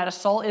never met a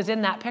soul is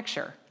in that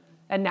picture.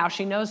 And now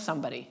she knows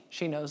somebody.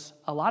 She knows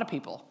a lot of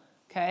people,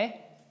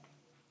 okay?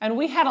 And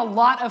we had a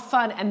lot of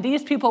fun, and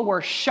these people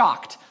were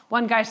shocked.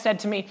 One guy said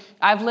to me,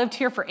 I've lived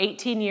here for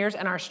 18 years,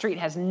 and our street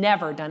has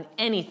never done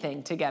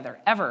anything together,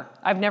 ever.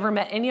 I've never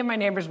met any of my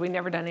neighbors. We've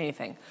never done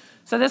anything.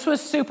 So this was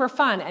super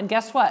fun, and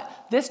guess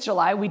what? This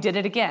July, we did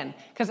it again,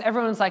 because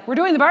everyone's like, we're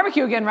doing the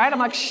barbecue again, right? I'm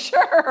like,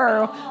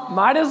 sure,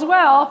 might as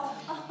well.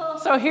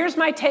 So here's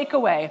my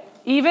takeaway.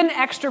 Even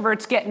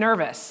extroverts get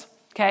nervous,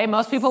 okay?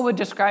 Most people would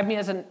describe me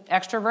as an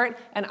extrovert,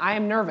 and I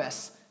am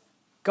nervous.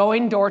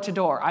 Going door to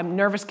door. I'm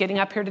nervous getting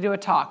up here to do a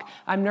talk.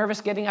 I'm nervous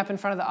getting up in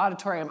front of the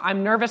auditorium.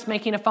 I'm nervous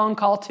making a phone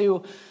call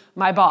to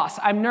my boss.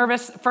 I'm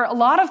nervous for a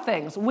lot of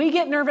things. We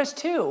get nervous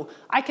too.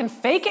 I can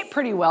fake it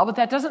pretty well, but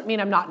that doesn't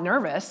mean I'm not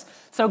nervous.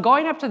 So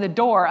going up to the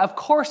door, of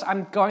course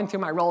I'm going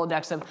through my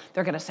Rolodex of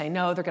they're going to say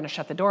no, they're going to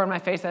shut the door in my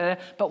face,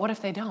 but what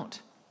if they don't?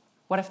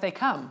 What if they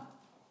come?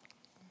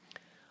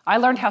 I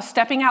learned how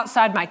stepping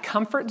outside my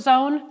comfort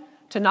zone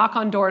to knock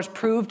on doors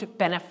proved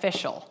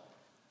beneficial.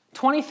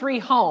 23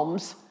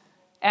 homes,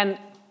 and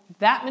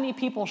that many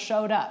people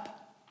showed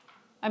up.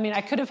 I mean,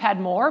 I could have had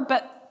more,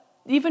 but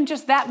even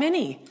just that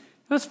many.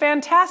 It was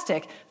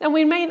fantastic. And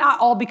we may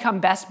not all become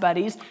best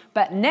buddies,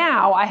 but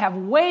now I have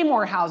way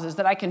more houses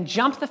that I can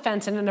jump the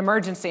fence in an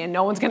emergency and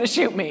no one's going to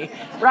shoot me,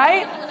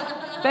 right?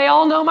 They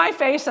all know my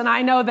face and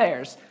I know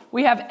theirs.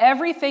 We have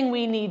everything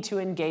we need to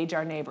engage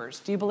our neighbors.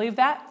 Do you believe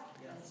that?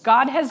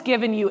 God has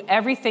given you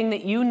everything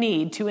that you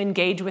need to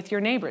engage with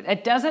your neighbor.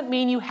 It doesn't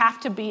mean you have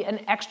to be an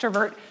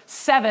extrovert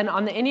 7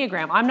 on the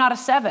Enneagram. I'm not a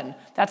 7.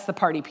 That's the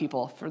party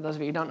people, for those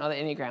of you who don't know the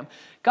Enneagram.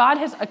 God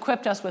has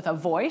equipped us with a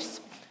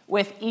voice,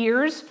 with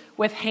ears,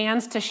 with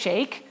hands to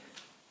shake,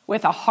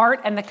 with a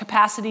heart and the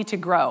capacity to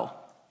grow.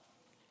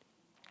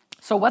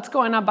 So what's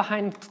going on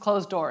behind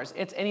closed doors?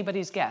 It's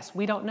anybody's guess.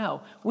 We don't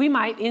know. We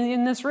might,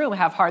 in this room,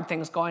 have hard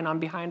things going on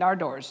behind our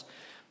doors.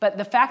 But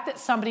the fact that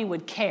somebody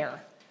would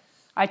care,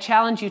 I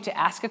challenge you to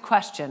ask a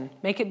question.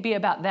 Make it be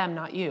about them,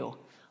 not you.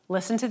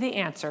 Listen to the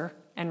answer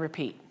and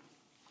repeat.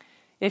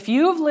 If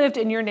you've lived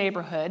in your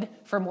neighborhood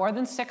for more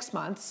than 6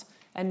 months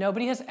and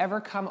nobody has ever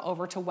come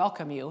over to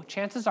welcome you,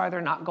 chances are they're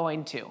not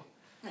going to.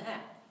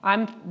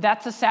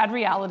 That's a sad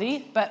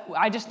reality, but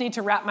I just need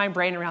to wrap my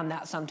brain around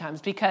that sometimes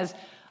because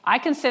I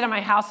can sit in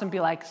my house and be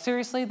like,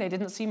 seriously, they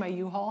didn't see my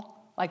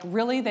U-Haul? Like,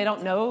 really? They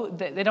don't know,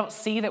 they don't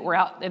see that we're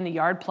out in the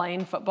yard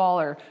playing football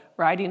or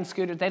riding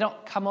scooters. They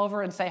don't come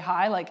over and say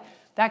hi. Like,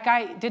 that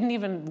guy didn't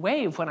even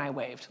wave when I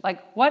waved.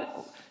 Like,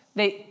 what?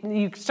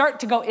 You start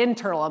to go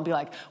internal and be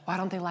like, why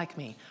don't they like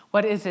me?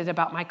 What is it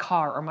about my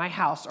car or my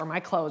house or my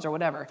clothes or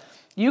whatever?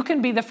 You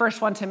can be the first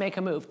one to make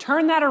a move.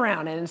 Turn that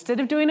around, and instead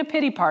of doing a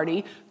pity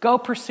party, go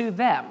pursue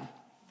them.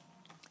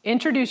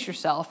 Introduce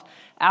yourself,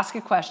 ask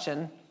a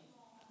question,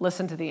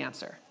 listen to the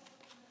answer.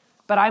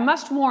 But I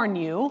must warn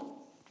you,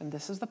 and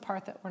this is the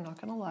part that we're not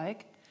going to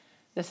like.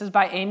 This is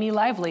by Amy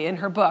Lively in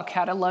her book,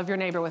 How to Love Your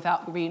Neighbor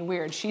Without Being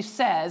Weird. She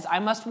says, I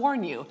must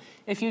warn you,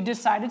 if you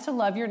decided to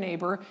love your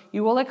neighbor,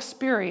 you will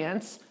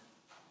experience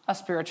a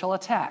spiritual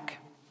attack.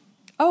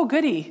 Oh,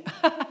 goody.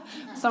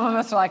 Some of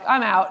us are like,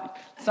 I'm out.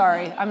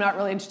 Sorry, I'm not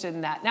really interested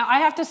in that. Now, I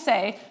have to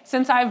say,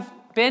 since I've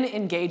been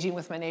engaging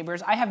with my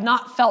neighbors, I have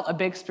not felt a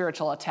big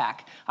spiritual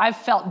attack. I've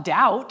felt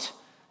doubt,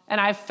 and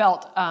I've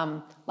felt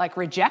like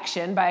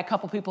rejection by a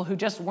couple people who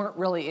just weren't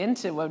really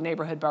into a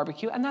neighborhood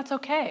barbecue, and that's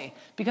okay,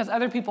 because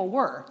other people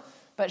were.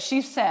 But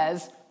she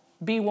says,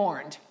 be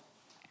warned.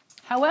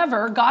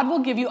 However, God will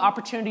give you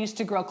opportunities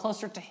to grow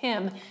closer to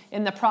Him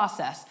in the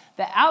process.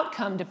 The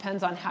outcome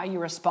depends on how you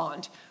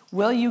respond.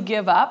 Will you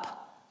give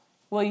up?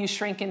 Will you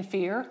shrink in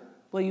fear?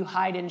 Will you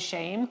hide in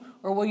shame?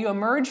 Or will you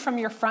emerge from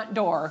your front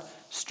door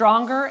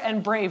stronger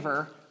and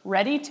braver,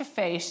 ready to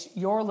face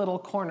your little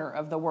corner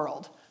of the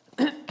world?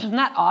 Isn't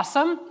that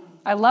awesome?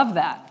 I love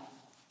that.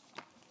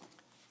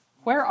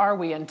 Where are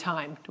we in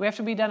time? Do we have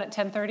to be done at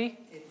 10:30?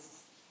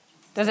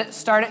 Does it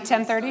start at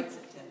 10:30?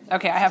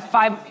 Okay, I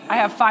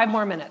have 5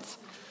 more minutes.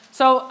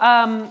 So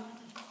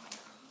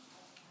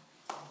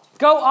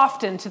go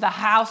often to the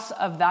house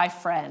of thy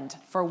friend,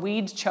 for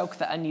weeds choke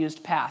the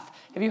unused path.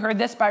 Have you heard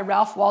this by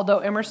Ralph Waldo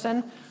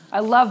Emerson? I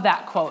love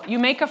that quote. You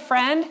make a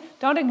friend,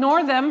 don't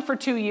ignore them for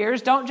 2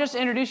 years. Don't just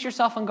introduce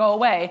yourself and go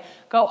away.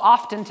 Go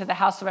often to the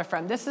house of a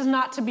friend. This is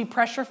not to be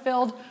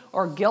pressure-filled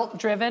or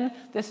guilt-driven.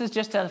 This is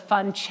just a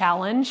fun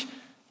challenge.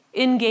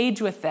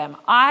 Engage with them.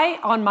 I,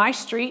 on my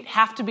street,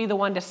 have to be the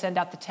one to send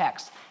out the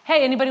text.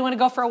 Hey, anybody want to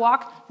go for a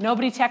walk?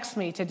 Nobody texts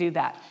me to do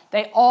that.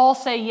 They all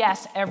say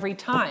yes every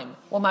time.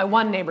 Well, my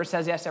one neighbor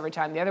says yes every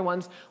time. The other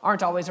ones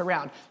aren't always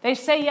around. They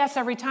say yes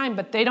every time,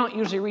 but they don't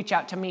usually reach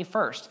out to me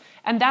first.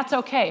 And that's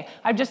okay.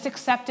 I've just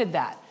accepted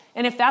that.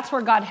 And if that's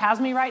where God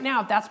has me right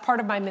now, if that's part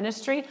of my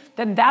ministry,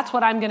 then that's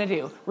what I'm going to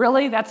do.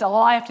 Really, that's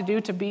all I have to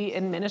do to be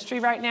in ministry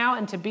right now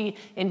and to be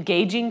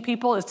engaging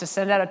people is to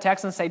send out a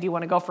text and say, do you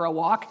want to go for a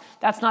walk?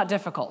 That's not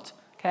difficult,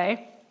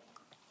 okay?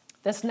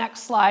 This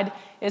next slide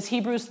is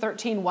Hebrews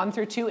 13,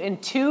 1-2 in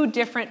 2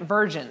 different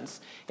versions.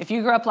 If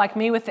you grew up like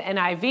me with the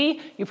NIV,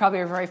 you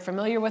probably are very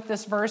familiar with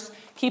this verse.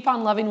 Keep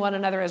on loving one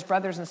another as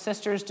brothers and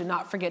sisters. Do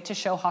not forget to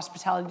show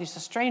hospitality to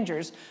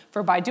strangers,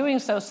 for by doing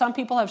so, some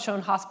people have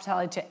shown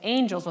hospitality to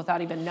angels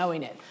without even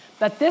knowing it.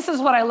 But this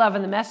is what I love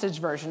in the Message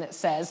version. It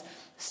says,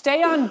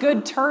 stay on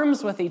good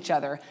terms with each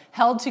other,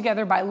 held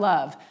together by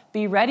love.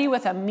 Be ready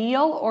with a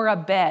meal or a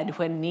bed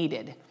when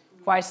needed.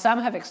 Why some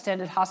have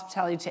extended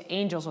hospitality to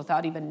angels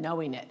without even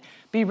knowing it.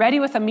 Be ready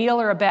with a meal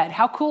or a bed.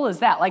 How cool is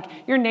that? Like,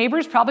 your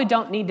neighbors probably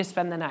don't need to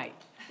spend the night,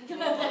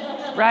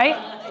 right?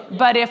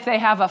 But if they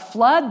have a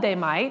flood, they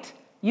might.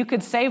 You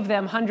could save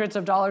them hundreds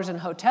of dollars in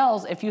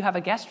hotels if you have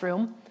a guest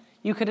room.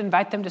 You could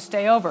invite them to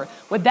stay over.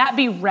 Would that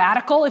be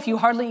radical if you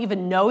hardly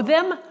even know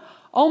them?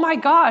 Oh my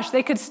gosh,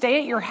 they could stay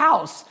at your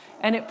house,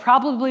 and it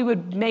probably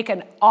would make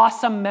an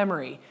awesome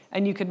memory,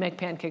 and you could make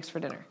pancakes for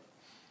dinner.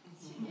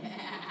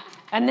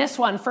 And this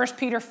one, 1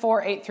 Peter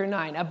 4, 8 through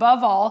 9.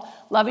 Above all,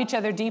 love each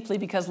other deeply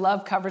because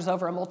love covers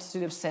over a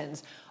multitude of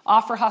sins.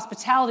 Offer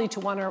hospitality to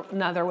one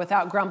another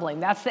without grumbling.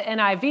 That's the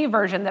NIV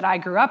version that I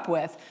grew up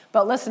with,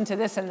 but listen to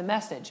this in the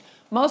Message.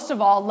 Most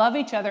of all, love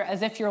each other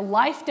as if your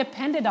life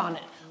depended on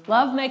it.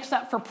 Love makes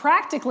up for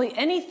practically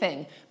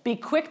anything. Be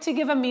quick to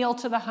give a meal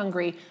to the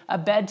hungry, a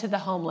bed to the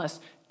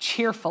homeless,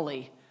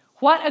 cheerfully.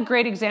 What a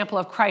great example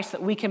of Christ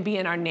that we can be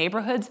in our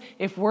neighborhoods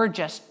if we're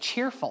just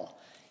cheerful.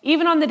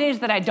 Even on the days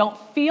that I don't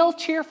feel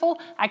cheerful,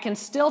 I can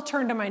still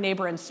turn to my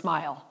neighbor and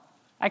smile.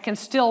 I can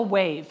still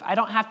wave. I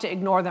don't have to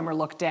ignore them or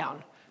look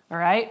down, all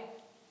right?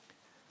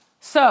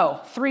 So,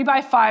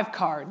 3x5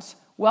 cards.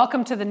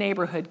 Welcome to the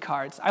neighborhood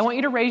cards. I want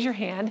you to raise your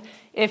hand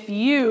if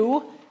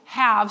you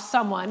have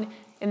someone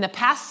in the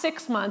past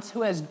 6 months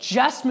who has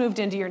just moved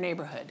into your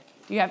neighborhood.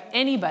 Do you have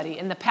anybody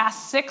in the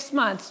past 6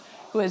 months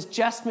who has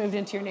just moved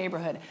into your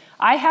neighborhood?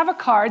 I have a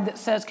card that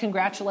says,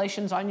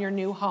 congratulations on your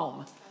new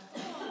home.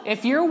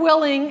 If you're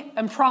willing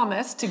and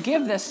promise to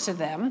give this to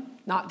them,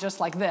 not just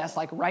like this,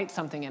 like write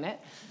something in it.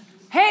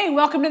 Hey,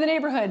 welcome to the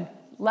neighborhood.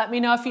 Let me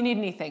know if you need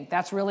anything.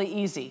 That's really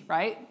easy,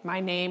 right? My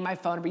name, my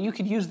phone number. You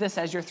could use this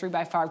as your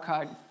 3x5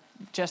 card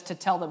just to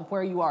tell them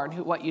where you are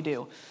and what you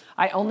do.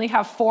 I only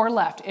have 4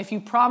 left. If you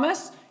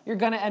promise you're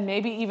going to, and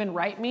maybe even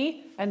write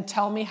me and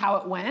tell me how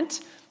it went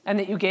and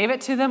that you gave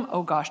it to them.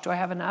 Oh gosh, do I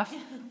have enough?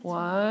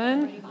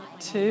 1,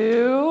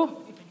 2,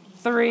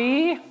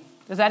 3.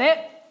 Is that it?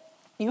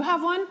 You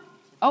have one?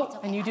 Oh,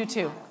 and you do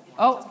too.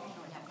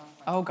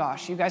 Oh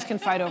gosh, you guys can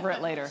fight over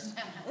it later.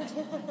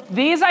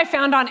 These I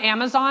found on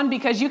Amazon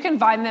because you can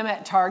find them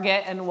at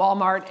Target and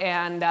Walmart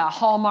and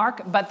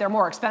Hallmark, but they're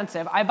more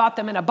expensive. I bought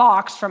them in a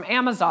box from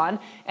Amazon,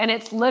 and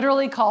it's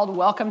literally called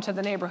Welcome to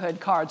the Neighborhood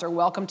cards or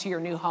Welcome to Your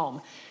New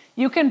Home.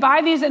 You can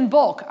buy these in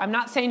bulk. I'm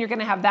not saying you're going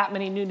to have that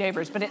many new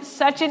neighbors, but it's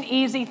such an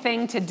easy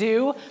thing to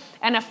do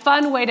and a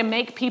fun way to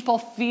make people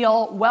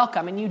feel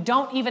welcome. And you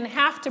don't even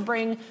have to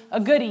bring a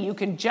goodie. You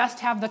can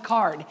just have the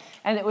card.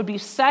 And it would be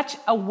such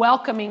a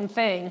welcoming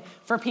thing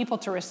for people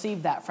to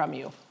receive that from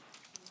you.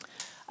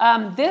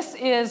 This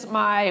is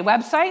my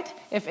website,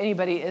 if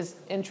anybody is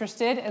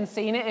interested in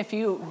seeing it. If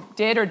you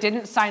did or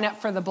didn't sign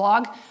up for the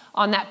blog,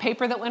 on that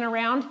paper that went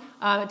around,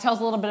 it tells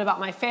a little bit about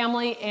my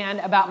family and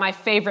about my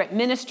favorite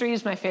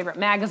ministries, my favorite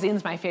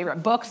magazines, my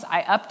favorite books.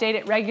 I update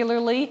it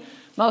regularly,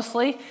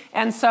 mostly.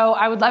 And so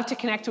I would love to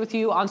connect with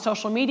you on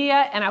social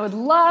media, and I would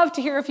love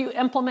to hear if you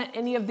implement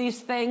any of these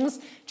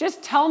things.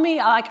 Just tell me,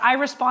 I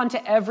respond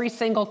to every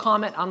single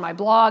comment on my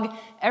blog,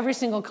 every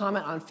single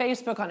comment on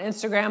Facebook, on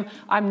Instagram.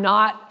 I'm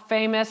not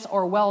famous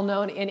or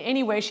well-known in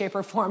any way, shape,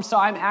 or form, so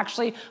I'm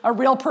actually a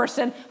real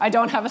person. I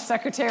don't have a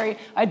secretary.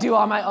 I do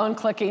all my own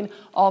clicking.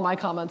 All my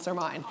comments are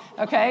mine,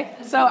 okay?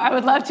 So I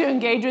would love to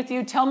engage with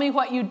you. Tell me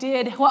what you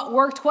did, what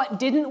worked, what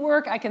didn't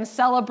work. I can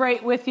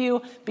celebrate with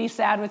you, be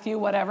sad with you,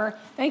 whatever.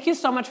 Thank you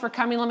so much for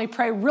coming. Let me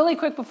pray really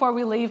quick before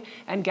we leave.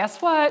 And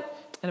guess what?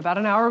 In about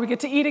an hour, we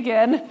get to eat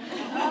again.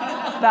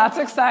 That's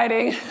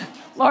exciting.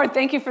 Lord,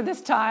 thank you for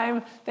this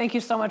time. Thank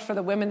you so much for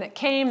the women that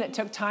came, that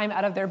took time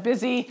out of their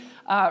busy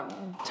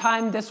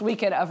time this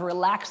weekend of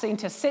relaxing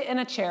to sit in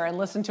a chair and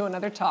listen to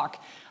another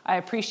talk. I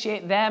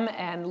appreciate them,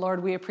 and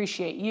Lord, we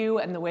appreciate you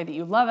and the way that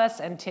you love us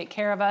and take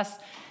care of us.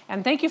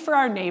 And thank you for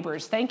our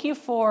neighbors. Thank you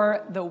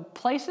for the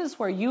places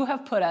where you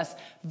have put us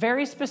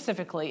very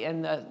specifically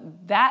in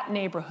that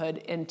neighborhood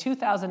in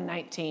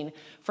 2019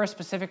 for a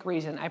specific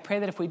reason. I pray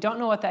that if we don't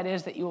know what that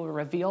is, that you will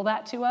reveal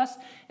that to us.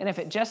 And if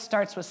it just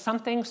starts with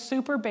something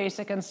super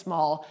basic and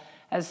small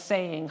as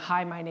saying,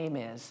 hi, my name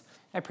is,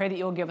 I pray that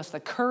you'll give us the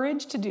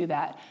courage to do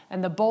that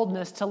and the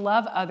boldness to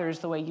love others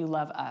the way you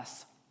love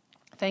us.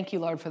 Thank you,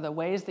 Lord, for the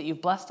ways that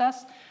you've blessed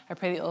us. I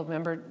pray that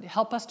you'll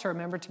help us to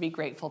remember to be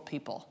grateful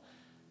people.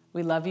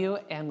 We love you,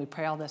 and we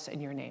pray all this in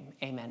your name.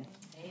 Amen.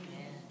 Amen.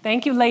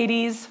 Thank you,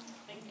 ladies.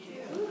 Thank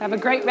you. Have a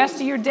great rest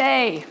of your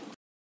day.